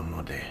her is no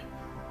more there.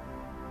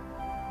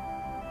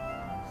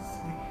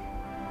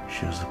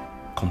 She was the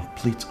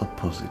complete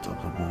opposite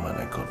of the woman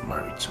I got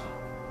married to.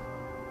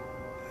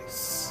 I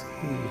see.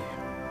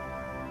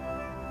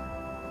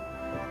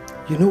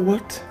 You know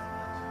what?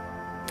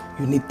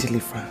 You need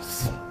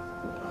deliverance.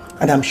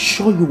 And I'm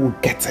sure you will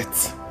get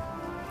it.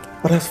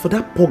 But as for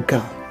that poor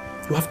girl,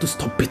 you have to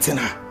stop beating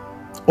her,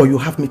 or you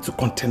have me to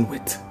contend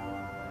with.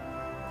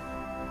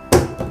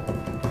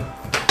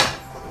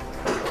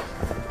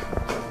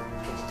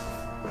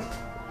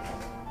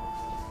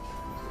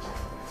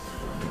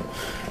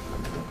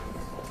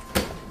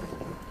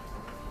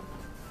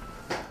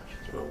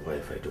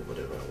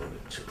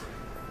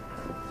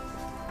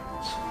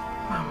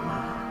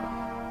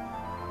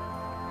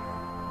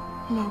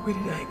 Mama, where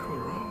did I go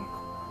wrong?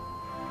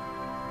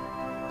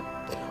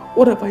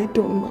 What have I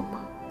done, Mama?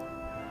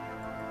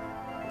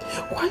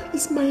 Why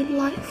is my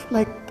life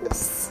like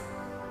this?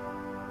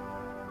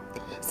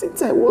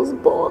 Since I was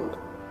born,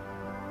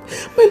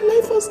 my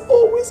life has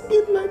always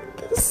been like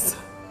this.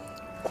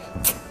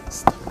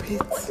 Stop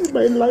it. Why is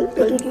my life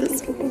like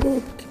this?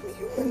 No. Give me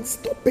your hand.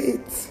 Stop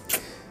it.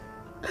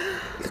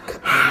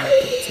 Look at me,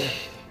 daughter.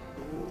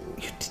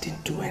 You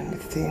didn't do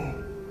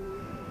anything.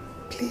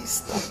 Please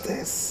stop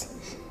this.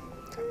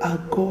 Our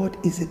God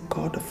is a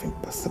God of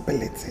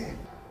impossibility.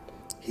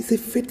 He's a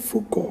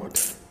faithful God.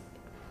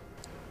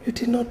 You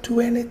did not do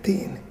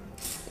anything.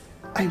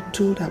 I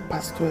told our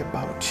pastor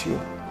about you.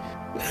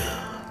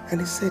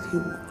 And he said he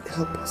will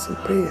help us in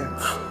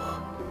prayers.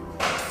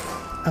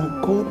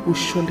 And God will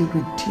surely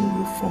redeem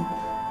you from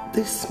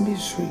this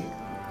misery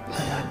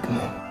and agony.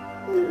 I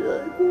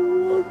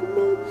don't want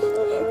Mama.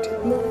 You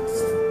did not.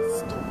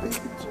 Stop it.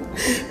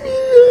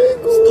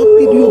 Stop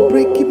it. You're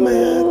breaking my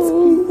heart.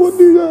 What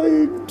did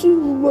I do,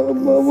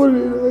 Mama? What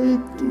did I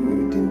do?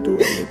 You didn't do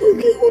anything.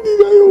 Okay, who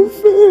did I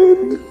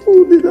offend? Who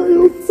did I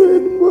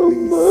offend,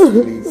 Mama?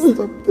 Please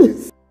stop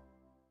this.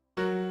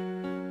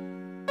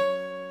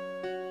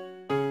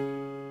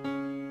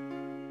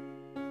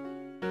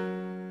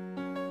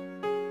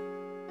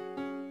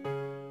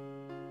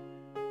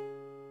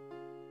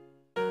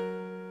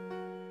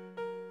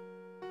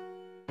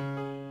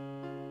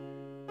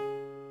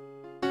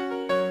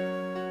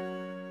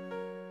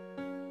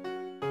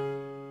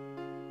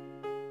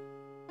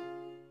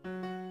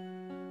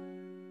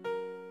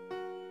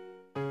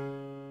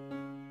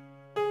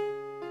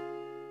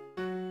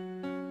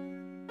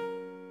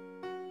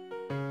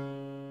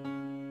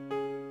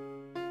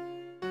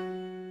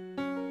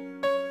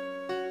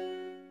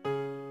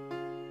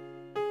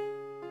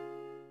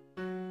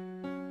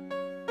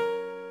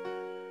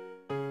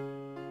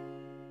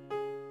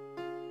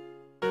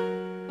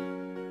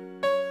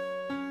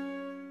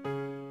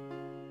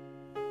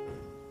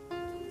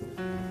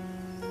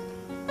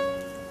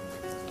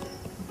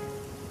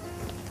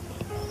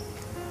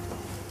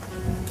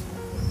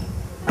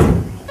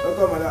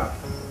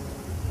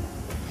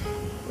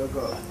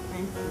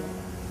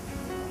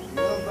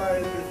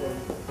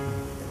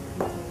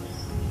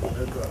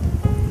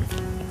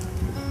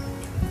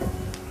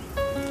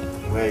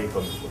 are you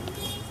coming from?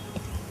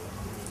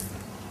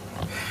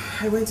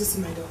 I went to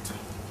see my doctor.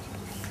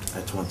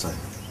 At what time?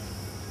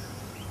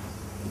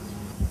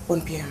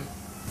 1 p.m.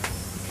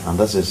 And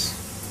that is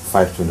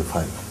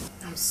 5:25.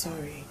 I'm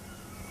sorry.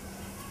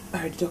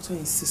 Barry, the doctor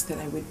insisted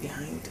I wait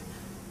behind.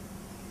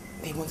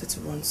 They wanted to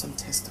run some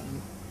tests on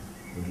me.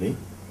 Really?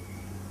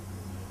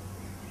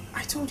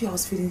 I told you I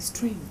was feeling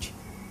strange.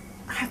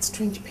 I had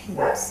strange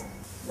pains.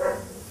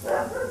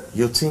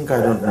 You think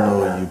I don't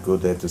know you go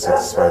there to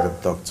satisfy the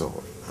doctor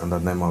in the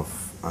name of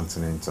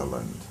antenatal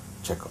and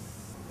checkup?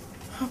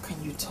 How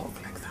can you talk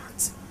like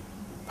that?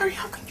 Barry,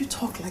 how can you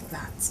talk like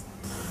that?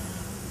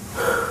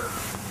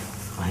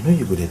 I know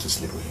you go there to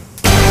sleep with him.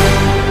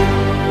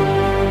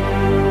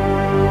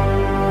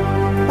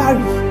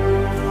 Barry!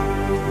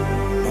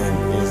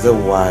 And is that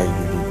why you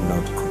did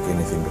not cook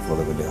anything before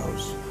leaving the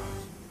house?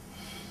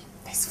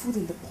 There's food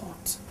in the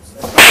pot.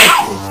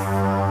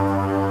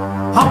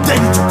 How dare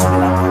you talk to me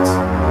like that?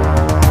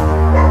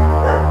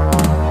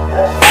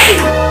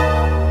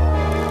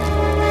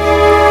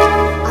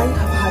 I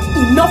have had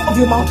enough of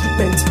your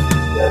maltreatment.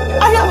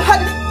 I have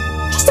had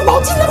just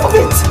about enough of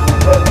it.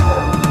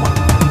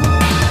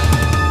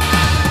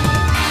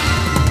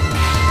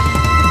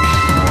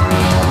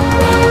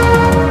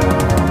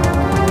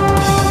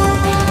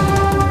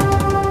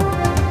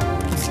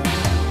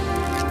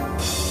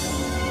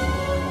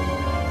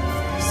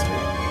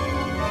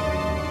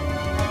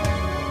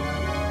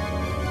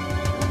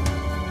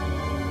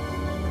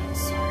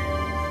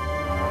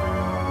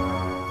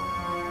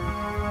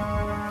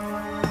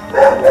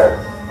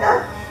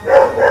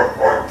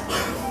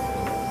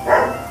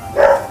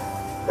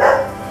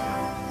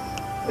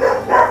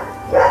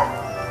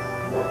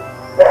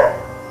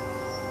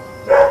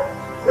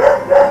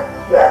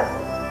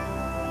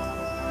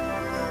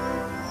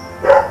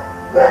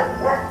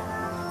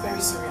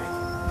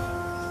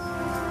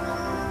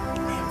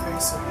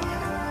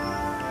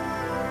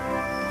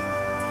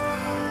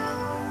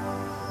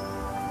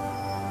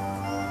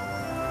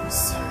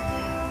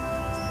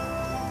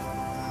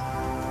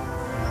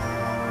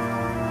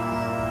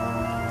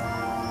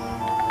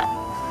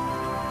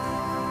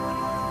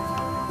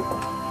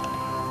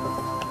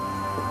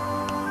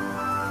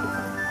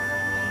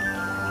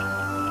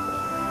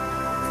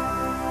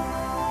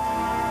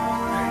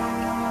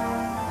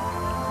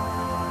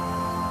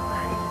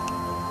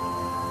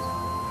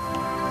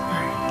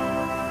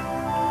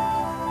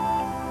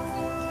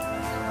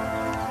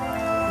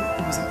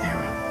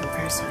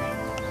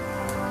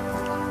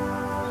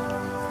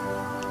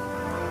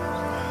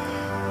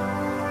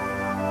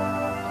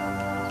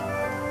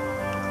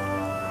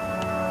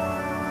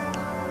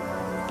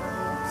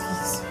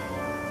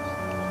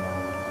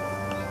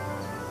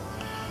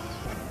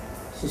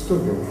 Sister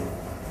Bill,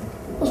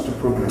 what's the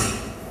problem?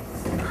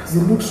 You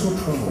look so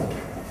troubled.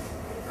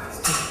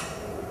 Pastor,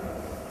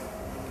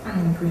 I'm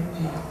in great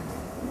pain.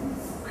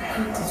 I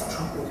hate this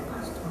trouble,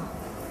 Pastor.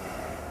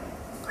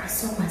 I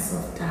saw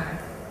myself die.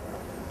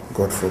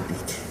 God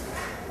forbid.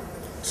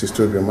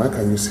 Sister Bill, why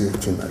can you say a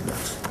thing like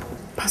that?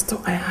 Pastor,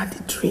 I had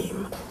a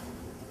dream.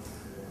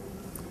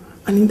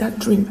 And in that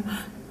dream,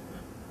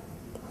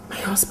 my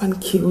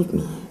husband killed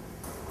me.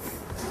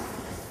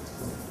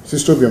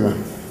 Sister Bioma,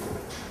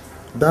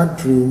 that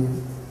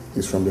dream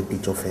is from the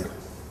pit of hell.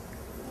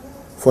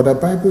 For the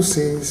Bible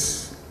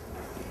says,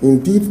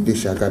 indeed they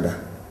shall gather.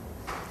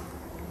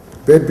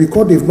 But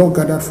because they've not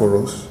gathered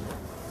for us,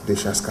 they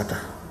shall scatter.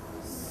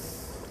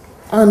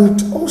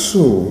 And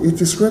also,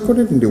 it is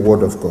recorded in the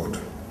word of God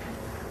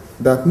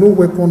that no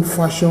weapon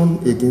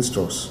fashioned against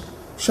us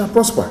shall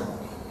prosper.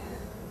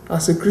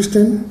 As a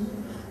Christian,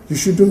 you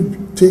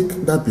shouldn't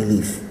take that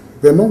belief.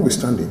 But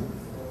notwithstanding,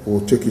 we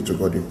will take it to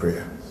God in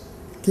prayer.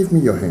 Give me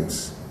your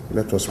hands.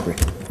 Let us pray.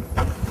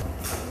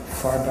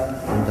 Father,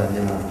 in the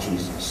name of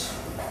Jesus,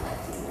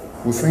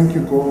 we thank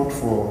you, God,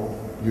 for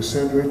you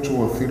said where 2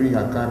 or 3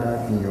 are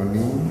gathered in your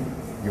name,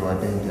 you are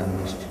there in their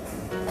midst.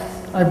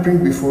 I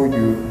bring before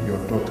you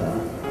your daughter.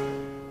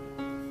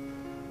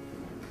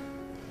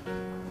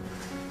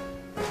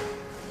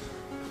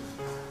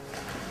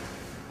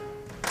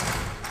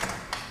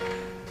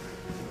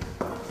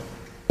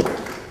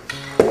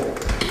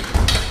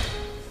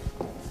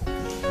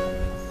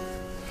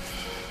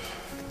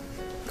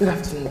 Good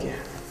afternoon, dear.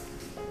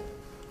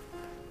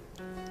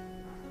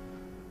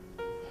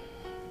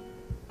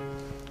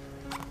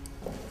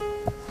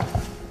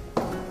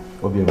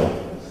 Obioma.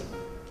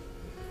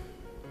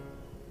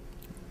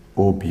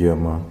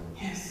 Obioma.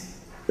 Yes.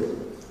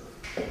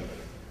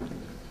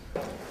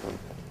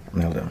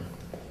 Kneel down.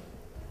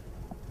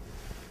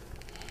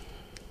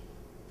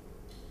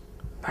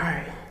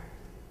 Barry,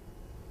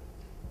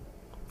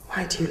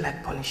 why do you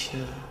like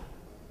punishing me?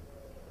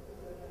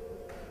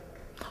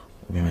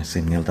 Obioma,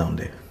 say kneel down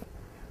there.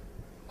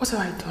 What have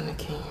I done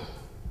again?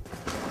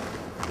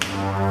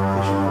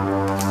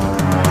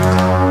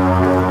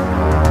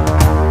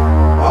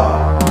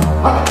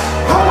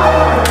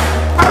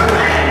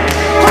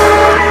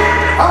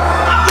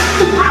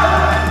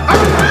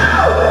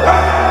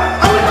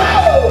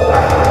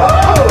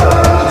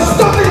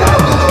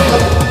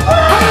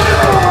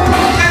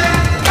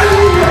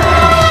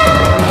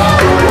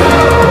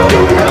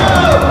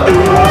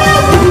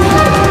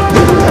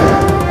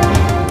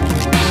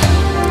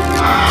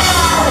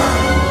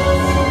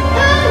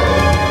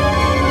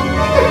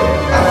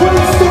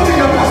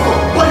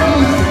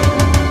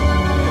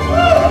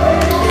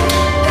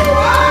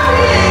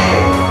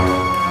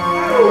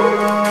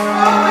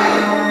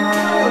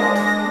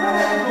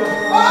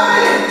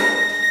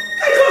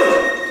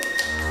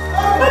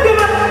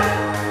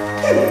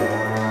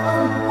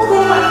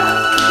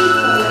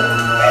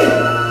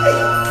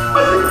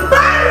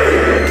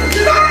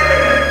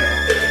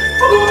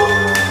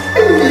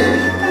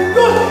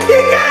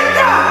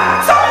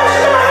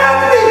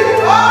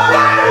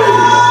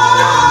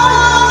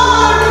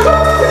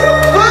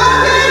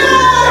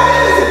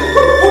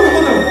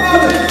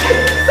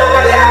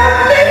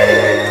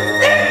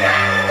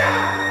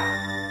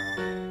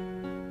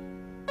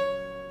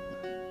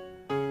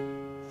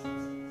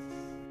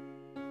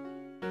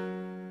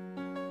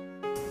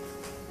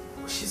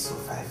 she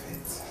survive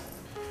it?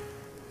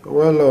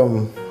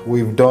 Well,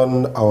 we've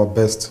done our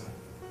best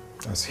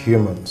as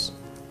humans.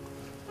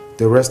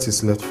 The rest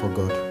is left for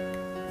God.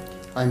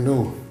 I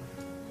know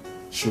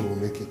she will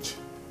make it.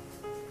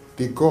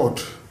 The God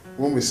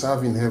whom we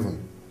serve in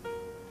heaven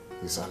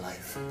is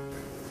alive.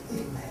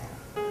 Amen.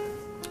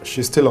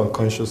 She's still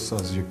unconscious,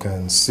 as you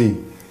can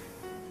see.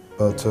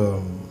 But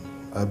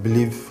I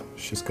believe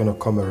she's going to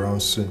come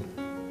around soon.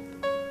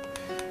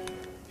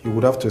 You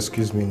would have to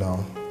excuse me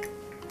now.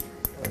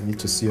 I need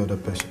to see other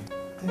patients.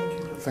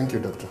 Thank you,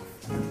 doctor.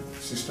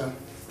 Sister,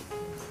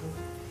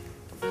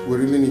 we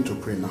really need to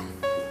pray now.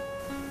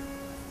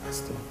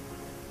 Pastor,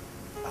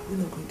 are we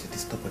not going to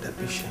disturb other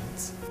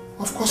patients?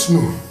 Of course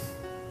no.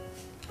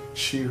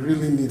 She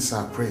really needs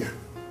our prayer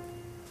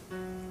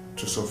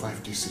to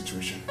survive this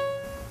situation.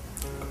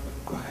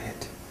 Go ahead.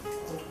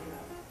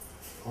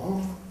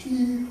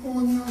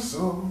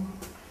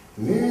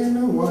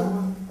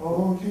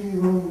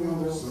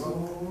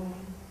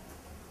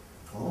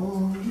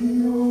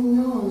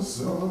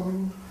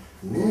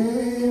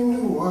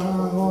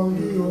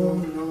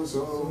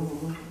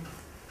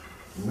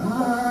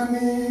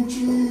 Nani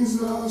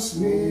Jesus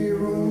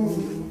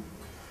Niru,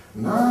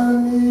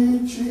 Nani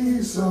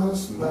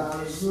Jesus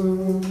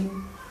Nazu,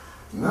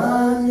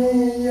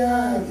 Nani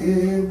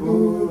Yage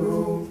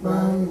Buru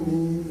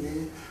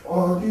Pamili,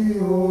 Odi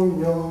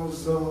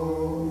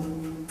Onyozo.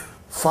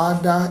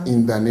 Father,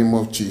 in the name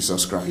of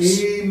Jesus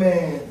Christ.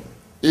 Amen.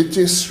 It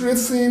is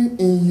written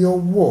in your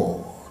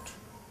word,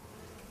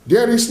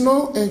 there is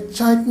no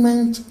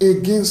enchantment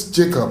against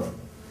Jacob,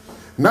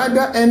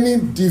 neither any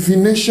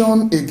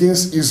divination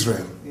against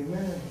Israel.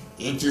 Amen.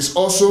 It is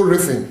also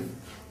written,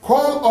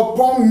 call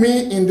upon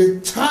me in the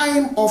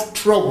time of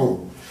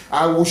trouble.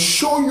 I will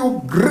show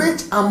you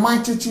great and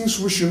mighty things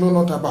which you know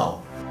not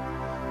about.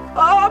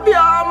 Obi,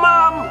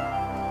 Mom.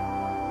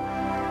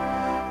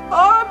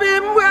 Obi,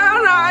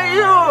 where are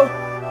you?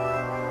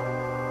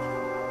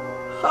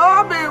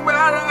 Obi, where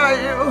are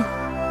you?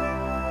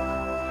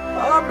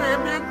 Obi,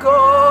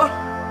 Miko.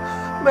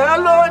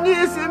 Meloni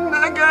is in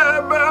the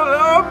game.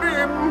 Obi.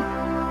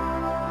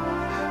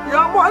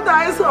 Your mother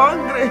is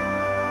hungry.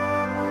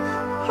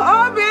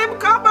 Obi,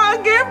 come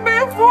and give me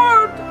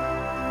food.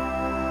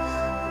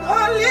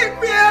 Don't leave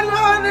me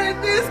alone in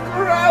this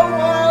cruel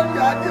world.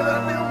 You're the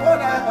only one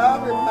I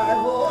have in my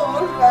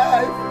whole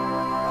life.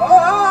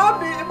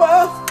 Obi,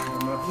 boss.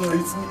 No,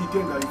 it's me,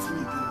 Ikenga, it's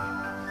me,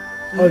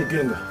 Ikenga. Oh,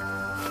 Ikenga.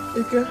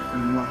 Ike?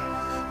 Mama.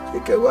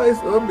 Ike, why is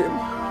Obi?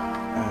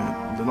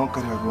 They don't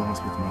carry her to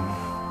hospital, Mama.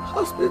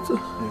 Hospital?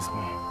 Yes,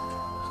 Mama.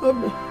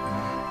 Obi,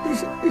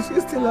 is she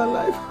still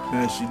alive?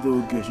 Yeah, she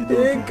do okay, she do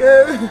okay. Ike!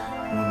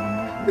 No,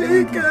 Mama.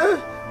 Ike! I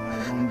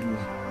don't do.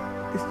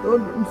 Is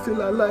Obi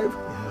still alive?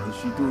 Yeah,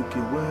 she do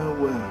okay, well,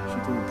 she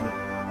do okay.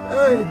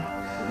 Hey!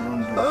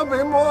 Obi,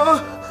 more!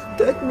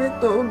 Take me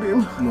to Obi.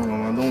 No,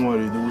 Mama, don't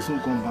worry, they will soon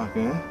come back,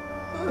 eh?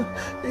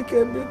 He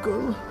can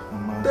become.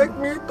 Take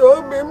me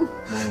to him.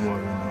 Don't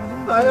worry,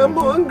 no, I am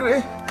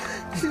hungry.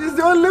 She's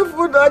the only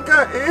food I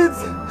can eat.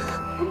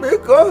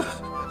 Because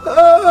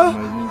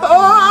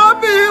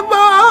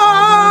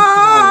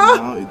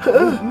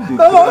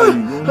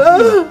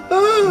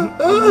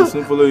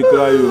follow you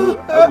cry, I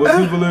go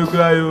follow you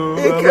cry, I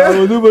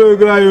go follow you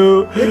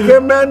cry.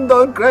 Men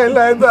don't cry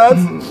like that.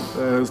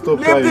 Stop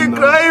Leave crying the now.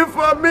 crying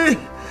for me.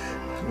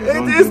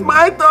 It is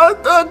my turn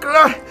to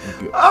cry.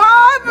 It is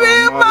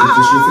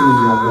written in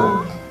your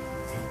word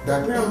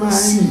that any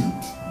seed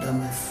that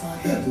my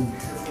Father in heaven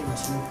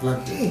has not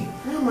planted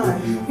will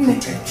be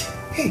protected.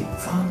 Hey,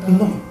 Father,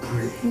 no.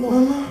 Pray.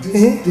 No. This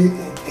day,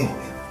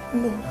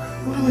 no.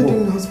 What am I doing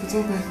in the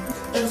hospital?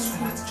 Just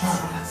relax.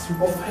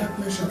 Of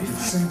helpless shall be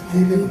sent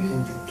healing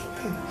upon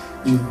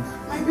you.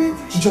 My baby.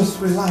 Just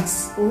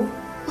relax.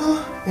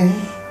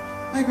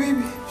 My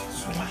baby.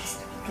 Just relax.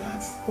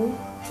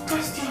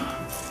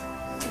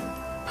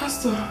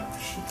 Pastor.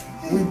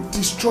 We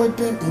destroy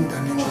them in the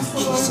name of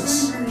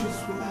Jesus.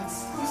 Just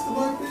relax. Pastor,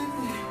 my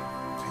baby.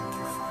 Thank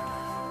you, Father.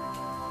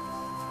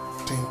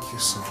 Thank you,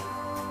 Son.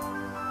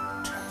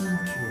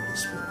 Thank you, Holy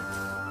Spirit.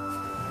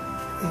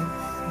 Amen.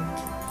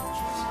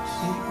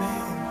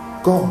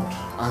 God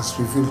has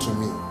revealed to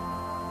me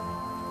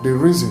the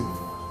reason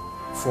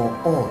for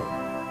all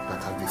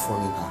that has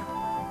befallen her.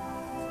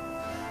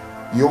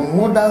 Your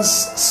mother's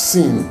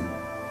sin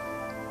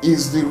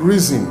is the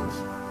reason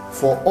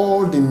for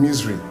all the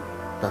misery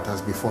that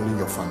has befallen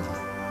your family.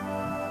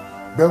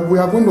 But we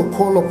are going to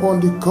call upon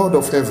the God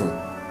of heaven,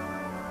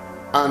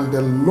 and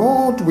the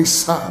Lord we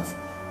serve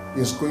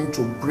is going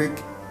to break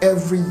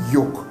every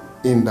yoke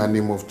in the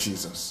name of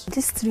Jesus.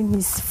 This stream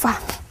is far.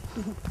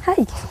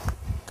 Hi.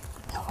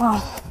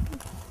 Wow.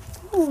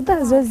 Oh,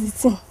 that's just the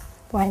thing.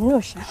 But I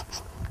know, Sha.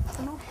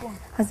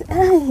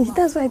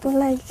 That's why I don't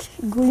like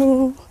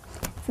going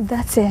to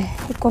that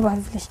Ikoba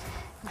village.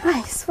 Hi,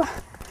 it's far.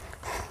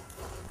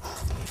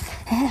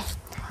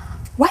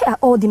 Why are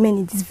all the men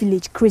in this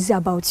village crazy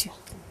about you?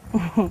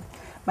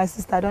 My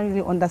sister, I don't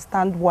really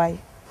understand why.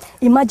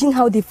 Imagine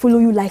how they follow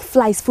you like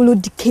flies follow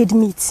decayed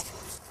meat.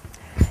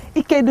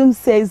 Ikedum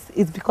says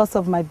it's because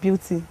of my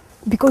beauty.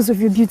 because of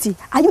your beauty.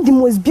 Are you the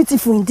most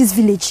beautiful in this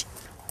village?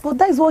 But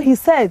that is what he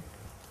said.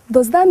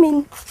 Does that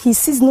mean he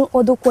sees no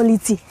other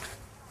quality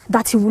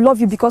that he will love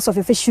you because of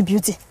your facial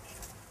beauty?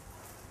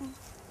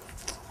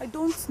 I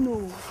don't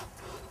know.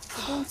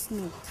 I don't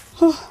know.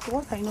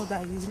 What I know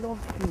that he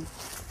loved me.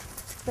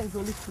 That is the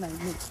only thing I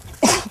know.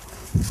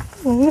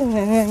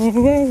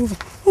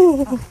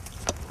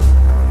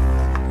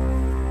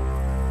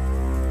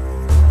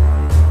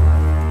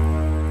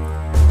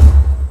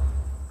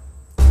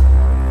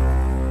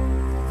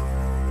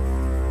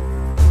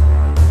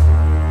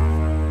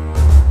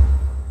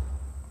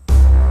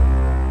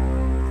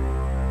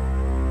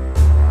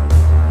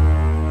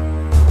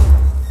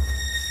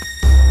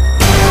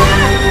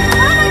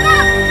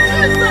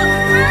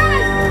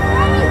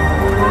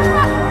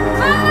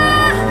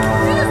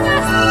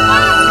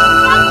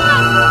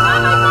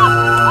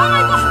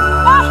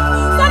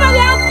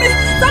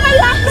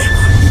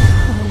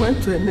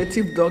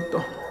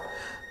 Doctor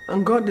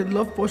and got the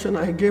love potion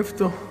I gave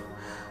to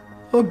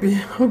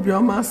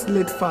Obiama's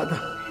late father.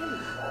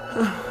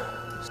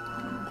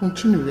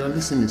 Continue, we are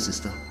listening,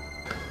 sister.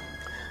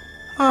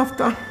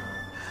 After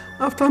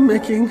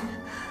making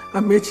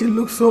Amechi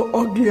look so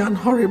ugly and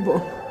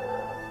horrible,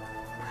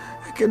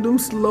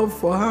 Ekedum's love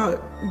for her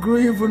grew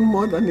even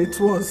more than it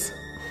was.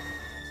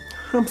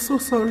 I'm so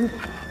sorry.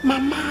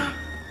 Mama!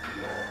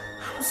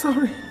 I'm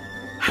sorry.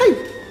 Hey!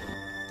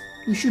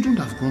 You shouldn't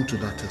have gone to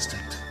that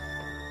extent.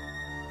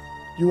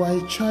 You are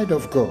a child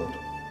of God.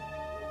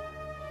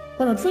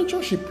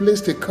 Peradventure, she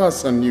placed a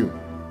curse on you.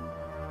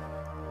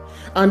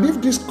 And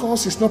if this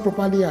curse is not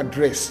properly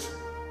addressed,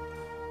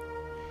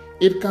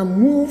 it can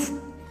move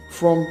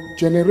from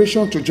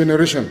generation to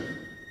generation,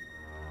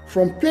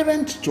 from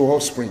parent to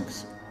offspring.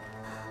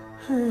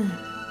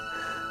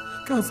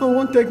 Can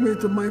someone take me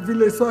to my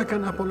village so I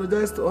can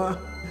apologize to her?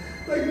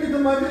 Take me to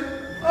my village.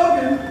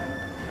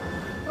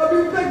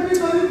 Obin, take me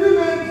to the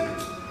village.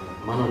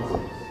 Man of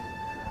God.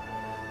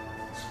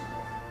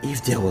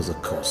 If there was a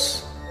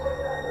curse,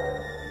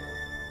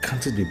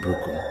 can't it be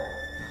broken?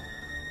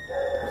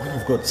 Man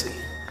of God, say,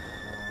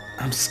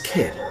 I'm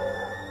scared.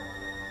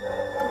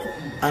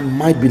 I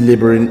might be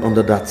laboring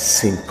under that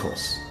same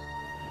curse.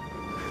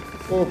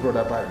 Oh,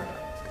 Brother Bible.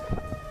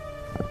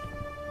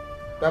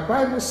 The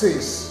Bible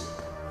says,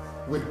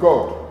 with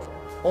God,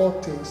 all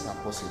things are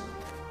possible.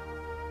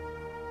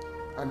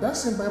 And that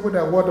same Bible,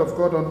 the word of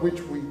God on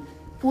which we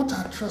put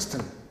our trust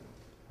in,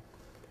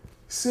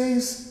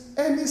 says,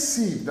 any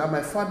seed that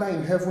my Father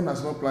in heaven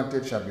has not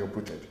planted shall be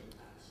uprooted.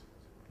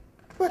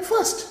 But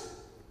first,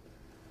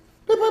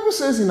 the Bible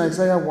says in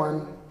Isaiah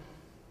 1,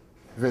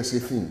 verse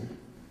 18,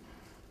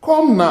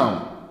 come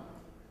now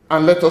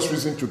and let us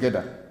reason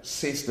together,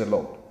 says the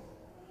Lord.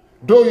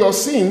 Though your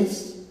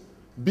sins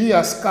be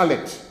as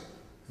scarlet,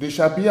 they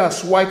shall be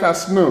as white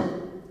as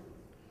snow.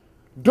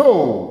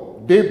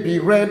 Though they be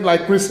red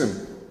like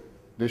crimson,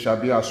 they shall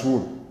be as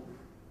wool.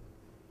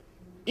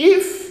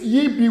 If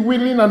ye be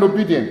willing and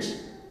obedient,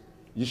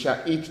 ye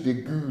shall eat the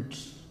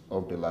goods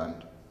of the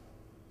land.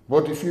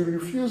 But if you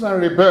refuse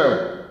and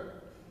rebel,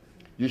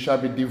 you shall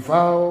be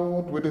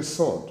devoured with a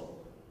sword,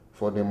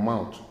 for the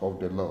mouth of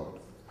the Lord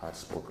has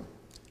spoken.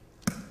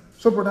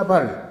 So, Brother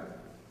Barry,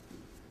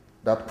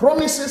 the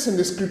promises in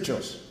the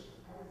scriptures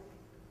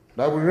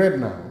that we read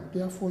now,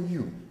 they are for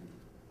you.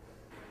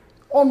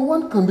 On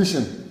one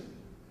condition,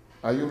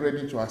 are you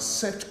ready to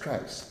accept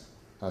Christ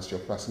as your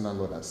personal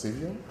Lord and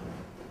Savior?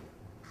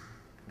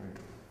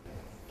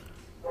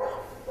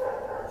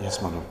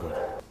 Yes, man of God.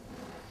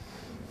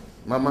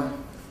 Mama,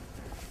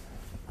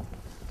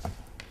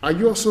 are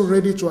you also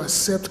ready to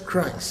accept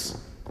Christ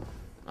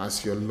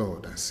as your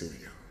Lord and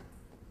Savior?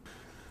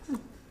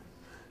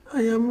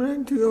 I am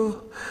ready,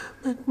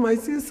 but my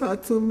sins are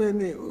too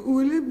many.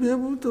 Will He be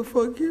able to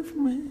forgive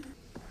me?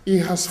 He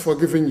has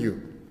forgiven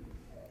you.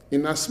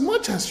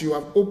 Inasmuch as you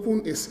have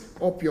opened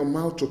up your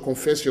mouth to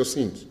confess your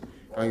sins,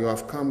 and you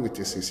have come with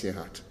a sincere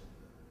heart.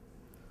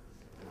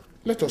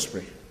 Let us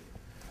pray.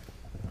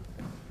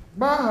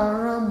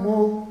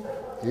 Baramo,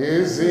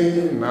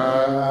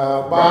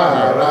 Ezina,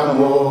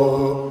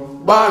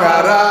 Baramo,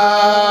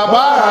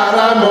 Baramo,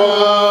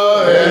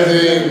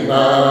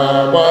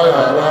 Ezina,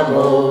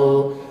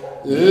 Baramo,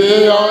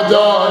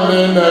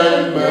 Iojoni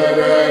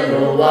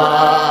Nemerenuwa,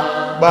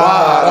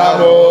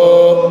 Baramo,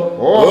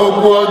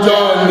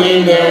 Ogwojoni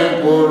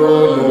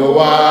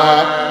Nempurunuwa,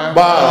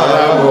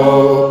 Baramo,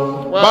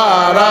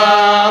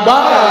 Baramo,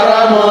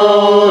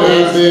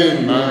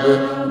 Ezina,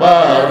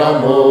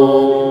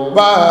 Baramo.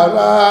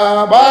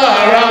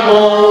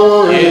 Baramo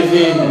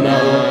ezina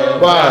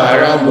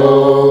baramo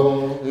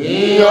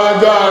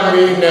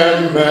iyojami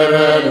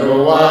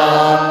nemerenuwa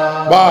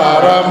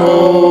baramo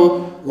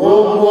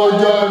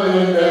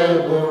ogwojami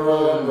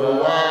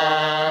nempurunuwa.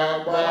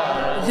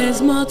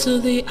 There's more to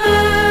the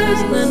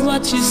eyes than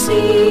what you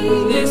see.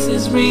 This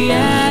is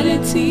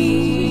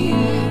reality.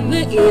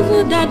 The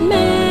evil that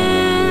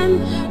man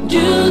do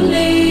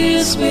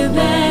lays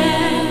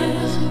within.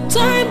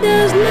 Time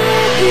does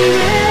not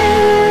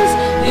erase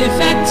the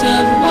effect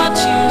of what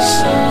you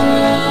sow.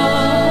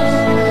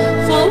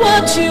 For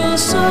what you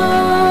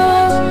sow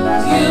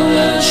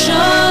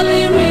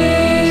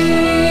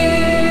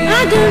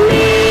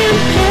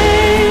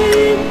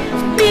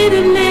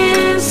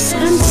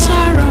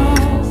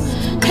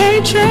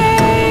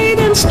hatred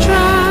and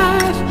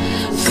strife,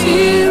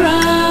 fear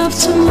of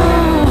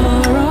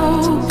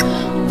tomorrow.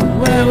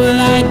 Where will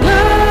I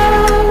go?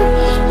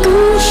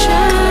 Who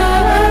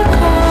shall I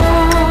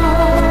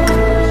call?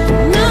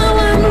 Now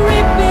I'm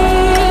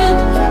reaping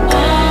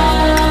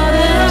all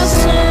that I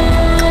sow.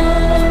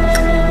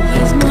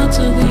 There's more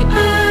to the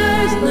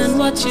eyes than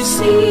what you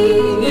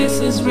see. This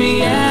is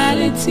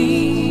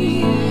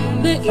reality.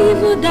 The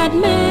evil that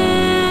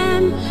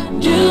man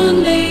do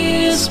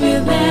lives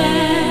within.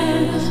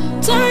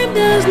 Time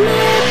does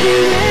not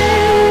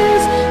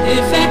erase the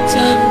effect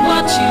of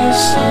what you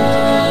sow.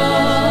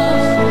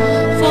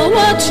 For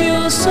what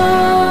you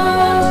sow